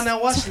 but let's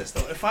now watch this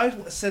though. If I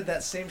said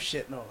that same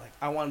shit, no, like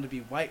I wanted to be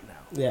white now.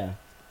 yeah,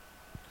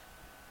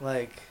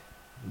 Like,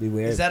 be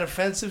weird. is that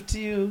offensive to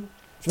you?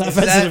 It's not Is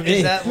offensive that- to me.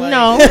 is that like,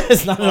 No.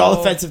 It's not at all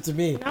Oh. offensive to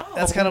me. no.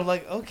 That's kind of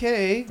like,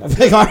 okay. I'm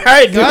like, all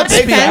right, good.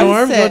 Godspeed, offensive.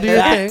 Norm. Go do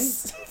your thing.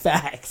 Facts.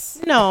 Facts.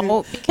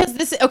 No, because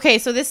this. Okay,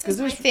 so this 'Cause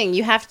is my there's- thing.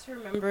 You have to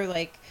remember,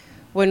 like,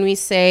 when we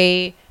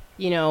say,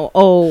 you know,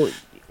 oh,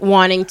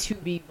 wanting to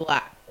be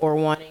black or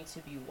wanting to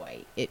be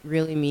white, it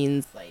really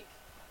means like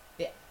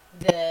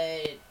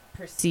the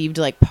perceived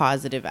like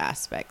positive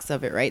aspects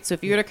of it, right? So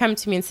if you were to come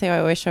to me and say, oh,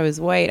 I wish I was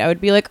white, I would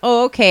be like,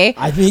 oh, okay.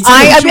 I mean,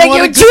 I'd be like, want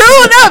yo, a good-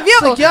 true enough,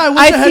 yo. like, yeah, I wish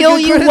I had feel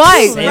good you credit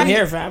why. too. same Right?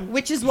 here, fam.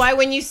 Which is why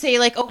when you say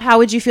like, oh, how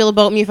would you feel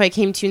about me if I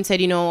came to you and said,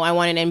 you know, I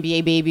want an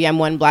NBA baby, I'm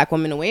one black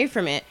woman away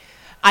from it,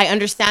 I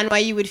understand why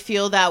you would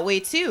feel that way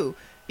too,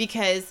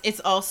 because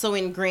it's also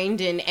ingrained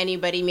in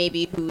anybody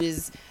maybe who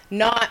is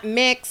not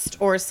mixed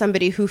or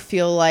somebody who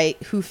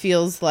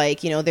feels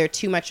like, you know, they're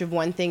too much of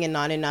one thing and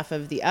not enough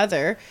of the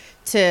other,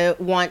 to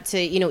want to,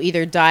 you know,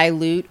 either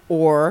dilute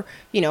or,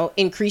 you know,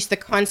 increase the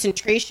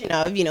concentration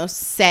of, you know,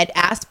 said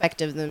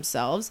aspect of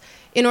themselves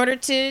in order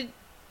to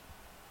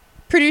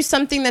produce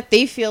something that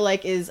they feel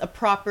like is a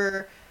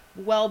proper,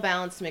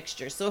 well-balanced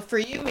mixture. So for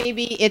you,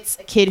 maybe it's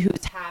a kid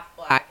who's half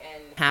black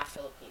and half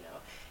Filipino.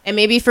 And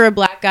maybe for a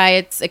black guy,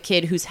 it's a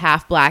kid who's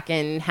half black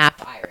and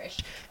half Irish.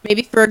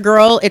 Maybe for a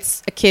girl,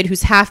 it's a kid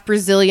who's half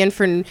Brazilian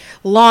for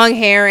long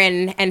hair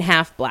and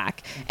half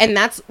black. And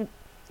that's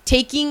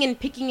taking and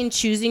picking and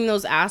choosing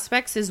those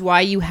aspects is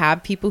why you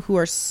have people who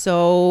are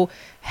so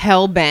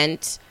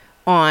hell-bent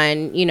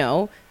on, you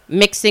know,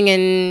 mixing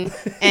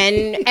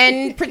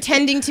and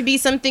pretending to be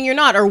something you're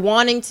not, or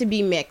wanting to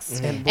be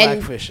mixed And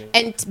blackfishing.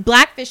 and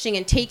blackfishing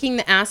and taking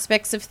the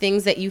aspects of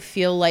things that you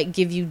feel like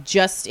give you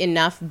just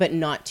enough but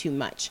not too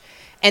much.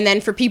 And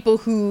then for people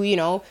who, you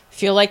know,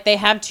 feel like they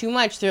have too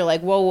much, they're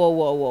like,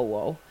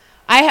 whoa.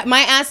 My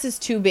ass is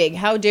too big.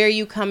 How dare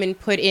you come and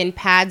put in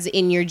pads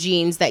in your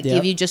jeans that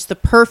give you just the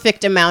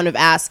perfect amount of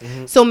ass,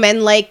 so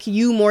men like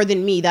you more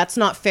than me? That's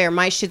not fair.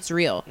 My shit's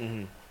real.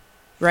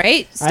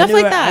 Right? Stuff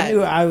like that. I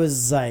knew I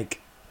was like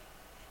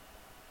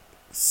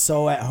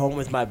so at home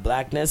with my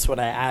blackness when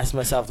I asked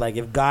myself, like,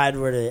 if God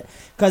were to,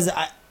 because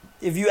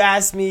if you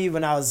asked me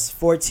when I was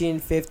 14,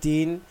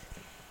 15,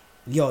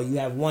 yo, you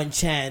have one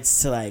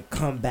chance to like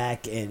come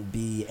back and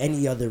be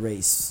any other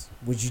race,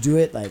 would you do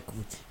it? Like,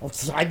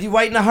 I'd be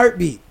white in a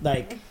heartbeat,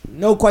 like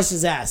no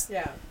questions asked.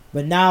 Yeah.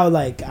 But now,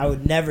 like, I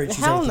would never choose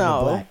Hell anything but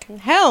no. black.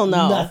 Hell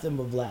no. Nothing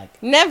but black.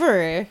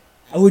 Never.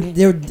 I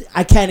wouldn't.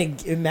 I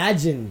can't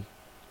imagine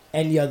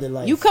any other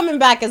life. You coming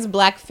back as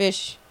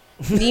Blackfish.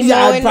 Nemo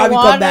Yeah, I'd in probably the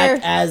water. come back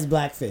as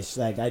Blackfish.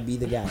 Like, I'd be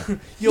the guy.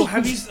 Yo,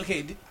 have you?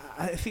 Okay,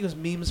 I think it was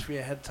Memes for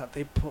Your Head Top.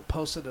 They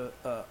posted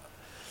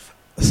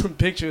some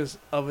pictures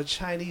of a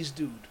Chinese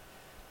dude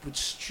with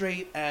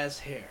straight ass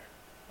hair.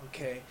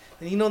 Okay,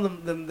 and you know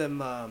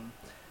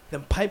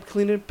them pipe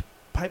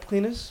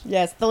cleaners.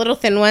 Yes, the little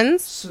thin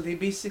ones. So they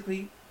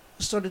basically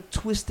started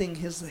twisting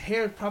his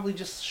hair, probably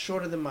just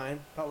shorter than mine,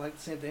 about like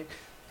the same thing.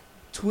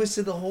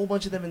 Twisted a whole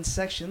bunch of them in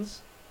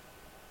sections.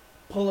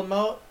 Pull them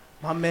out.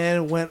 My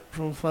man went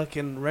from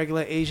fucking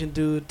regular Asian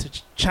dude to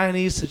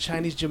Chinese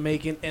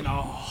Jamaican in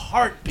a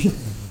heartbeat.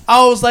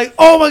 I was like,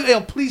 oh my god,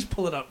 yo, please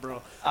pull it up,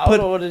 bro. I don't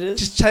know what it is.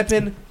 Just type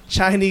in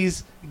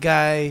Chinese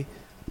guy,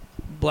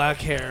 black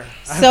hair.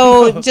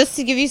 So just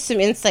to give you some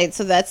insight,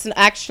 so that's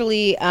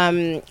actually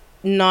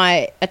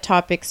not a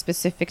topic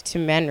specific to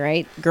men,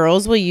 right?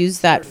 Girls will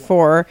use that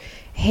for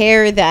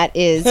hair that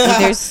is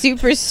either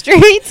super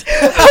straight.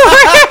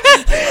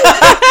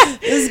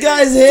 This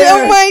guy's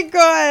hair. Oh my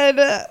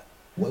god.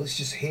 Well, it's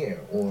just hair,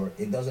 or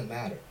it doesn't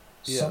matter.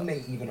 Yeah. Some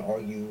may even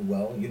argue,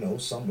 well, you know,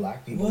 some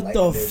black people What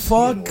lighten the their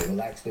fuck? skin or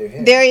relax their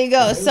hair. There you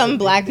go. There's a Some big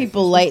black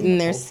people difference lighten between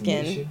their skin.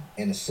 appropriation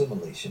and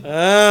assimilation. You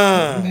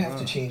Ah. have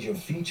to change your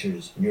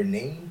features, your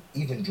name,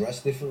 even dress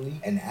differently,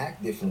 and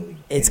act differently.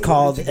 It's in order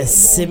called to get along in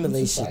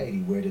assimilation. society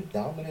where the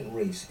dominant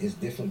race is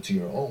different to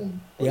your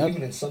own, or Yep.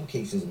 even in some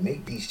cases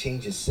make these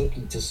changes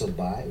simply to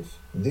survive.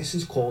 This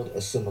is called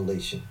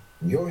assimilation.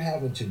 You're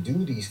having to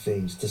do these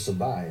things to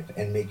survive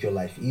and make your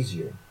life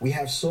easier. We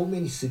have so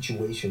many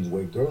situations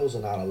where girls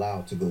are not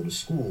allowed to go to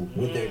school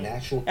with their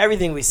natural.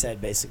 Everything we said,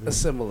 basically.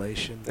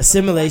 Assimilation.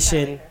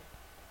 Assimilation.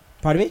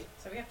 Pardon me?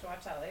 So we have to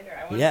watch that later.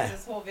 I Yeah.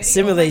 this whole video.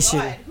 Assimilation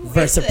Oh my God. Who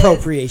versus is this?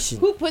 appropriation.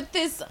 Who put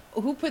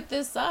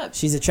this up?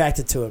 She's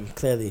attracted to him,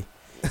 clearly.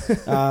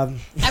 I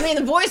mean,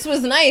 the voice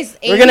was nice.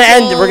 We're gonna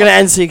end. Angel. We're gonna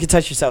end so you can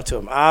touch yourself to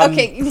him.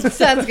 Okay,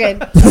 sounds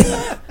good.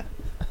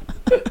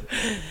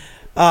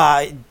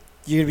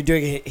 You're gonna be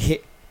doing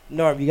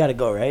Norm, you gotta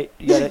go, right?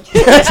 You gotta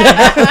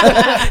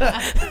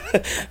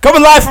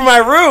coming live from my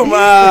room.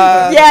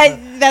 Yeah,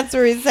 that's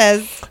where he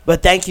says.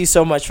 But thank you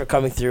so much for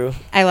coming through.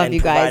 I love and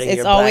you guys. providing It's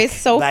your always black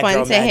so girl fun to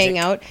magic. hang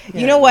out. Yeah,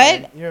 You know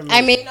what? man, you're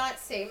I may amazing. not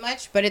say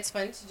much, but it's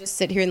fun to just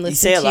sit here and listen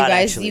say to a you lot,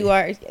 guys. actually. You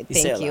are. say a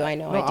Thank you. lot. I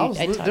know. No,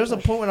 I do. there's a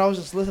point when I was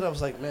just listening. I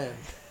was like, man,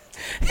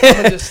 I'm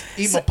gonna just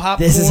eat my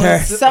popcorn. This is her.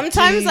 sip my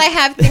Sometimes tea, I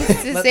have things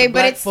to let say, the but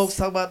black it's folks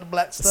talk about the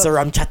black stuff.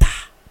 Saram chata.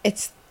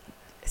 it's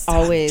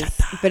always.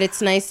 But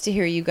it's nice to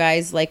hear you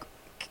guys like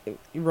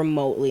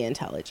remotely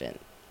intelligent.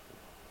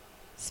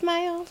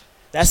 Smile.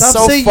 That's Stop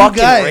so saying fucking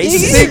you guys.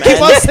 racist,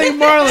 Keep on man. saying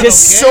Marlon.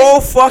 Just okay? so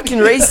fucking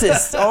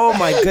racist. Oh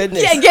my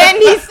goodness. Yeah, again,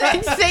 he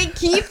said,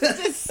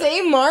 just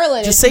say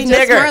Marlon. Just It's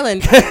say nigger.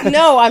 Marlon.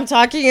 No, I'm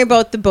talking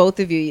about the both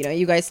of you. You know,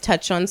 you guys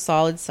touch on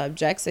solid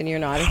subjects, and you're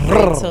not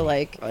afraid to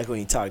like. I like when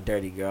you talk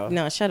dirty, girl.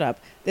 No, shut up.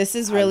 This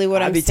is really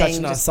what I I'm be saying.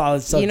 touching on Just-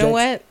 solid subjects. you know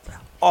what?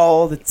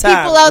 All the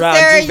time. People out around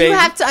there, you, baby. you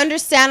have to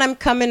understand. I'm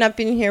coming up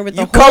in here with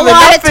You a whole coming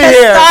lot up of in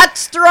here.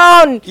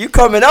 testosterone, You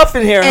coming up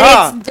in here, and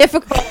huh? it's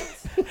difficult.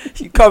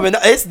 You coming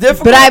up. It's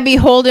difficult. But I be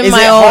holding Is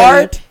my it own.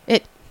 hard?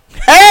 It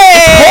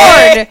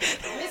Hey! horde.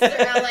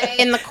 Mr. LA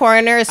in the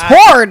corner is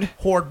horde.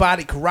 Horde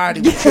body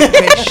karate with Triple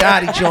K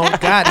Shotty Jones.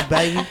 Got it,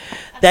 baby.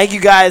 Thank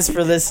you guys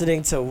for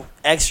listening to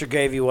Extra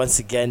Gravy once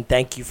again.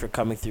 Thank you for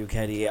coming through,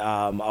 Kenny.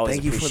 Always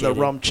Thank you for appreciate the it.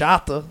 rum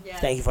chata.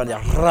 Thank you for the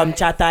rum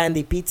chata and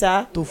the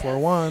pizza. 2 for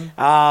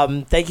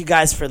 1. Thank you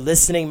guys for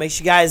listening. Make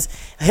sure you guys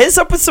hit us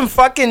up with some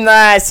fucking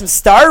some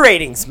star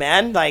ratings,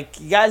 man. Like,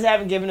 you guys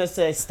haven't given us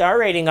a star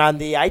rating on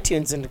the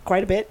iTunes in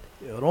quite a bit.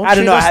 Yo, don't I don't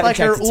treat know, I us haven't like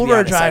your checked it, to be Uber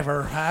honest.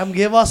 driver.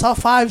 Give us a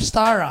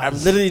 5-star. I'm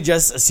literally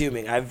just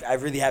assuming. I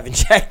really haven't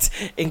checked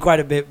in quite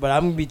a bit, but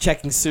I'm gonna be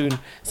checking soon.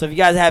 So if you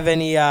guys have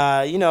any,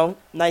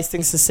 nice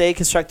things to say,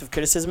 constructive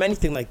criticism,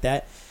 anything like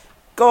that,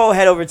 go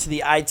head over to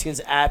the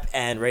iTunes app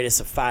and rate us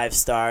a 5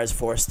 stars,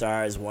 4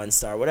 stars, 1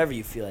 star, whatever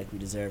you feel like we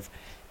deserve,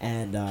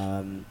 and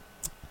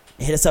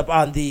hit us up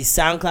on the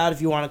SoundCloud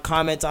if you want to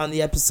comment on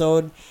the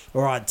episode,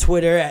 or on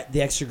Twitter at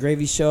the Extra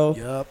Gravy Show,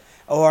 Yup.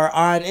 or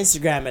on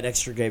Instagram at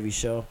Extra Gravy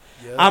Show.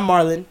 Yep. I'm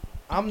Marlon.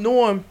 I'm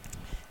Norm.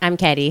 I'm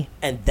Katie.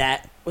 And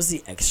that was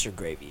the Extra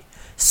Gravy.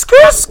 Skr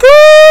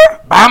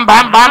skr! Bam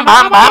bam bam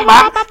bam bam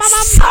bam!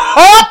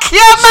 Suck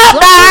your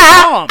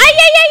mother!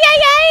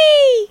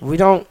 We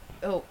don't.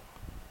 Oh.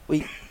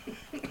 We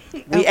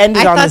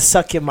ended I on the thought-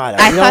 suck your mother.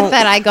 I We thought don't-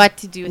 that I got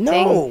to do a No,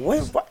 thing.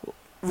 what?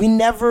 We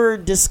never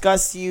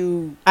discussed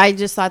you. I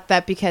just thought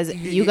that because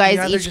you guys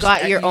gotta each just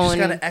got your You own.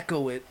 just gotta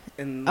echo it.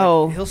 And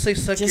Oh. he'll say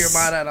suck your Just-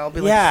 mom, and I'll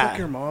be yeah. like, suck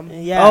your mom.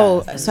 Yeah.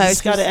 Oh, you so I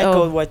just gotta just-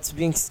 echo oh. what's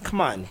being. Come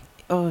on.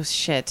 Oh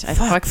shit! I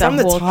Fuck, fucked from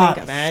that the whole top,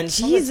 thing up. man.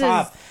 From Jesus. the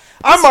top.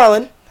 I'm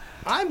Marlon,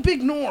 I'm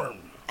Big Norm.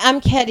 I'm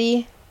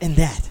Ketty. and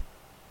that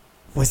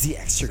was the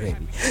Extra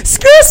Gravy.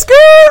 Skr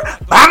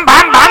skr! Bam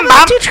bam bam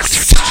bam!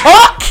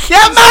 Suck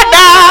your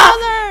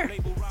mother!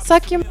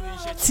 Suck your.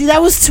 See,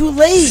 that was too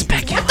late.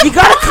 You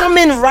gotta come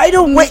in right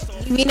away.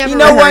 We never You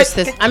know what? rehearsed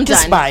this. I'm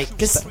Just done. bye.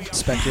 Just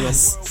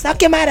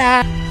suck your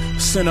mother.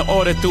 Send an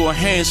order through a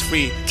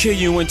hands-free. Kill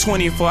you in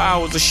 24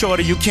 hours or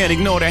shorter. You can't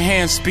ignore the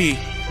hand speed.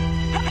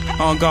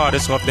 On guard,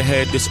 it's off the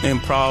head. This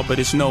improv, but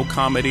it's no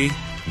comedy.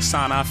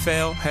 Sign I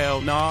fail? Hell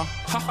nah.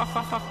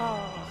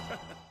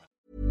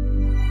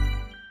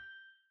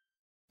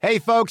 Hey,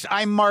 folks,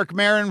 I'm Mark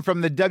Marin from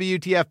the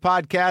WTF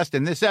Podcast,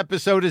 and this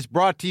episode is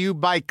brought to you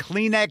by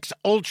Kleenex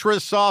Ultra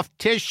Soft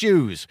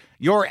Tissues,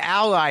 your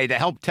ally to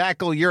help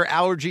tackle your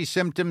allergy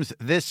symptoms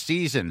this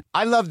season.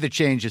 I love the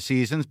change of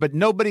seasons, but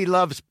nobody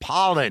loves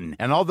pollen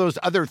and all those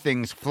other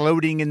things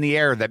floating in the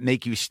air that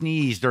make you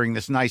sneeze during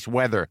this nice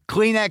weather.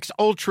 Kleenex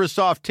Ultra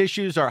Soft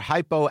Tissues are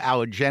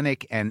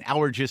hypoallergenic and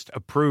allergist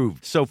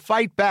approved, so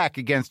fight back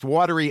against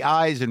watery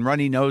eyes and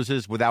runny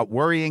noses without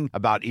worrying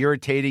about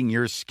irritating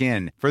your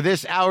skin. For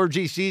this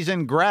allergy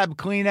season, grab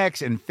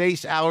Kleenex and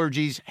face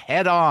allergies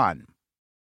head on.